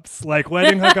hookups. Like,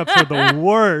 wedding hookups are the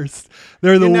worst.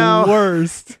 They're the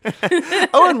worst.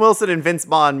 Owen Wilson and Vince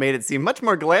Vaughn made it seem much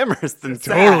more glamorous than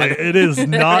totally. sad. It is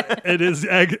not. It is.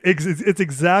 It's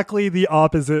exactly the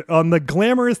opposite on the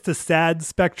glamorous to sad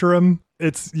spectrum.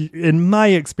 It's, in my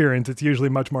experience, it's usually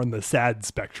much more on the sad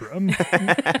spectrum. Because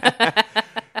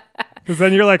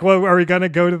then you're like, well, are we going to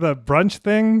go to the brunch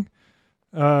thing?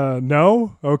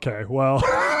 No? Okay, well.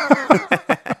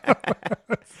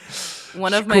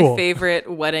 One of my favorite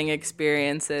wedding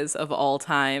experiences of all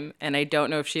time, and I don't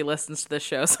know if she listens to the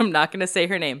show, so I'm not going to say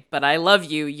her name, but I love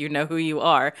you. You know who you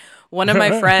are. One of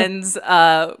my friends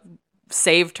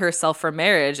saved herself for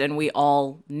marriage, and we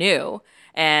all knew.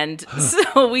 And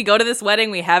so we go to this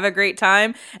wedding, we have a great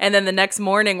time, and then the next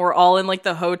morning we're all in like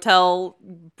the hotel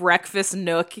breakfast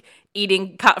nook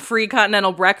eating free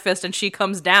continental breakfast, and she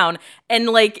comes down, and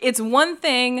like it's one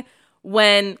thing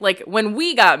when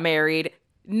we got married,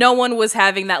 no one was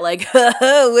having that like,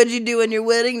 what'd you do on your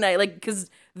wedding night, like, because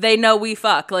they know we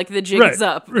fuck, like the jig is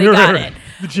up, they got it.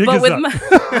 The jig is up.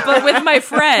 But with my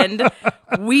friend,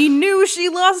 we knew she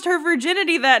lost her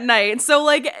virginity that night. So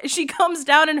like she comes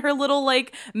down in her little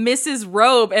like Mrs.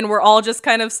 robe, and we're all just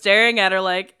kind of staring at her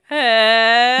like,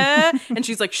 hey. And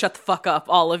she's like, shut the fuck up,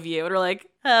 all of you. And we're like,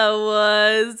 how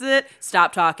was it?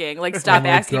 Stop talking. Like, stop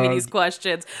asking me these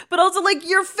questions. But also, like,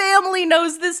 your family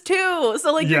knows this too.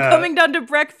 So, like, you're coming down to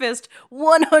breakfast.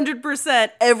 100%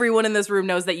 everyone in this room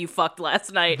knows that you fucked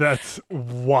last night. That's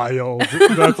wild.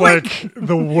 That's like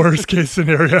the worst case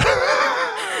scenario.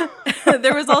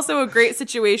 There was also a great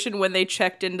situation when we all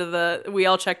checked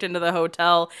into the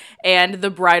hotel, and the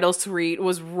bridal suite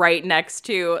was right next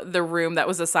to the room that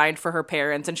was assigned for her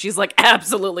parents. And she's like,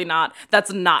 absolutely not.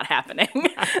 That's not happening.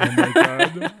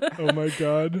 Oh my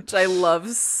God. Which I love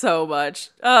so much.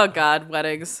 Oh God,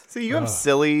 weddings. So you have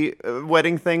silly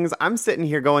wedding things. I'm sitting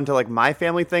here going to like my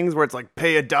family things where it's like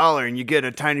pay $1 and you get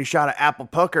a tiny shot of apple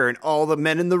pucker and all the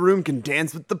men in the room can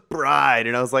dance with the bride.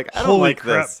 And I was like, I don't like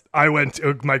crap. this. I went,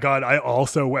 oh my God, I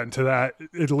also went to that,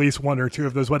 at least one or two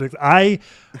of those weddings.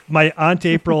 My Aunt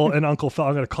April and Uncle Phil,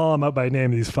 I'm going to call them out by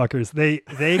name, these fuckers.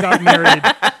 They got married.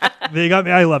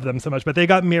 I love them so much, but they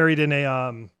got married in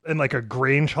in like a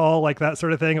Grange hall, like that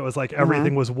sort of thing. It was like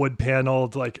everything was wood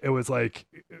paneled. Like it was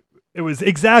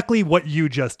exactly what you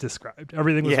just described.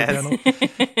 Everything was wood paneled.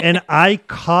 And I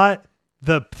caught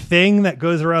the thing that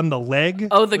goes around the leg.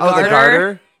 Oh, the garter. The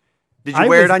garter? Did you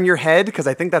wear it on your head? Because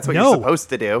I think that's what you're supposed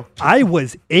to do. I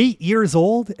was 8 years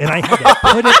old, and I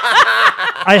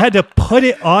had to put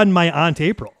it on my Aunt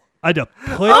April. I had to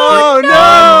put it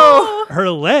on her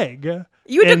leg.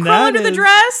 You had to crawl under the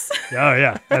dress? Oh,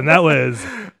 yeah. And that was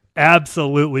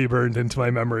absolutely burned into my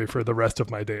memory for the rest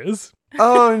of my days.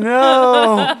 Oh,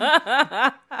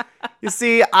 no. You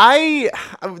see,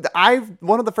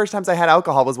 one of the first times I had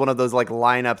alcohol was one of those like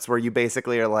lineups where you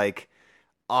basically are like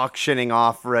auctioning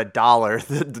off for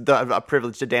 $1 a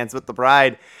privilege to dance with the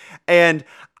bride. And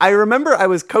I remember I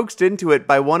was coaxed into it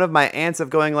by one of my aunts of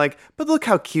going like, but look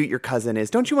how cute your cousin is.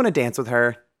 Don't you want to dance with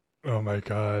her? Oh my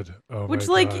God. Which,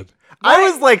 my like, God. I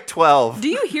was like 12. Do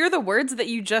you hear the words that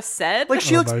you just said? Like,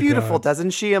 she looks beautiful,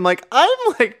 doesn't she? I'm like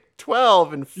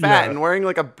 12 and fat and wearing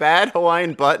like a bad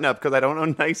Hawaiian button up because I don't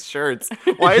own nice shirts.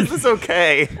 Why is this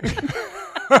okay?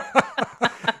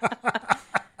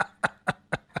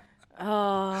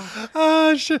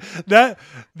 Oh shit. That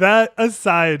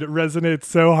aside resonates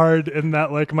so hard in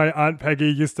that like my Aunt Peggy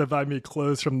used to buy me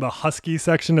clothes from the Husky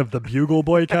section of the Bugle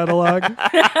Boy catalog.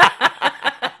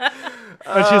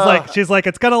 But she's like,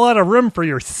 it's got a lot of room for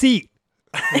your seat.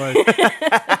 Like,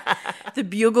 the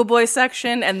Bugle Boy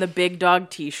section and the Big Dog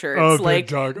t-shirts. Oh, like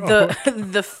Big Dog.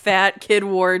 the fat kid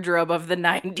wardrobe of the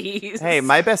 90s. Hey,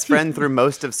 my best friend through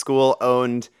most of school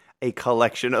owned a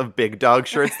collection of Big Dog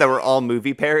shirts that were all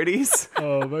movie parodies.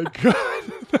 Oh my God.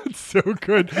 That's so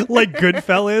good. Like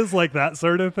Goodfellas, like that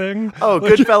sort of thing. Oh,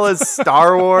 Goodfellas,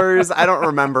 Star Wars. I don't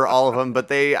remember all of them,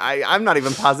 but I'm not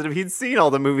even positive he'd seen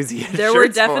all the movies he had There shirts were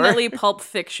for. definitely Pulp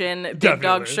Fiction Big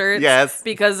Dog shirts. Yes.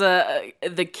 Because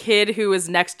the kid who was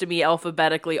next to me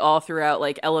alphabetically all throughout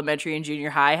like elementary and junior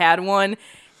high had one.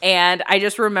 And I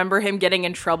just remember him getting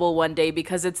in trouble one day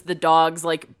because it's the dogs,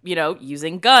 like, you know,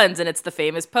 using guns. And it's the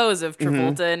famous pose of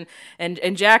Travolta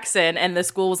and Jackson. And the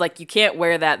school was like, you can't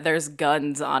wear that. There's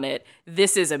guns on it.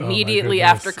 This is immediately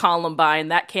after Columbine.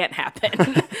 That can't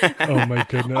happen. Oh, my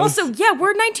goodness. Also, yeah,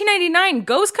 we're 1999.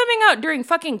 Go's coming out during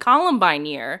fucking Columbine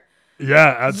year.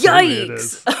 Yeah, absolutely. Yikes. It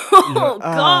is. Oh,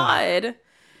 God.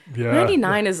 Yeah.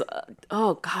 99 is,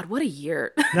 oh God, what a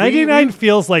year. 99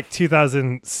 feels like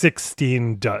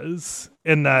 2016 does.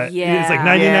 In that it's like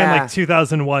 99, like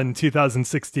 2001,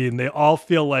 2016. They all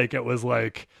feel like it was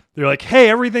like, they're like, hey,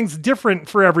 everything's different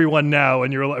for everyone now.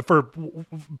 And you're like,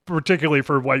 particularly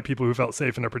for white people who felt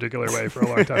safe in a particular way for a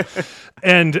long time.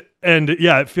 and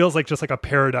yeah, it feels like just like a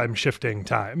paradigm shifting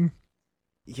time.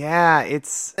 Yeah,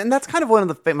 and that's kind of one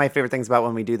of my favorite things about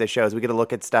when we do the shows. We get to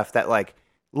look at stuff that like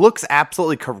looks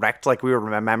absolutely correct, like we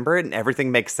remember it, and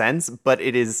everything makes sense, but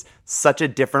it is such a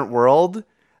different world,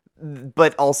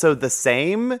 but also the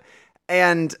same.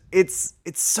 And it's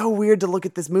so weird to look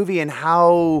at this movie and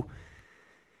how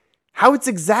it's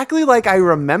exactly like I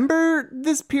remember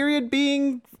this period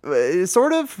being,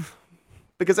 sort of,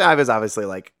 because I was obviously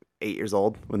like 8 years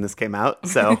old when this came out.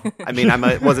 So, I mean,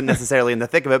 I wasn't necessarily in the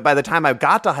thick of it. By the time I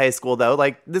got to high school, though,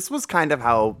 like this was kind of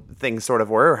how things sort of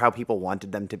were, or how people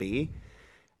wanted them to be.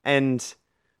 And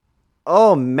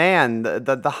oh man,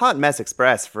 the Hot Mess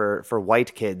Express for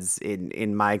white kids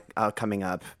in my coming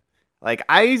up. Like,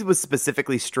 I was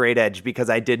specifically straight edge because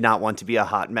I did not want to be a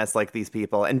hot mess like these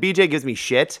people. And BJ gives me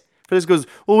shit for this, goes,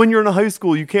 well, when you're in a high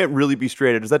school, you can't really be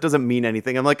straight edge. That doesn't mean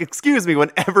anything. I'm like, excuse me,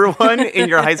 when everyone in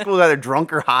your high school is either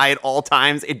drunk or high at all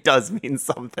times, it does mean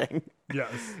something.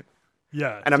 Yes.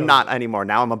 Yeah. And I'm not anymore.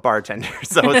 Now I'm a bartender.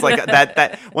 So it's like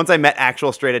that once I met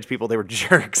actual straight edge people, they were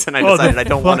jerks. And I decided I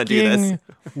don't want to do this.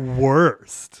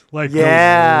 Worst. Like,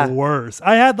 yeah. The worst.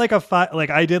 I had like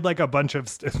I did like a bunch of,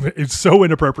 it's so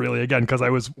inappropriately again, because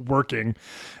I was working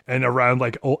and around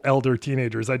like elder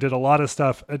teenagers. I did a lot of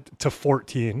stuff to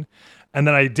 14. And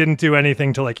then I didn't do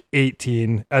anything to like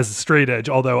 18 as a straight edge.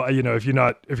 Although, you know, if you're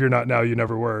not now, you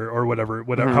never were, or whatever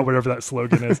that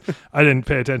slogan is. I didn't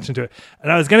pay attention to it.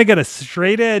 And I was going to get a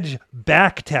straight edge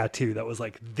back tattoo that was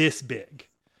like this big.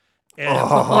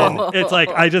 And it's like,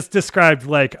 I just described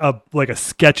like a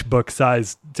sketchbook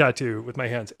size tattoo with my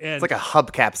hands. And it's like a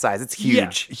hubcap size. It's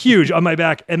huge. Yeah, huge on my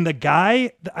back. And the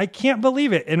guy, I can't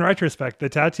believe it. In retrospect, the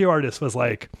tattoo artist was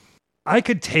like, I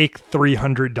could take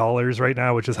 $300 right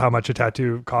now, which is how much a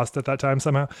tattoo cost at that time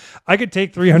somehow. I could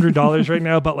take $300 right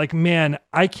now, but like, man,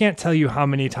 I can't tell you how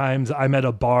many times I'm at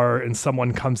a bar and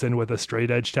someone comes in with a straight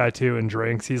edge tattoo and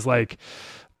drinks. He's like,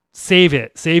 save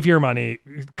it, save your money,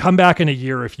 come back in a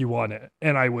year if you want it.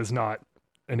 And I was not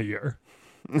in a year.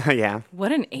 Yeah.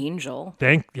 What an angel.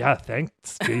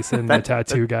 Thanks, Jason, the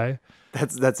tattoo guy.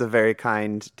 That's a very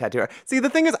kind tattoo artist. See, the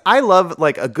thing is, I love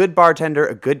like a good bartender,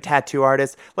 a good tattoo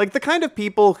artist, like the kind of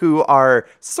people who are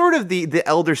sort of the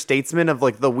elder statesmen of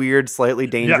like the weird, slightly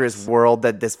dangerous world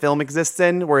that this film exists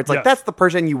in, where it's like, that's the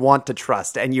person you want to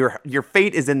trust and your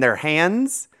fate is in their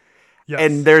hands. Yes.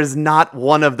 And there's not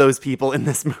one of those people in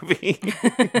this movie.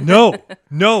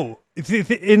 No.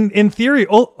 In theory,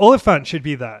 Oliphant should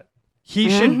be that. He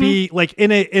should be like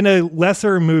in a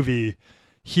lesser movie,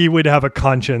 he would have a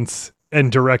conscience and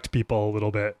direct people a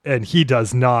little bit, and he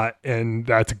does not, and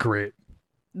that's great.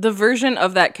 The version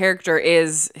of that character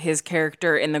is his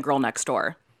character in The Girl Next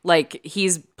Door. Like,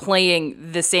 he's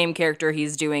playing the same character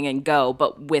he's doing in Go,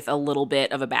 but with a little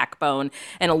bit of a backbone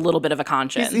and a little bit of a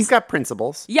conscience. He's got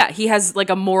principles. Yeah, he has like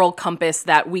a moral compass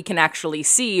that we can actually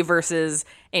see, versus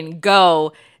in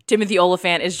Go, Timothy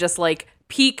Olyphant is just like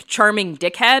peak charming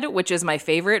dickhead, which is my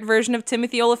favorite version of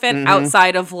Timothy Olyphant,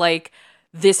 outside of like,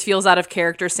 this feels out of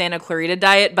character Santa Clarita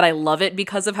Diet, but I love it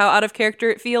because of how out of character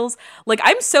it feels. Like,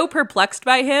 I'm so perplexed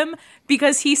by him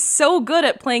because he's so good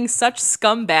at playing such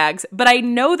scumbags, but I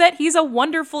know that he's a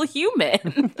wonderful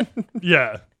human.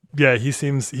 Yeah, he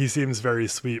seems very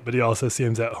sweet, but he also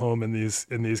seems at home in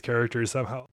these characters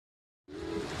somehow.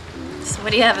 So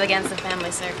what do you have against the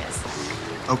family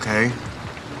circus? Okay.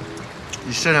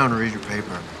 You sit down and read your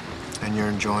paper. and you're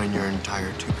enjoying your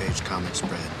entire 2-page comic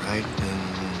spread, right?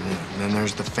 And then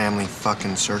there's the family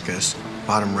fucking circus,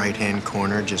 bottom right-hand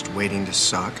corner, just waiting to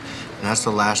suck. And that's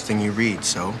the last thing you read,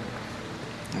 so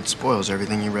it spoils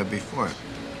everything you read before it.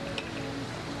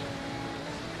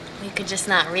 You could just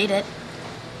not read it.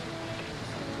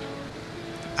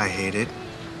 I hate it,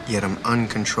 yet I'm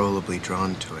uncontrollably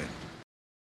drawn to it.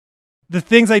 The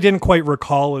things I didn't quite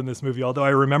recall in this movie, although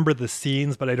I remember the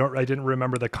scenes, but I didn't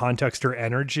remember the context or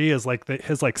energy, is like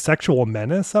his like sexual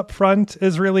menace up front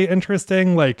is really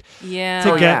interesting. Like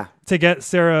to get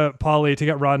Sarah Polley, to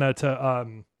get Rana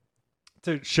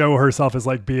to show herself as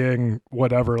like being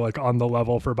whatever, like on the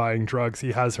level for buying drugs.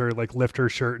 He has her like lift her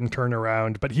shirt and turn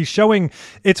around, but he's showing,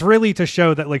 it's really to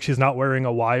show that like she's not wearing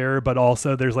a wire, but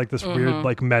also there's like this weird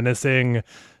like menacing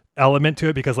element to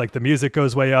it because like the music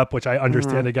goes way up, which I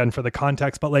understand again for the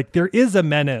context, but like there is a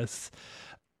menace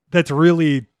that's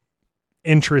really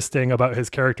interesting about his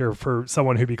character for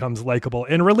someone who becomes likable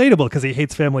and relatable because he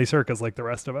hates family circus like the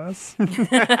rest of us.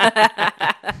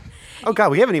 Oh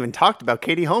God, we haven't even talked about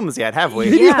Katie Holmes yet, have we?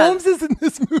 Katie Holmes is in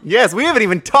this movie. Yes, we haven't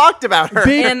even talked about her.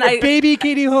 Baby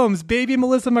Katie Holmes, baby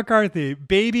Melissa McCarthy,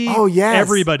 baby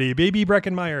everybody, baby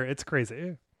Breckenmeyer. It's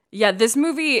crazy. Yeah, this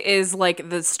movie is like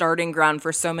the starting ground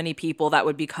for so many people that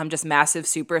would become just massive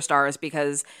superstars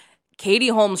because Katie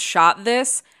Holmes shot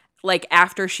this like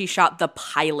after she shot the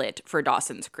pilot for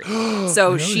Dawson's Creek.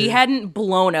 So she hadn't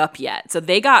blown up yet. So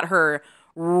they got her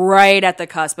right at the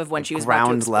cusp of when she was about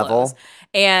to explode. Level.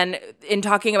 And in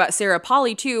talking about Sarah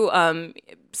Polley too,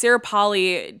 Sarah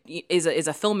Polley is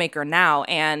a filmmaker now,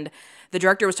 and the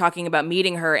director was talking about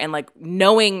meeting her and like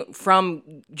knowing from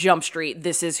Jump Street,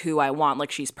 this is who I want.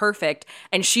 Like she's perfect.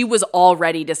 And she was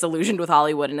already disillusioned with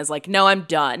Hollywood and is like, no, I'm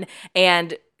done.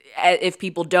 And if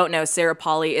people don't know, Sarah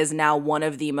Polley is now one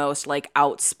of the most like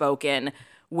outspoken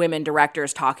women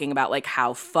directors talking about like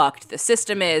how fucked the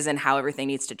system is and how everything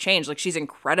needs to change. Like she's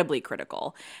incredibly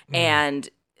critical. And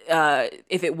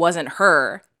if it wasn't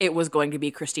her, it was going to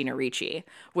be Christina Ricci,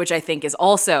 which I think is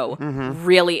also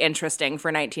really interesting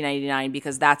for 1999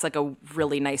 because that's like a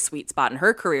really nice sweet spot in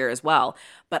her career as well.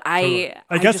 But I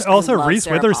guess also Reese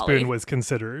Witherspoon was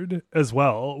considered as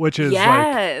well, which is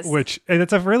and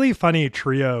it's a really funny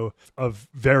trio of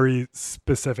very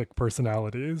specific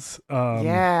personalities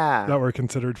that were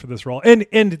considered for this role.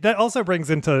 And that also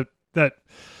brings into that,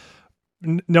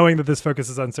 knowing that this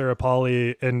focuses on Sarah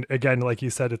Polley, and again, like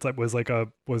you said,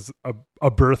 was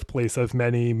a birthplace of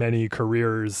many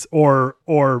careers,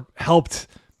 or helped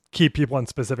keep people on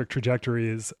specific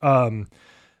trajectories.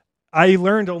 I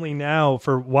learned only now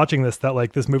for watching this that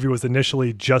like this movie was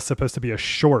initially just supposed to be a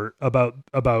short about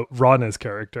Rana's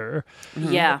character.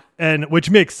 Yeah. And which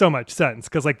makes so much sense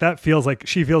because like that feels like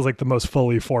she feels like the most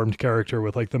fully formed character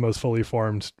with like the most fully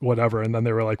formed whatever. And then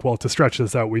they were like, well, to stretch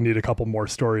this out, we need a couple more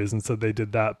stories. And so they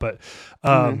did that. But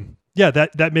yeah,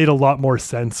 that made a lot more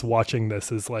sense watching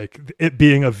this as like it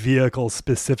being a vehicle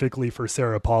specifically for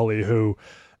Sarah Polley, who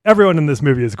everyone in this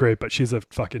movie is great, but she's a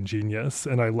fucking genius,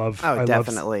 and I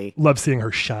definitely love seeing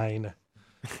her shine.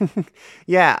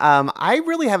 Yeah, I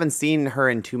really haven't seen her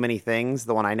in too many things.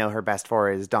 The one I know her best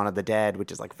for is Dawn of the Dead,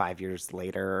 which is like 5 years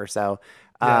later or so.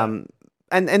 And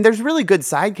there's really good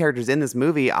side characters in this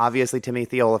movie. Obviously,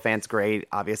 Timothy Olyphant's great.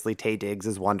 Obviously, Taye Diggs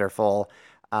is wonderful.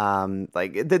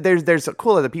 There's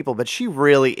cool other people, but she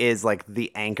really is like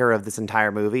the anchor of this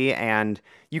entire movie, and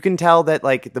you can tell that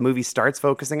like the movie starts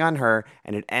focusing on her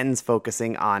and it ends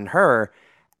focusing on her,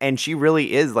 and she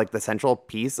really is like the central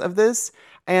piece of this.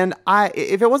 And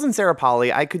if it wasn't Sarah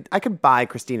Polley, I could buy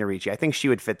Christina Ricci. I think she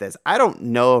would fit this. I don't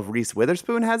know if Reese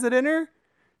Witherspoon has it in her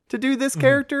to do this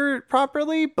character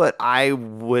properly, but I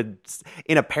would,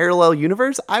 in a parallel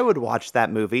universe, I would watch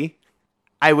that movie.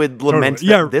 I would lament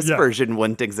that this version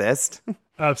wouldn't exist.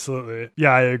 Absolutely.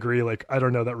 Yeah, I agree. Like, I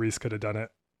don't know that Reese could have done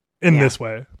it in this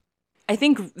way. I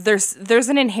think there's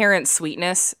an inherent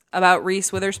sweetness about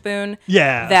Reese Witherspoon.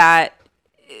 Yeah.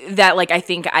 That like, I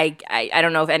think I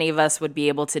don't know if any of us would be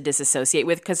able to disassociate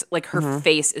with, because like her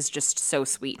face is just so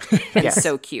sweet and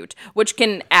so cute, which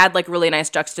can add like really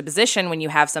nice juxtaposition when you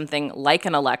have something like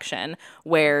an Election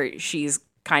where she's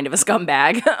kind of a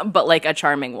scumbag, but like a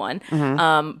charming one.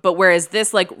 But whereas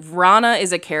this, like, Rana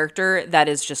is a character that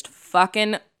is just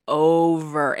fucking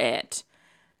over it.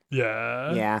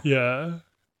 Yeah.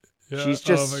 She's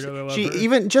just, oh my God, I love she her.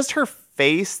 even just her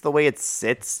face, the way it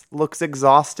sits, looks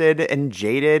exhausted and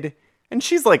jaded. And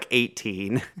she's like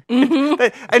 18. And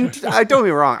don't get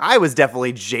me wrong, I was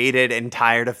definitely jaded and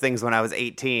tired of things when I was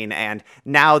 18. And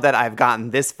now that I've gotten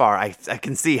this far, I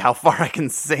can see how far I can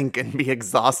sink and be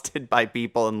exhausted by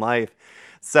people in life.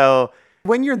 So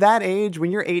When you're that age,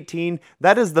 when you're 18,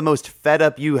 that is the most fed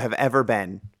up you have ever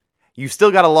been. You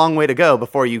still got a long way to go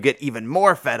before you get even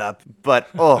more fed up, but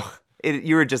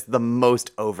you're just the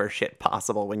most over shit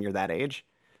possible when you're that age.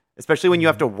 Especially when you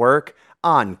have to work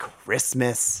on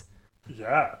Christmas.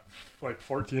 Yeah, like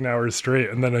 14 hours straight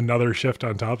and then another shift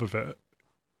on top of it.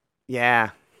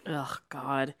 Yeah. Oh,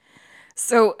 God.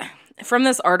 So from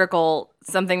this article,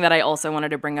 something that I also wanted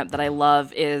to bring up that I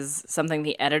love is something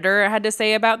the editor had to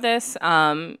say about this.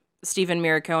 Stephen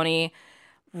Miracone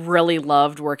really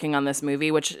loved working on this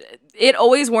movie, which it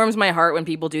always warms my heart when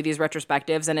people do these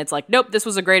retrospectives and it's like, nope, this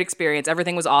was a great experience.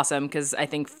 Everything was awesome, because I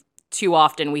think too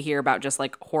often we hear about just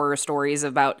like horror stories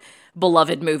about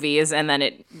beloved movies and then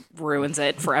it ruins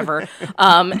it forever.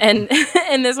 And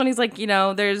this one, he's like,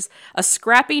 there's a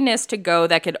scrappiness to Go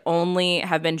that could only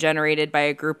have been generated by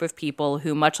a group of people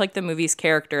who, much like the movie's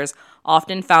characters,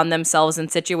 often found themselves in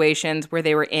situations where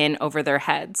they were in over their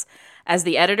heads. As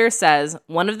the editor says,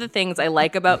 one of the things I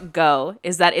like about Go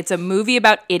is that it's a movie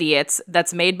about idiots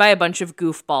that's made by a bunch of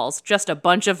goofballs, just a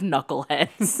bunch of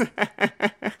knuckleheads.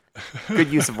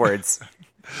 Good use of words.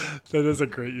 That is a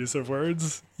great use of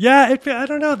words. Yeah, I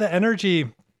don't know, the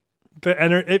energy.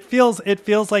 It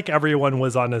feels like everyone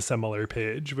was on a similar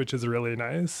page, which is really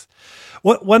nice.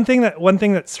 One thing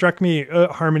that struck me,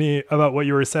 Harmony, about what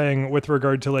you were saying with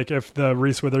regard to like if the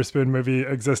Reese Witherspoon movie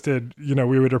existed,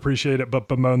 we would appreciate it, but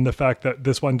bemoan the fact that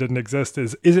this one didn't exist.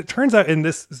 Is it turns out, in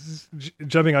this,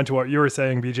 jumping onto what you were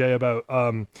saying, BJ, about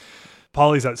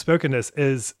Polly's outspokenness,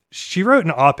 is she wrote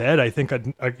an op-ed, I think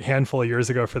a handful of years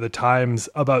ago for the Times,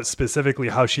 about specifically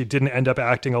how she didn't end up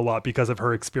acting a lot because of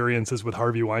her experiences with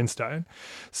Harvey Weinstein.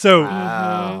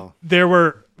 So there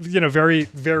were, very,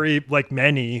 very, like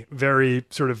many, very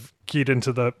sort of keyed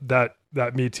into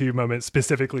that Me Too moment,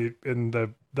 specifically in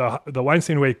the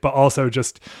Weinstein wake, but also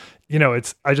just,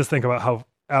 I just think about how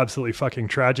absolutely fucking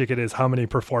tragic it is, how many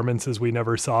performances we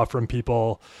never saw from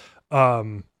people,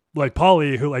 like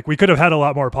Polly, who like we could have had a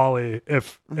lot more Polly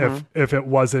if it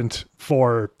wasn't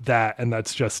for that, and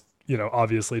that's just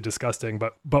obviously disgusting,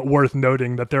 but worth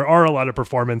noting that there are a lot of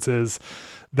performances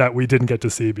that we didn't get to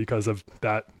see because of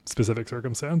that specific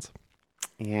circumstance.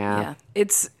 Yeah.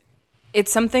 It's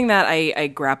something that I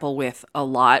grapple with a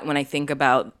lot when I think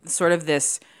about sort of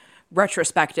this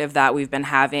retrospective that we've been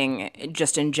having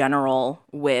just in general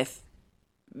with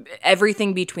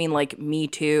everything between like Me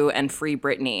Too and Free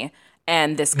Britney.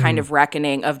 And this kind of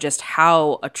reckoning of just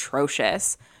how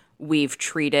atrocious we've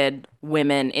treated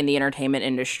women in the entertainment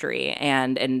industry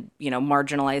and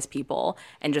marginalized people,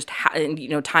 and just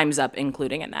Time's Up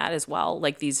including in that as well,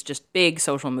 like these just big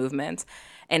social movements,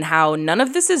 and how none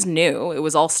of this is new. It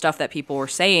was all stuff that people were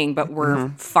saying, but we're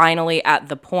finally at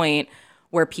the point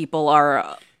where people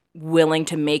are willing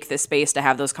to make the space to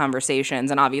have those conversations,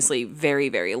 and obviously very,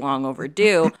 very long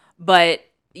overdue. But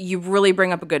you really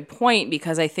bring up a good point,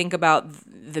 because I think about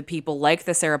the people like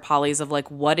the Sarah Pollys of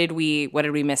like, what did we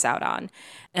miss out on?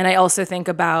 And I also think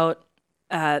about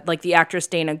like the actress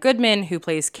Dana Goodman, who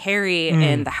plays Carrie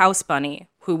in The House Bunny,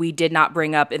 who we did not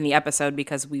bring up in the episode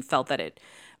because we felt that it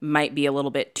might be a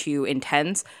little bit too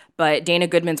intense. But Dana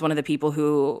Goodman's one of the people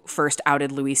who first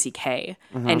outed Louis C.K.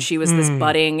 And she was this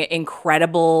budding,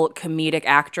 incredible comedic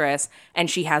actress. And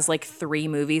she has like 3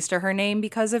 movies to her name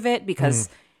because of it, because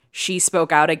she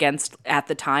spoke out against, at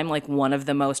the time, like one of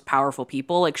the most powerful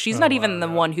people. Like she's not even the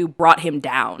one who brought him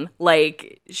down.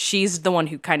 Like she's the one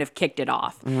who kind of kicked it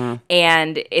off.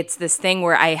 And it's this thing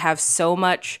where I have so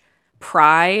much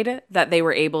pride that they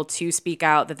were able to speak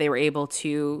out, that they were able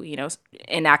to,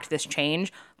 enact this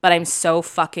change. But I'm so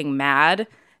fucking mad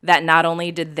that not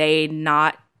only did they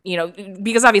not,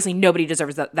 because obviously nobody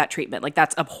deserves that treatment. Like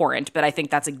that's abhorrent, but I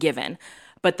think that's a given.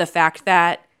 But the fact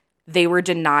that they were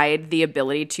denied the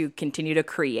ability to continue to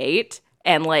create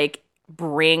and like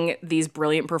bring these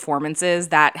brilliant performances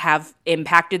that have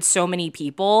impacted so many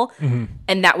people,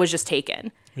 and that was just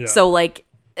taken. Yeah. So like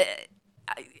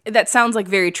that sounds like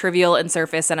very trivial and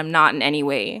surface, and I'm not in any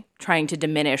way trying to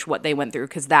diminish what they went through,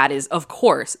 because that is, of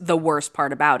course, the worst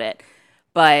part about it.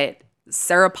 But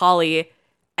Sarah Polley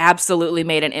absolutely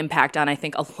made an impact on, I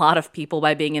think, a lot of people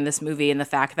by being in this movie, and the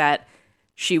fact that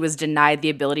she was denied the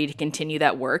ability to continue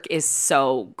that work is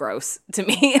so gross to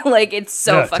me. Like, it's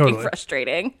so fucking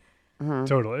frustrating.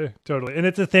 Totally. And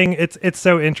it's a thing, it's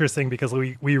so interesting because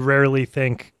we rarely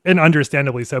think, and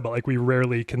understandably so, but like we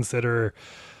rarely consider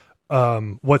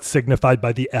what's signified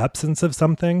by the absence of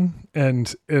something,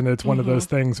 and it's one of those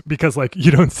things, because like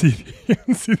you don't see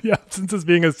the absence as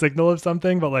being a signal of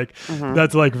something, but like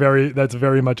that's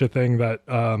very much a thing that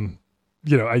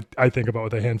I think about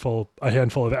with a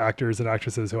handful of actors and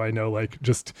actresses who I know, like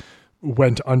just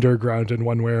went underground in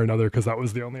one way or another because that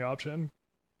was the only option.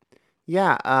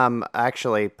 Yeah,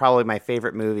 actually, probably my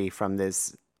favorite movie from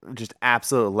this just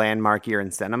absolute landmark year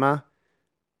in cinema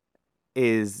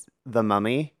is The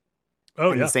Mummy.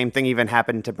 Oh, and yeah. The same thing even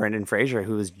happened to Brendan Fraser,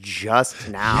 who is just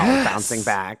now bouncing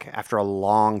back after a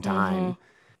long time.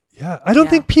 Yeah, I don't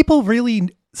think people really.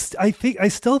 I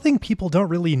still think people don't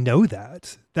really know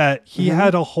that he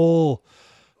had a whole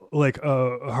like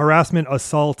harassment,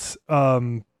 assault,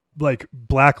 like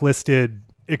blacklisted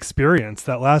experience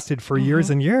that lasted for years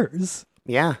and years.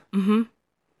 Yeah.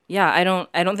 Yeah, I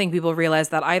don't think people realize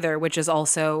that either, which is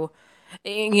also,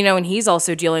 and he's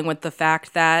also dealing with the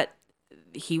fact that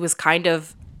he was kind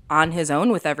of on his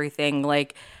own with everything.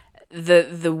 Like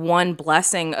the one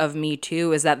blessing of Me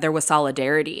Too is that there was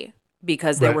solidarity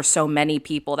because there were so many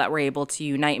people that were able to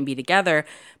unite and be together.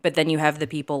 But then you have the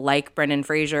people like Brendan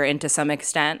Fraser and to some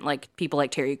extent, like people like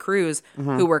Terry Crews,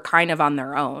 who were kind of on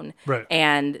their own. Right.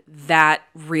 And that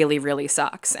really, really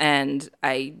sucks. And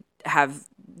I have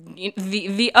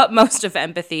the utmost of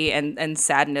empathy and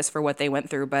sadness for what they went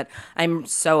through. But I'm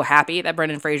so happy that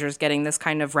Brendan Fraser's getting this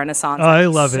kind of renaissance. I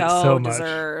love it so much.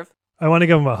 Deserve. I want to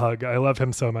give him a hug. I love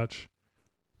him so much.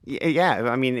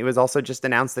 Yeah, I mean, it was also just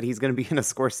announced that he's going to be in a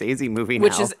Scorsese movie now.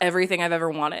 Which is everything I've ever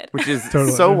wanted. Which is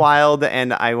so wild,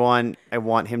 and I want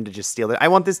him to just steal it. I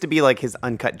want this to be like his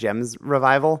Uncut Gems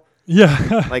revival.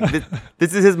 Yeah. Like,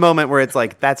 this is his moment where it's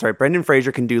like, that's right, Brendan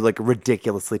Fraser can do, like,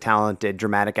 ridiculously talented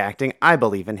dramatic acting. I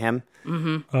believe in him.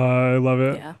 I love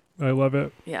it. Yeah. I love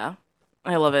it. Yeah.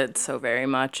 I love it so very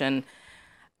much, and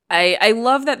I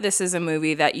love that this is a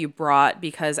movie that you brought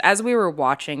because as we were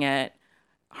watching it,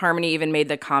 Harmony even made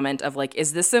the comment of like,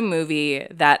 is this a movie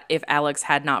that if Alex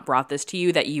had not brought this to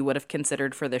you that you would have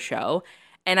considered for the show?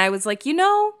 And I was like,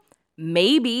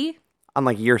 maybe. On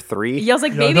like year 3? Yeah, I was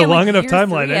like, maybe the on long like enough year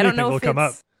timeline, 3. anything will come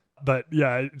up. But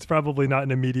yeah, it's probably not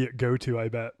an immediate go-to, I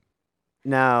bet.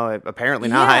 No, apparently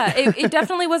not. Yeah, it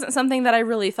definitely wasn't something that I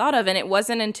really thought of. And it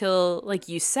wasn't until like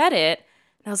you said it,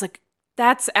 and I was like,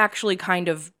 that's actually kind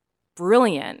of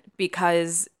brilliant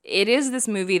because it is this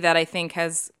movie that I think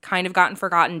has kind of gotten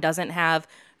forgotten, doesn't have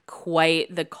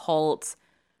quite the cult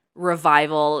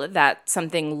revival that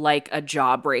something like a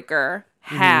Jawbreaker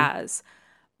has.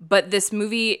 But this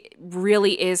movie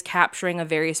really is capturing a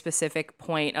very specific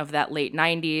point of that late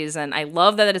 90s. And I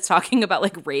love that it's talking about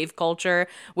like rave culture,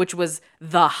 which was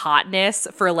the hotness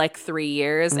for like 3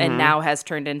 years and now has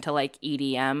turned into like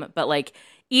EDM. But like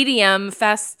EDM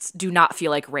fests do not feel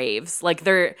like raves. Like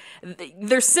they're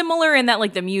similar in that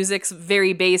like the music's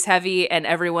very bass heavy and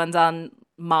everyone's on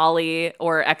Molly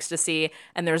or ecstasy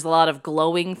and there's a lot of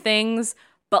glowing things,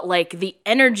 but like the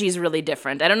energy is really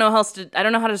different. I don't know how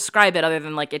to describe it other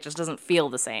than like it just doesn't feel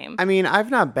the same. I mean, I've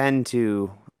not been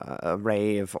to a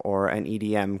rave or an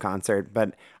EDM concert,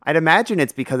 but I'd imagine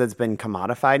it's because it's been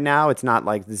commodified now. It's not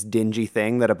like this dingy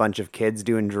thing that a bunch of kids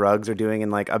doing drugs are doing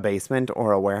in like a basement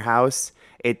or a warehouse.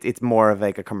 It's more of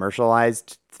like a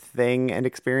commercialized thing and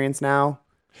experience now.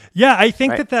 Yeah, I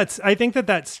think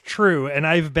that's true. And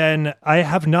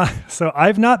I've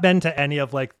not been to any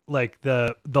of like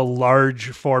the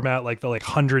large format, like the like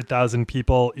 100,000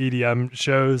 people EDM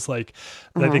shows. Like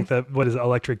I think what is it,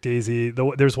 Electric Daisy?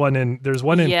 There's one in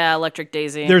Electric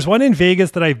Daisy. There's one in Vegas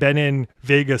that I've been in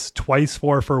Vegas twice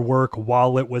for work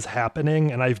while it was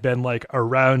happening, and I've been like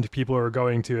around people who are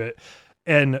going to it.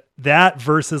 And that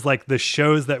versus like the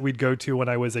shows that we'd go to when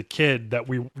I was a kid that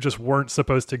we just weren't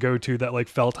supposed to go to, that like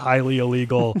felt highly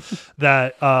illegal,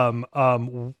 that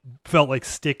felt like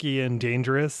sticky and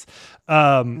dangerous.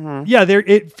 Yeah,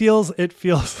 it feels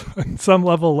on some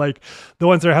level like the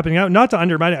ones that are happening out, not to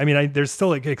undermine it. I mean, there's still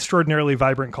like extraordinarily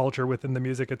vibrant culture within the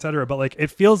music, etc. But like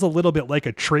it feels a little bit like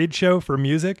a trade show for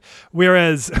music,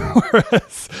 whereas the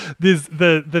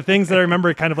things that I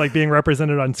remember kind of like being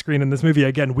represented on screen in this movie,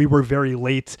 again, we were very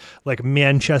late. Like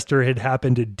Manchester had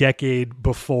happened a decade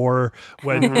before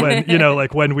when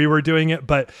like when we were doing it,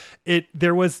 but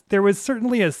there was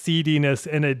certainly a seediness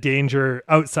and a danger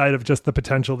outside of just the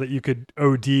potential that you could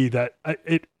OD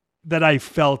that I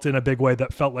felt in a big way,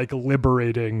 that felt like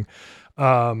liberating,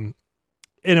 in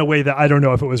a way that I don't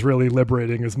know if it was really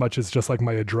liberating as much as just like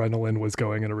my adrenaline was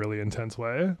going in a really intense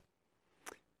way.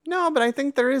 No, but I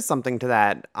think there is something to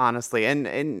that, honestly.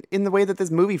 And in the way that this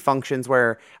movie functions,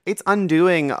 where it's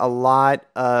undoing a lot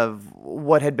of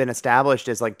what had been established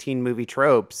as like teen movie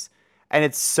tropes. And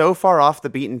it's so far off the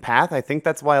beaten path. I think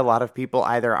that's why a lot of people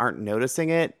either aren't noticing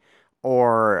it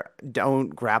or don't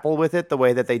grapple with it the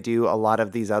way that they do a lot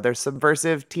of these other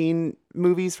subversive teen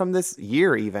movies from this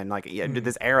year, even like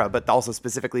this era, but also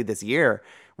specifically this year,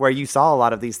 where you saw a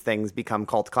lot of these things become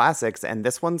cult classics. And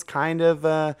this one's kind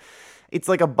of it's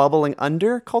like a bubbling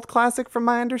under cult classic from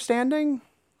my understanding.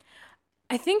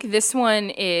 I think this one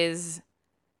is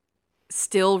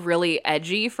still really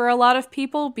edgy for a lot of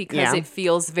people because it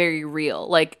feels very real.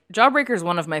 Like Jawbreaker is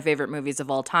one of my favorite movies of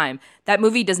all time. That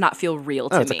movie does not feel real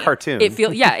to me. It's a cartoon. It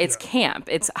feels it's camp.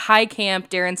 It's high camp.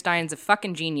 Darren Stein's a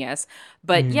fucking genius.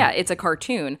 But it's a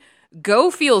cartoon.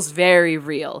 Go feels very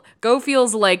real. Go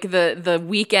feels like the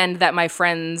weekend that my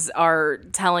friends are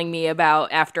telling me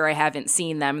about after I haven't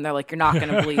seen them. And they're like, you're not going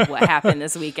to believe what happened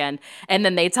this weekend. And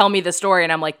then they tell me the story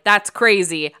and I'm like, that's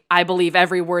crazy. I believe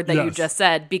every word that you just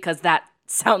said because that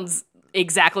sounds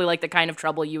exactly like the kind of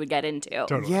trouble you would get into.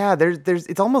 Totally. Yeah, there's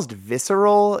it's almost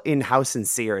visceral in how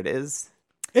sincere it is.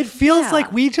 It feels like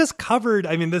we just covered,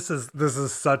 I mean, this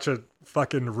is such a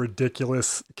fucking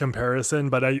ridiculous comparison,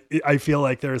 but I feel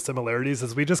like there are similarities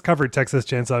as we just covered Texas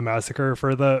Chainsaw Massacre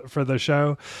for the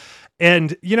show.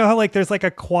 And you know how like there's like a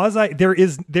quasi there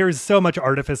is so much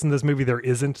artifice in this movie there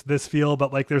isn't this feel,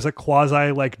 but like there's a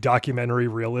quasi like documentary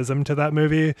realism to that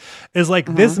movie. Is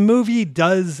like this movie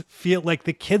does feel like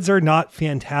the kids are not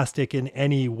fantastic in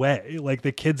any way. Like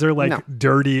the kids are like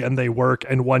dirty and they work,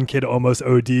 and one kid almost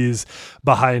ODs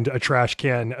behind a trash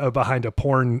can behind a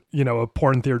porn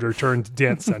theater turned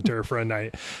dance center for a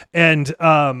night. And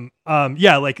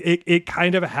like it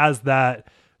kind of has that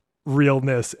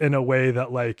realness in a way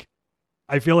that like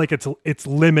I feel like it's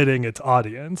limiting its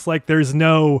audience. Like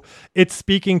it's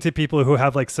speaking to people who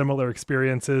have like similar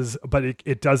experiences, but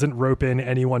it doesn't rope in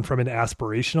anyone from an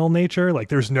aspirational nature. Like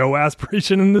there's no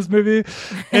aspiration in this movie.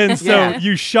 And so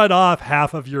you shut off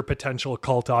half of your potential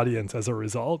cult audience as a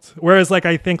result. Whereas like,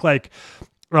 I think like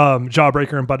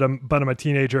Jawbreaker and But I'm a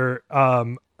Teenager,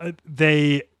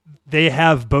 they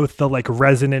have both the like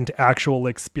resonant actual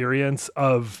experience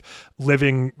of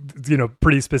living,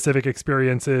 pretty specific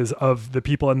experiences of the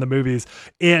people in the movies,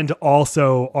 and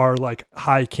also are like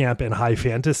high camp and high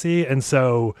fantasy. And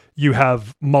so you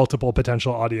have multiple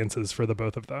potential audiences for the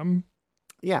both of them.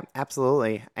 Yeah,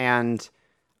 absolutely. And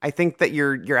I think that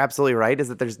you're absolutely right, is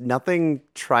that there's nothing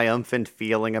triumphant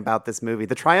feeling about this movie.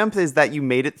 The triumph is that you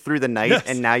made it through the night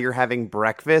and now you're having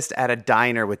breakfast at a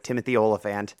diner with Timothy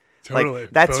Olyphant. Totally. Like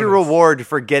that's your reward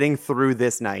for getting through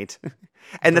this night.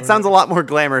 And that sounds a lot more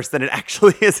glamorous than it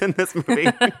actually is in this movie.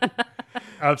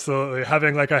 Absolutely.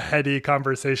 Having like a heady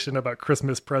conversation about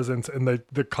Christmas presents in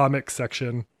the comics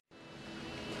section.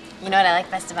 You know what I like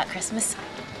best about Christmas?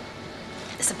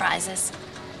 The surprises.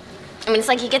 I mean, it's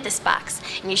like you get this box,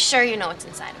 and you're sure you know what's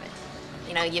inside of it.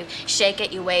 You know, you shake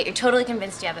it, you wait, you're totally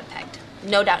convinced you have it pegged.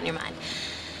 No doubt in your mind.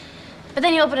 But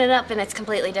then you open it up, and it's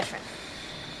completely different.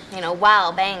 You know,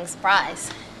 wow, bang,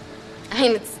 surprise. I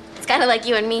mean, it's kind of like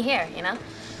you and me here, you know?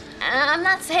 I'm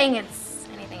not saying it's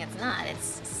anything it's not.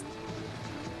 It's just,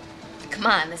 come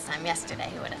on, this time yesterday,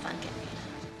 who would have thunk it?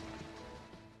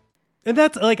 And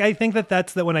that's like, I think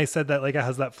that's that when I said that, like, it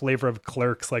has that flavor of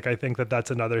Clerks. Like, I think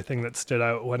that's another thing that stood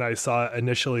out when I saw it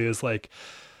initially is like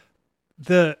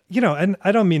and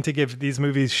I don't mean to give these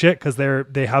movies shit because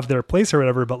they have their place or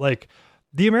whatever, but like,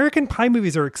 the American Pie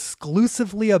movies are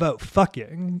exclusively about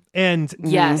fucking, and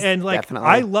like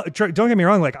definitely. Don't get me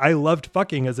wrong, like I loved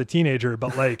fucking as a teenager,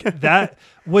 but like that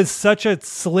was such a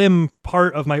slim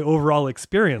part of my overall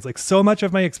experience. Like so much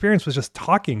of my experience was just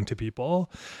talking to people,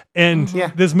 and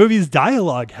this movie's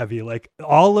dialogue heavy. Like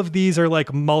all of these are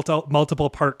like multiple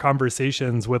part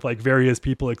conversations with like various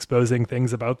people exposing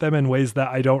things about them in ways that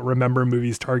I don't remember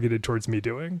movies targeted towards me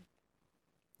doing.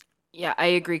 Yeah, I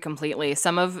agree completely.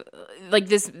 Some of like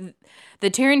the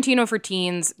Tarantino for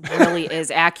teens really is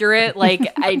accurate.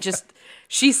 Like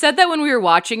she said that when we were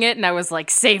watching it and I was like,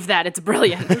 save that. It's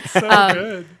brilliant. It's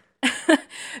so good.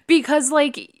 Because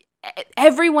like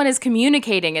everyone is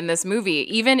communicating in this movie,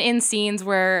 even in scenes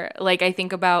where like, I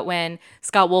think about when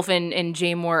Scott Wolf and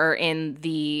Jay Moore are in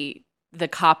the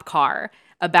cop car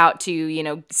about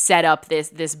to, set up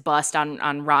this bust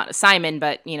on Simon,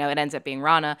 but it ends up being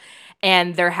Rana.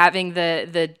 And they're having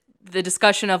the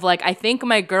discussion of like, I think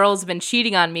my girl's been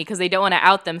cheating on me because they don't want to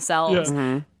out themselves. Yeah.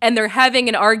 Mm-hmm. And they're having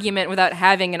an argument without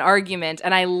having an argument.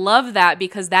 And I love that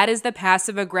because that is the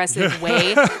passive aggressive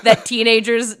way that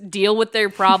teenagers deal with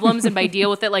their problems. And by deal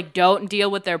with it, like don't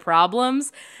deal with their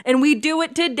problems. And we do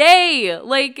it today.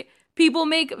 Like people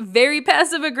make very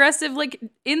passive aggressive like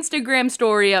Instagram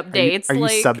story updates. Are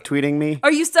you subtweeting me?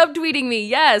 Are you subtweeting me?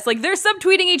 Yes. Like they're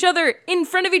subtweeting each other in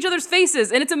front of each other's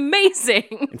faces, and it's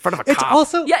amazing. In front of a cop. It's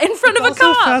also in front of a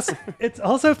cop. It's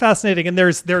also fascinating, and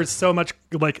there's so much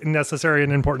like necessary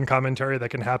and important commentary that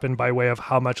can happen by way of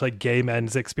how much like gay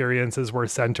men's experiences were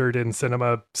centered in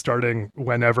cinema starting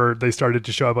whenever they started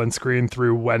to show up on screen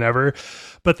through whenever.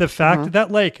 But the fact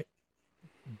that like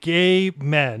gay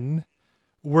men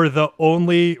were the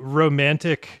only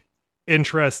romantic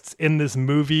interests in this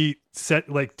movie set,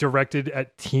 like directed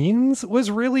at teens,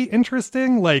 was really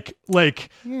interesting.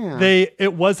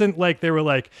 It wasn't like they were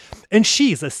like, and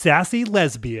she's a sassy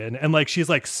lesbian and like she's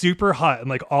like super hot and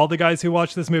like all the guys who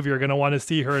watch this movie are going to want to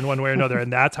see her in one way or another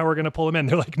and that's how we're going to pull them in.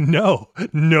 They're like, no.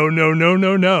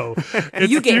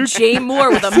 You get Jay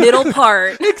Moore with a middle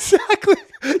part. Exactly.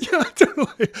 Yeah,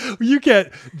 totally. You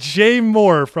get Jay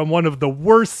Moore from one of the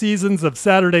worst seasons of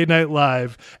Saturday Night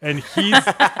Live, and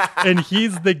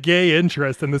he's the gay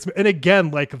interest in this. And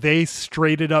again, like they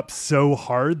straight it up so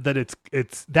hard that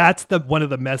that's one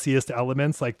of the messiest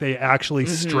elements. Like they actually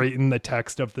straighten the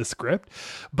text of the script.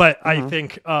 But I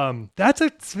think that's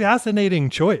a fascinating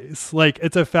choice. Like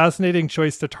it's a fascinating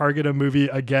choice to target a movie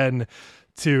again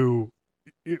to.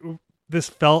 This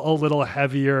felt a little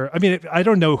heavier. I mean, I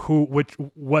don't know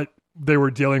what they were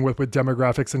dealing with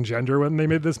demographics and gender when they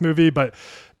made this movie, but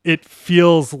it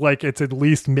feels like it's at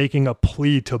least making a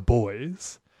plea to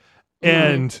boys.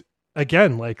 And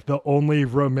again, like the only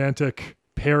romantic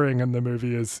pairing in the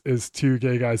movie is two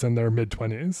gay guys in their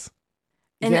mid-20s.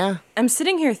 And I'm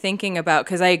sitting here thinking about,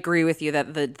 because I agree with you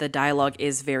that the dialogue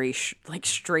is very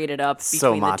straighted up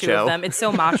between the two of them. It's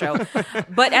so macho.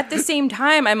 But at the same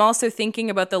time, I'm also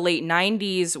thinking about the late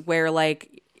 90s where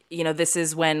like, you know, this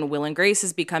is when Will and Grace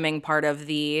is becoming part of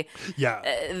the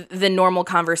normal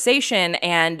conversation.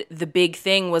 And the big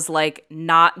thing was like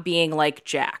not being like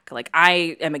Jack. Like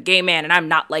I am a gay man and I'm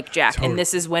not like Jack. Totally. And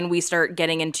this is when we start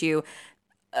getting into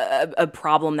a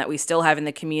problem that we still have in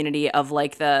the community of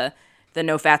like the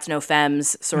no fats, no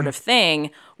femmes sort of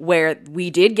thing, where we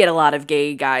did get a lot of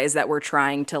gay guys that were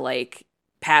trying to like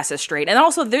pass as straight. And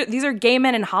also these are gay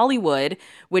men in Hollywood,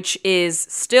 which is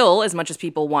still, as much as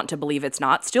people want to believe it's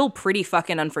not, still pretty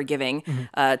fucking unforgiving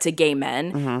to gay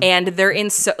men. And they're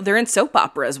in soap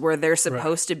operas where they're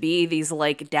supposed to be these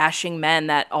like dashing men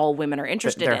that all women are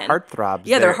interested in. They're heartthrobs.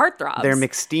 Yeah, they're heartthrobs. They're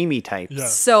McSteamy types. Yeah.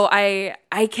 So I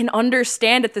can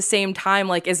understand at the same time,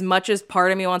 like as much as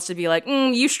part of me wants to be like,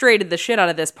 you straighted the shit out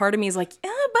of this, part of me is like, yeah,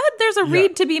 but there's a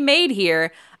read to be made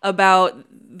here about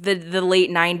the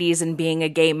late 90s and being a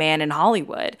gay man in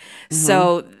Hollywood.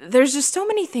 So there's just so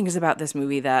many things about this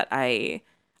movie that I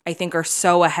think are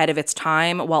so ahead of its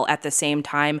time, while at the same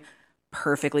time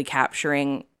perfectly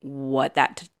capturing what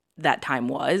that time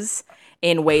was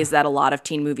in ways that a lot of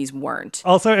teen movies weren't.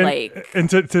 Also,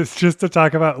 to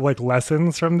talk about like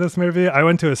lessons from this movie, I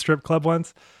went to a strip club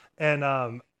once and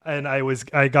I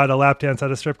got a lap dance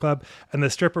at a strip club and the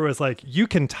stripper was like, "You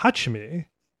can touch me."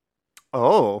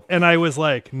 Oh. And I was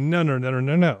like,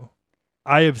 no.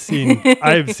 I have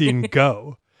seen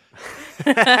Go.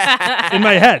 In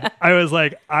my head, I was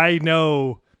like, I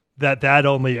know that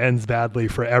only ends badly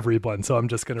for everyone. So I'm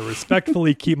just going to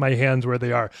respectfully keep my hands where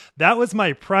they are. That was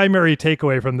my primary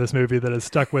takeaway from this movie that has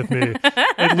stuck with me,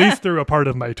 at least through a part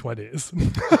of my 20s.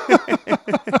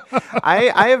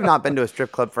 I have not been to a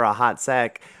strip club for a hot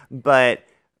sec, but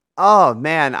oh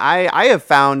man, I have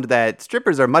found that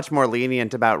strippers are much more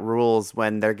lenient about rules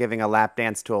when they're giving a lap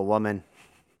dance to a woman.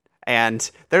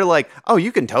 And they're like, "Oh,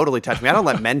 you can totally touch me. I don't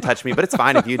let men touch me, but it's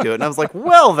fine if you do it." And I was like,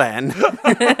 "Well then."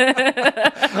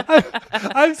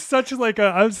 I'm such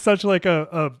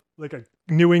a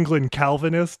New England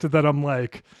Calvinist that I'm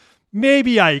like,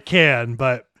 maybe I can,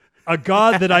 but a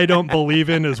God that I don't believe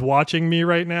in is watching me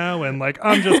right now, and like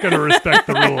I'm just going to respect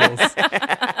the rules.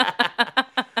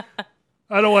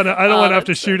 I don't want to have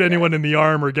to shoot anyone in the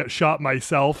arm or get shot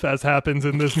myself, as happens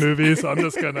in this movie. So I'm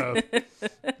just gonna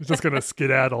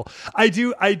skedaddle. I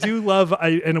do love.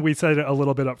 And we said it a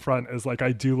little bit up front, is like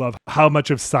I do love how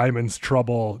much of Simon's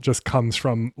trouble just comes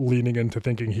from leaning into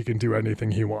thinking he can do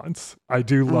anything he wants. I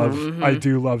do love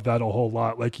that a whole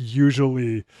lot. Like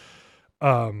usually,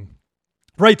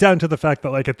 right down to the fact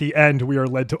that like at the end we are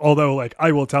led to. Although like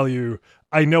I will tell you,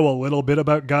 I know a little bit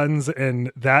about guns,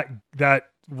 and that.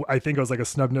 I think it was like a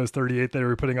snub-nosed 38 that they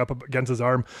were putting up against his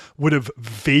arm would have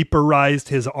vaporized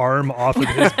his arm off of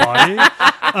his body.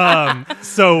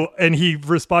 And he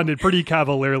responded pretty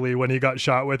cavalierly when he got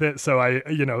shot with it. So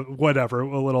whatever,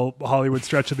 a little Hollywood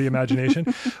stretch of the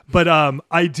imagination. But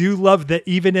I do love that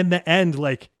even in the end,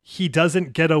 like he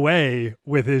doesn't get away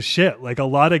with his shit. Like a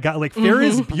lot of guys, like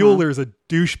Ferris Bueller's a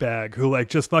douchebag who like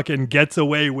just fucking gets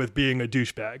away with being a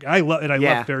douchebag. I love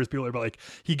Ferris Bueller, but like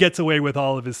he gets away with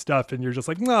all of his stuff, and you're just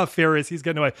like, no, Ferris, he's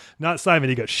getting away. Not Simon.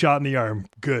 He got shot in the arm.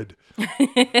 Good.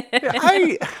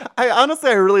 I honestly,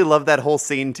 I really love that whole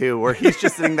scene too, where he's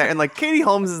just sitting there and like Katie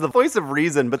Holmes is the voice of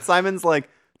reason, but Simon's like,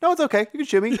 no, it's okay. You can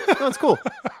shoot me. No, it's cool.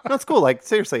 No, it's cool. Like,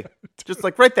 seriously. Just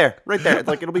like right there.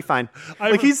 Like, it'll be fine.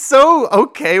 Like, he's so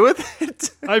okay with it.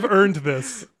 I've earned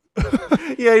this.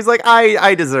 Yeah, he's like,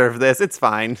 I deserve this. It's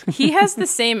fine. He has the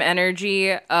same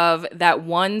energy of that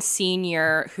one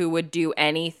senior who would do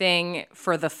anything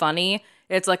for the funny.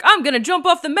 It's like, I'm going to jump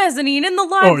off the mezzanine in the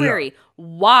library.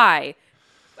 Why?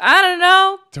 I don't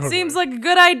know. Totally. Seems like a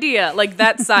good idea. Like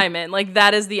that Simon, like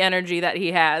that is the energy that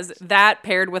he has. That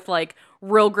paired with like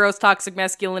real gross toxic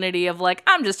masculinity of like,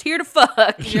 I'm just here to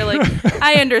fuck. And you're like,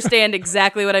 I understand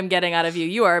exactly what I'm getting out of you.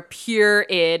 You are pure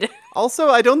id. Also,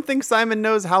 I don't think Simon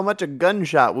knows how much a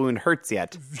gunshot wound hurts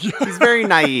yet. He's very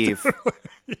naive.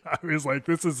 Yeah, I was like,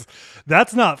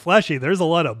 that's not fleshy. There's a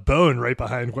lot of bone right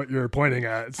behind what you're pointing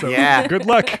at. So yeah. Good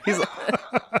luck.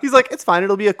 He's like, it's fine.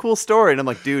 It'll be a cool story. And I'm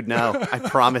like, dude, no, I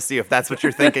promise you, if that's what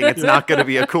you're thinking, it's not going to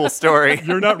be a cool story.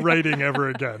 You're not writing ever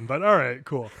again, but all right,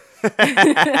 cool.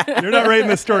 You're not writing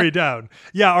the story down.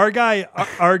 Yeah. Our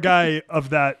guy of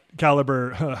that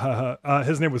caliber,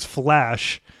 his name was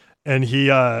Flash, and he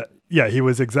had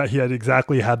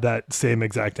exactly had that same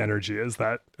exact energy as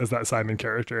that Simon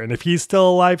character. And if he's still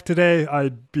alive today,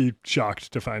 I'd be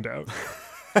shocked to find out.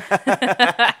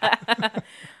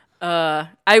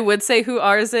 I would say who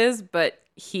ours is, but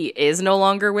he is no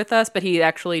longer with us, but he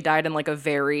actually died in like a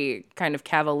very kind of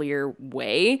cavalier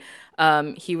way.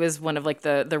 He was one of like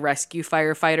the rescue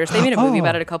firefighters. They made a movie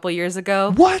about it a couple years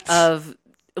ago. What? Of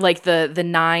like the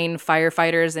 9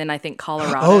 firefighters in, I think,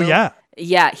 Colorado. Oh, yeah.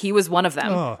 Yeah, he was one of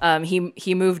them. Oh.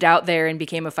 He moved out there and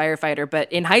became a firefighter. But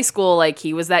in high school, like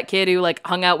he was that kid who like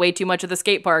hung out way too much at the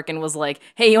skate park and was like,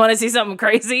 "Hey, you want to see something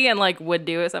crazy?" and like would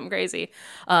do something crazy.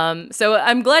 So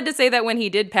I'm glad to say that when he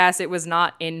did pass, it was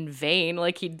not in vain.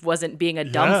 Like he wasn't being a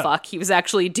dumb fuck. He was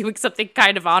actually doing something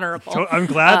kind of honorable. So I'm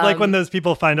glad like when those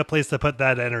people find a place to put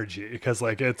that energy, because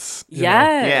like it's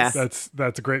that's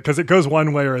great, because it goes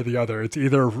one way or the other. It's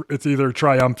either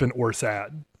triumphant or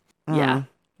sad. Yeah.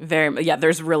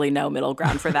 There's really no middle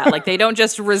ground for that. Like they don't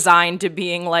just resign to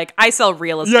being like, I sell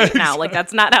real estate now. Like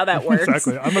that's not how that works.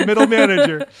 Exactly. I'm a middle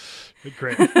manager.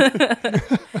 Great.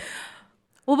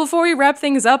 Well, before we wrap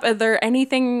things up, are there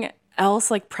anything else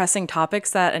like pressing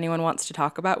topics that anyone wants to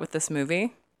talk about with this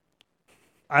movie?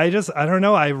 I don't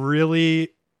know. I really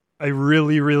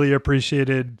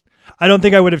appreciated. I don't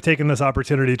think I would have taken this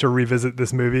opportunity to revisit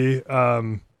this movie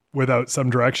without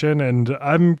some direction. And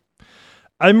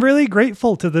I'm really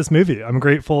grateful to this movie. I'm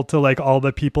grateful to like all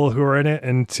the people who are in it,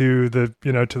 and to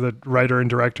the writer and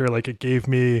director. Like it gave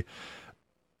me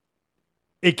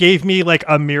like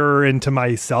a mirror into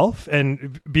myself.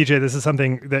 And BJ, this is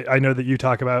something that I know that you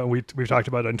talk about, and we've talked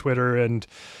about on Twitter, and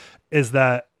is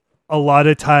that a lot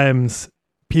of times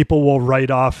people will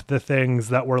write off the things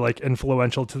that were like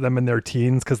influential to them in their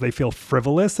teens because they feel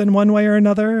frivolous in one way or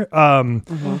another.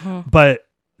 But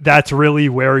that's really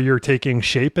where you're taking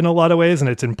shape in a lot of ways. And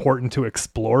it's important to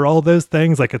explore all those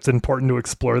things. Like it's important to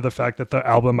explore the fact that the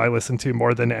album I listened to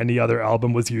more than any other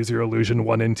album was Use Your Illusion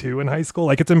 1 and 2 in high school.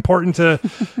 Like it's important to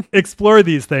explore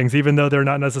these things, even though they're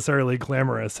not necessarily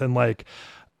glamorous. And like,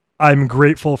 I'm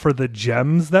grateful for the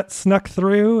gems that snuck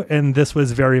through. And this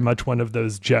was very much one of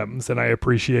those gems. And I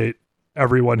appreciate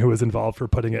everyone who was involved for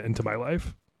putting it into my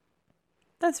life.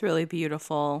 That's really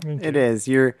beautiful. It is.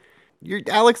 You're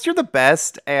Alex, you're the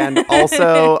best. And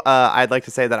also, I'd like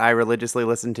to say that I religiously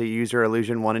listened to Use Your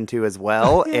Illusion 1 and 2 as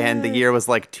well. And the year was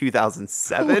like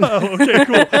 2007. Oh, okay,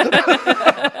 cool.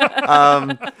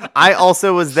 I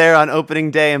also was there on opening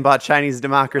day and bought Chinese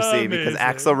Democracy because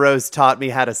Axl Rose taught me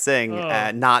how to sing.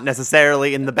 Not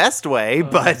necessarily in the best way,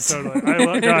 but...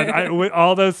 Totally.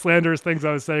 All those slanderous things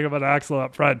I was saying about Axl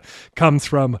up front comes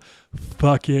from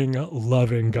fucking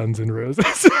loving Guns N'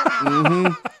 Roses.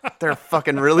 They're a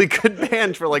fucking really good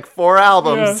band for like 4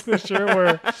 albums. Yeah,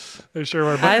 they sure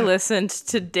were. I listened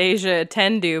to Deja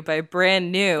Tendu by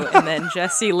Brand New, and then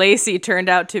Jesse Lacey turned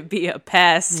out to be a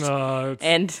pest.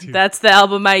 That's the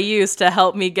album I used to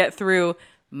help me get through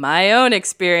my own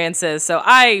experiences. So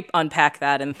I unpack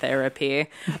that in therapy.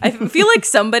 I feel like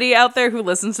somebody out there who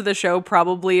listens to the show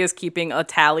probably is keeping a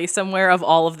tally somewhere of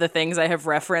all of the things I have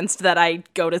referenced that I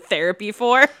go to therapy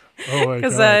for.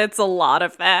 Because it's a lot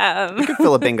of them. You could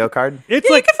fill a bingo card. You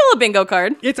could fill a bingo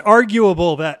card. It's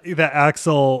arguable that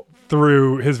Axl,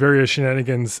 through his various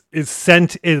shenanigans, is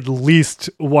sent at least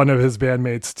one of his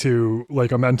bandmates to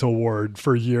like a mental ward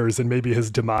for years, and maybe his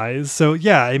demise. So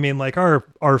yeah, I mean, like our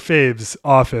faves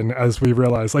often, as we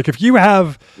realize, like if you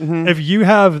have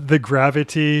the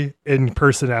gravity and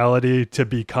personality to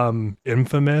become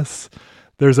infamous,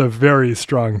 there's a very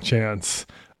strong chance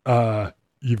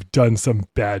you've done some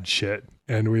bad shit.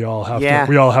 And we all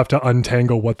have to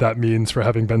untangle what that means for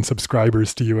having been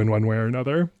subscribers to you in one way or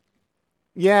another.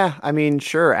 Yeah, I mean,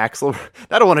 sure, Axl.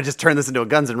 I don't want to just turn this into a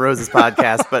Guns N' Roses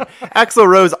podcast, but Axl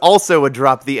Rose also would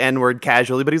drop the N-word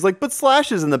casually, but he's like, but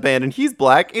Slash is in the band and he's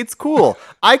black. It's cool.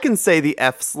 I can say the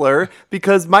F slur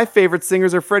because my favorite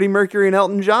singers are Freddie Mercury and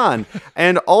Elton John.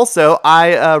 And also,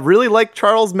 I really like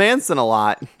Charles Manson a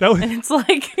lot. And it's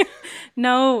like,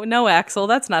 no, Axl,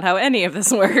 that's not how any of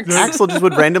this works. Axl just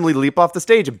would randomly leap off the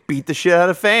stage and beat the shit out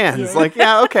of fans. Like,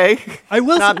 yeah, okay. I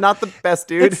will not the best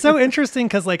dude. It's so interesting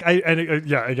because, like,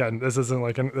 again, this isn't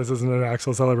an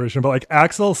Axl celebration, but like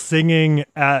Axl singing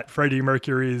at Freddie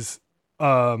Mercury's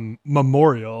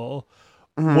memorial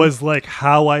was like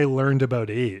how I learned about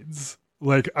AIDS.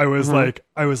 Like, I was like,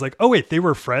 oh wait, they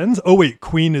were friends. Oh wait,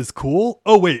 Queen is cool.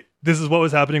 Oh wait, this is what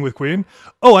was happening with Queen.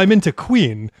 Oh, I'm into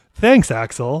Queen. Thanks,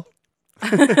 Axl.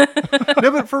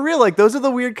 No, but for real, like, those are the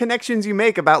weird connections you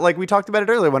make about, like, we talked about it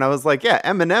earlier when I was like, yeah,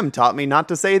 Eminem taught me not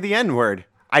to say the N-word.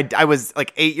 I was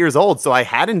like 8 years old, so I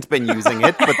hadn't been using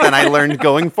it, but then I learned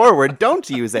going forward, don't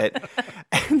use it.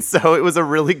 And so it was a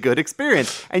really good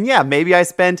experience. And yeah, maybe I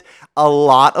spent a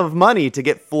lot of money to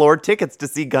get floor tickets to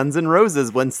see Guns N'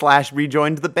 Roses when Slash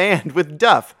rejoined the band with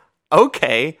Duff.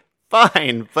 Okay,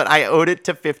 fine, but I owed it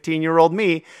to 15-year-old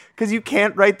me because you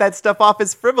can't write that stuff off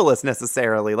as frivolous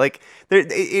necessarily. Like,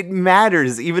 it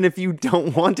matters even if you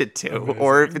don't want it to,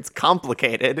 or if it's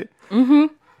complicated.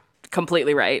 Mm-hmm.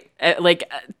 Completely right. Like,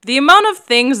 the amount of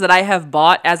things that I have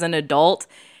bought as an adult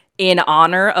in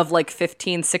honor of like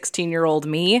 15, 16-year-old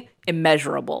me,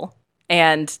 immeasurable.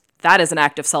 And that is an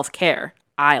act of self-care,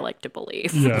 I like to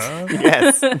believe. Yeah.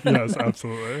 Yes. Yes,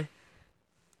 absolutely.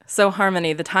 So,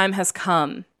 Harmony, the time has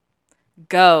come.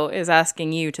 Go is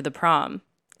asking you to the prom.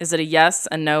 Is it a yes,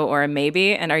 a no, or a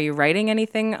maybe? And are you writing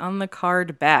anything on the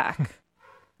card back?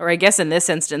 Or I guess in this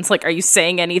instance, like, are you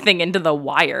saying anything into the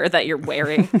wire that you're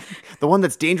wearing? The one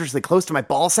that's dangerously close to my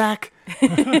ball sack?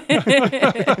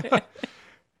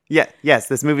 Yeah, yes,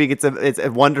 this movie it's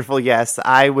a wonderful yes.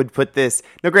 I would put this,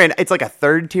 no, granted, it's like a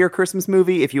third tier Christmas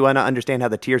movie. If you want to understand how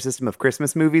the tier system of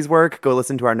Christmas movies work, go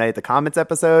listen to our Night at the Comets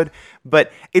episode.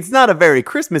 But it's not a very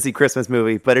Christmassy Christmas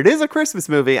movie, but it is a Christmas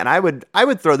movie, and I would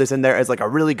throw this in there as like a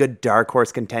really good dark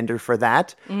horse contender for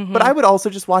that. Mm-hmm. But I would also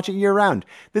just watch it year round.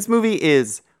 This movie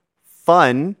is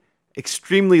fun,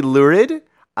 extremely lurid.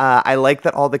 I like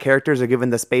that all the characters are given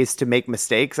the space to make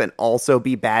mistakes and also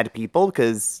be bad people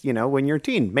because, you know, when you're a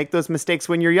teen, make those mistakes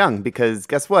when you're young because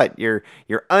guess what? You're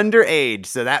underage,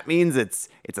 so that means it's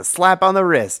a slap on the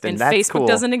wrist, and that's Facebook cool.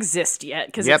 doesn't exist yet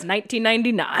because it's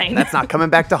 1999. That's not coming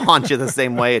back to haunt you the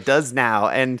same way it does now.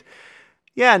 And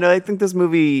yeah, no, I think this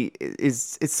movie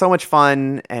it's so much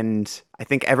fun, and I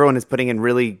think everyone is putting in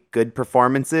really good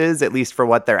performances, at least for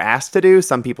what they're asked to do.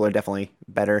 Some people are definitely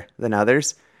better than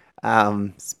others.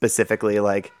 Specifically,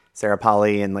 like Sarah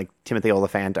Polley and like Timothy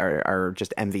Olyphant are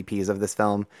just MVPs of this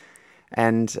film.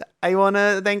 And I want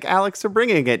to thank Alex for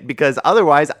bringing it because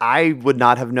otherwise I would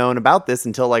not have known about this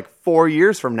until like 4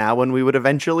 years from now when we would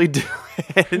eventually do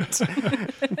it.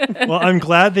 Well, I'm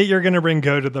glad that you're going to bring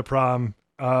Go to the prom.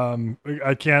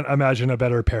 I can't imagine a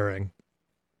better pairing.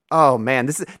 Oh man,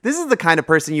 this is the kind of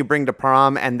person you bring to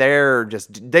prom, and they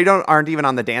aren't even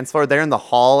on the dance floor. They're in the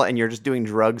hall, and you're just doing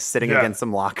drugs sitting against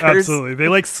some lockers. Absolutely, they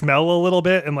like smell a little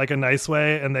bit in like a nice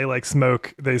way, and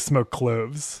they smoke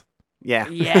cloves. Yeah.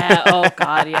 Yeah. Oh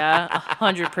God. Yeah.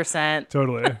 100%.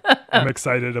 Totally. I'm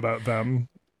excited about them.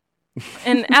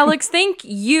 And Alex, thank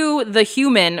you, the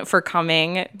human, for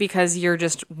coming because you're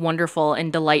just wonderful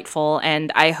and delightful,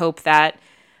 and I hope that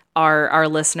our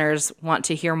listeners want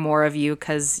to hear more of you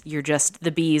because you're just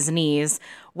the bee's knees.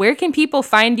 Where can people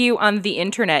find you on the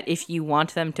internet if you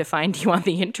want them to find you on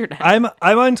the internet? I'm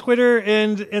on Twitter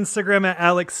and Instagram at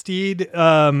Alex Steed.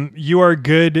 You Are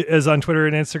Good is on Twitter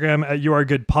and Instagram at You Are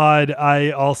Good Pod.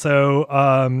 I also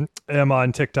am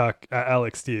on TikTok at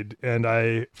Alex Steed, and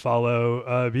I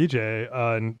follow BJ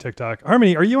on TikTok.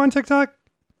 Harmony, are you on TikTok?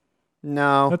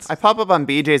 No, I pop up on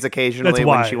BJ's occasionally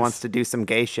when she wants to do some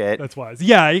gay shit. That's wise.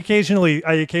 Yeah, I occasionally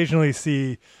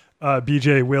see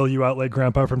BJ wheel you out like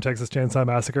Grandpa from Texas Chainsaw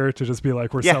Massacre to just be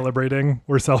like, we're celebrating.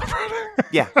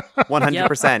 Yeah,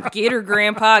 100%. Yep. Get her,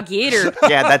 Grandpa, get her.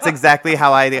 Yeah, that's exactly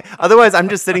how I. Otherwise, I'm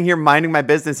just sitting here minding my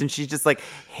business, and she's just like,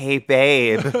 "Hey,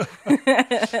 babe,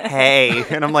 hey,"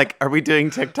 and I'm like, "Are we doing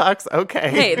TikToks? Okay."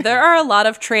 Hey, there are a lot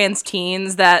of trans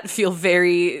teens that feel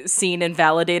very seen and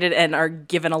validated, and are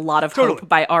given a lot of hope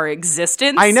by our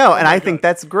existence. I know, and I think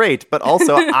that's great, but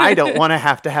also I don't want to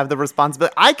have the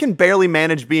responsibility. I can barely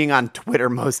manage being on Twitter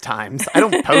most times. I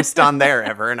don't post on there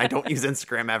ever, and I don't use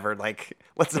Instagram ever. Like,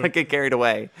 let's not get carried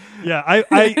away. Yeah,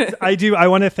 I do. I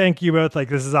want to thank you both. Like,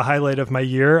 this is a highlight of my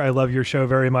year. I love your show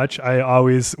very much. I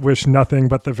always wish nothing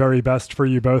but want the very best for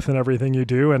you both and everything you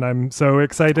do. And I'm so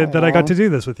excited that I got to do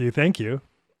this with you. Thank you.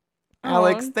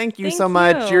 Alex, thank you so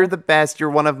much. You're the best.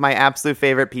 You're one of my absolute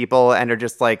favorite people and are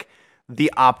just like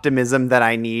the optimism that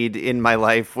I need in my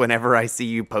life whenever I see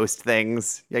you post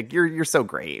things. Like you're so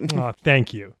great. Oh,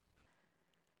 thank you.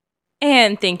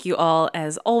 And thank you all,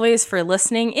 as always, for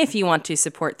listening. If you want to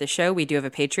support the show, we do have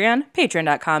a Patreon,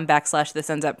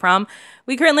 patreon.com/thisendsupprom.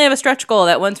 We currently have a stretch goal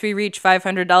that once we reach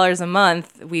 $500 a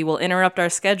month, we will interrupt our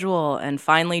schedule and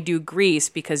finally do Grease,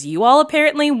 because you all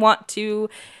apparently want to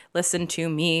listen to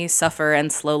me suffer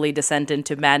and slowly descend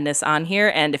into madness on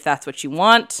here. And if that's what you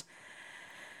want,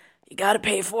 you gotta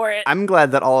pay for it. I'm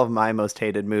glad that all of my most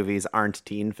hated movies aren't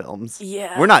teen films.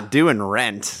 Yeah. We're not doing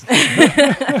Rent.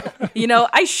 You know,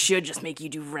 I should just make you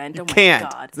do Rent. Oh my Can't.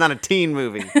 God. It's not a teen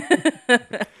movie.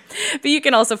 But you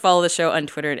can also follow the show on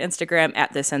Twitter and Instagram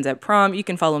at @thisendsupprom. You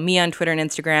can follow me on Twitter and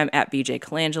Instagram at BJ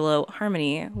Colangelo.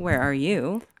 Harmony, where are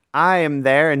you? I am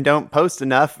there and don't post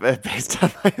enough based on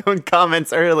my own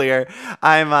comments earlier.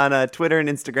 I'm on Twitter and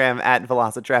Instagram at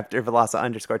Velocitraptor,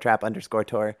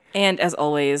 Veloci_trap_tour. And as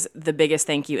always, the biggest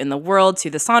thank you in the world to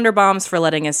the Sonderbombs for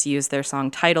letting us use their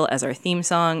song Title as our theme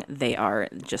song. They are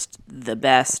just the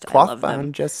best. I love them.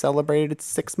 Clothbound just celebrated its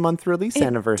 6-month release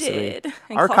anniversary. Did.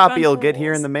 And Our Clothbound copy will get rules.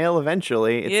 here in the mail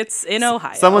eventually. It's in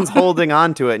Ohio. Someone's holding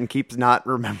on to it and keeps not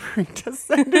remembering to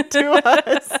send it to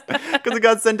us because it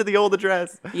got sent to the old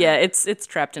address. Yeah, it's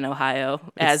trapped in Ohio,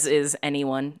 as is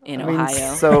anyone in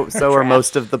Ohio. So are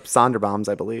most of the Sonderbombs,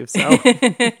 I believe. So,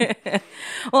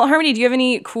 well, Harmony, do you have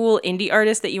any cool indie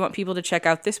artists that you want people to check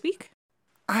out this week?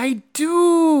 I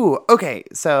do. Okay,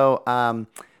 so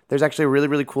there's actually a really,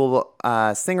 really cool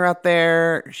singer out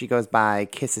there. She goes by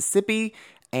Kississippi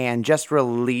and just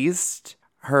released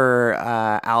her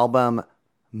album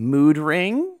Mood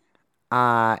Ring.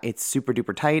 It's super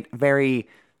duper tight, very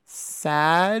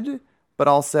sad, but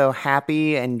also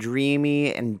happy and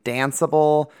dreamy and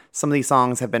danceable. Some of these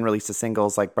songs have been released as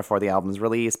singles like before the album's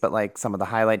release, but like some of the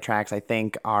highlight tracks I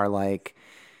think are like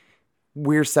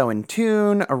We're So In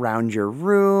Tune, Around Your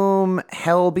Room,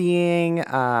 Hell Being.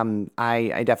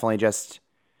 I definitely just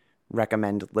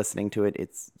recommend listening to it.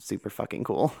 It's super fucking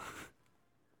cool.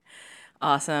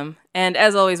 Awesome. And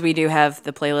as always, we do have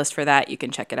the playlist for that. You can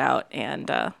check it out,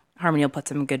 and Harmony will put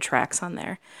some good tracks on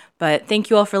there. But thank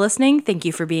you all for listening. Thank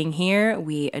you for being here.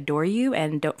 We adore you.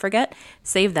 And don't forget,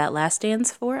 save that last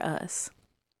dance for us.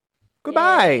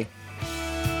 Goodbye.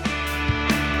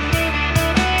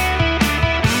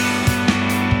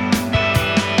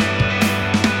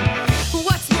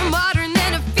 What's more modern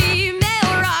than a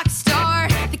female rock star?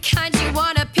 The kind you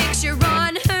wanna picture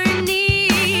on her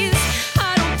knees.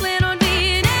 I don't plan on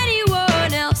being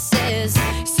anyone else's,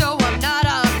 so I'm not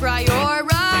a priority.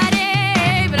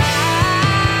 But I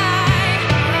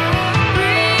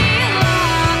realize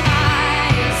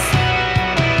that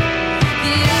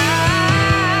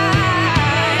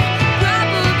I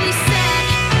probably set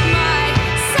my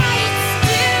sights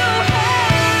too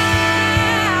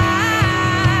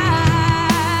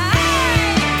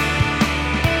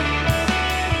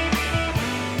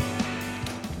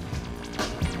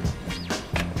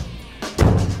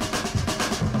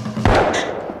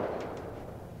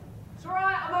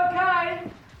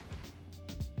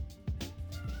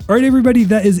All right, everybody,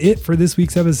 that is it for this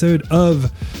week's episode of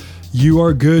You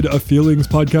Are Good, a Feelings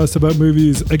podcast about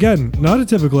movies. Again, not a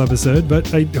typical episode,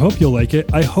 but I hope you'll like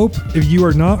it. I hope if you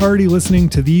are not already listening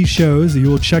to these shows, you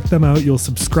will check them out, you'll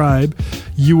subscribe,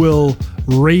 you will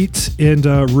rate and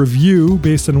review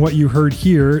based on what you heard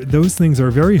here. Those things are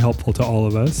very helpful to all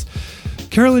of us.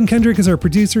 Carolyn Kendrick is our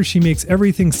producer. She makes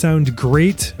everything sound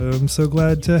great. I'm so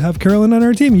glad to have Carolyn on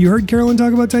our team. You heard Carolyn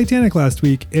talk about Titanic last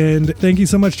week. And thank you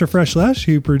so much to Fresh Lesh,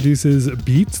 who produces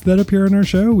beats that appear on our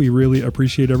show. We really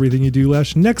appreciate everything you do,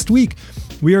 Lesh. Next week,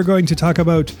 we are going to talk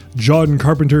about John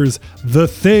Carpenter's The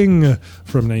Thing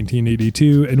from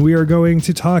 1982. And we are going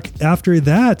to talk after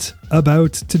that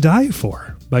about To Die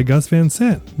For by Gus Van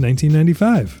Sant,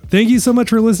 1995. Thank you so much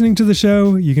for listening to the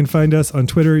show. You can find us on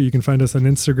Twitter. You can find us on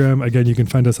Instagram. Again, you can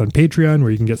find us on Patreon,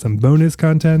 where you can get some bonus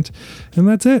content. And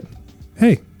that's it.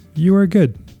 Hey, you are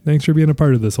good. Thanks for being a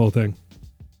part of this whole thing.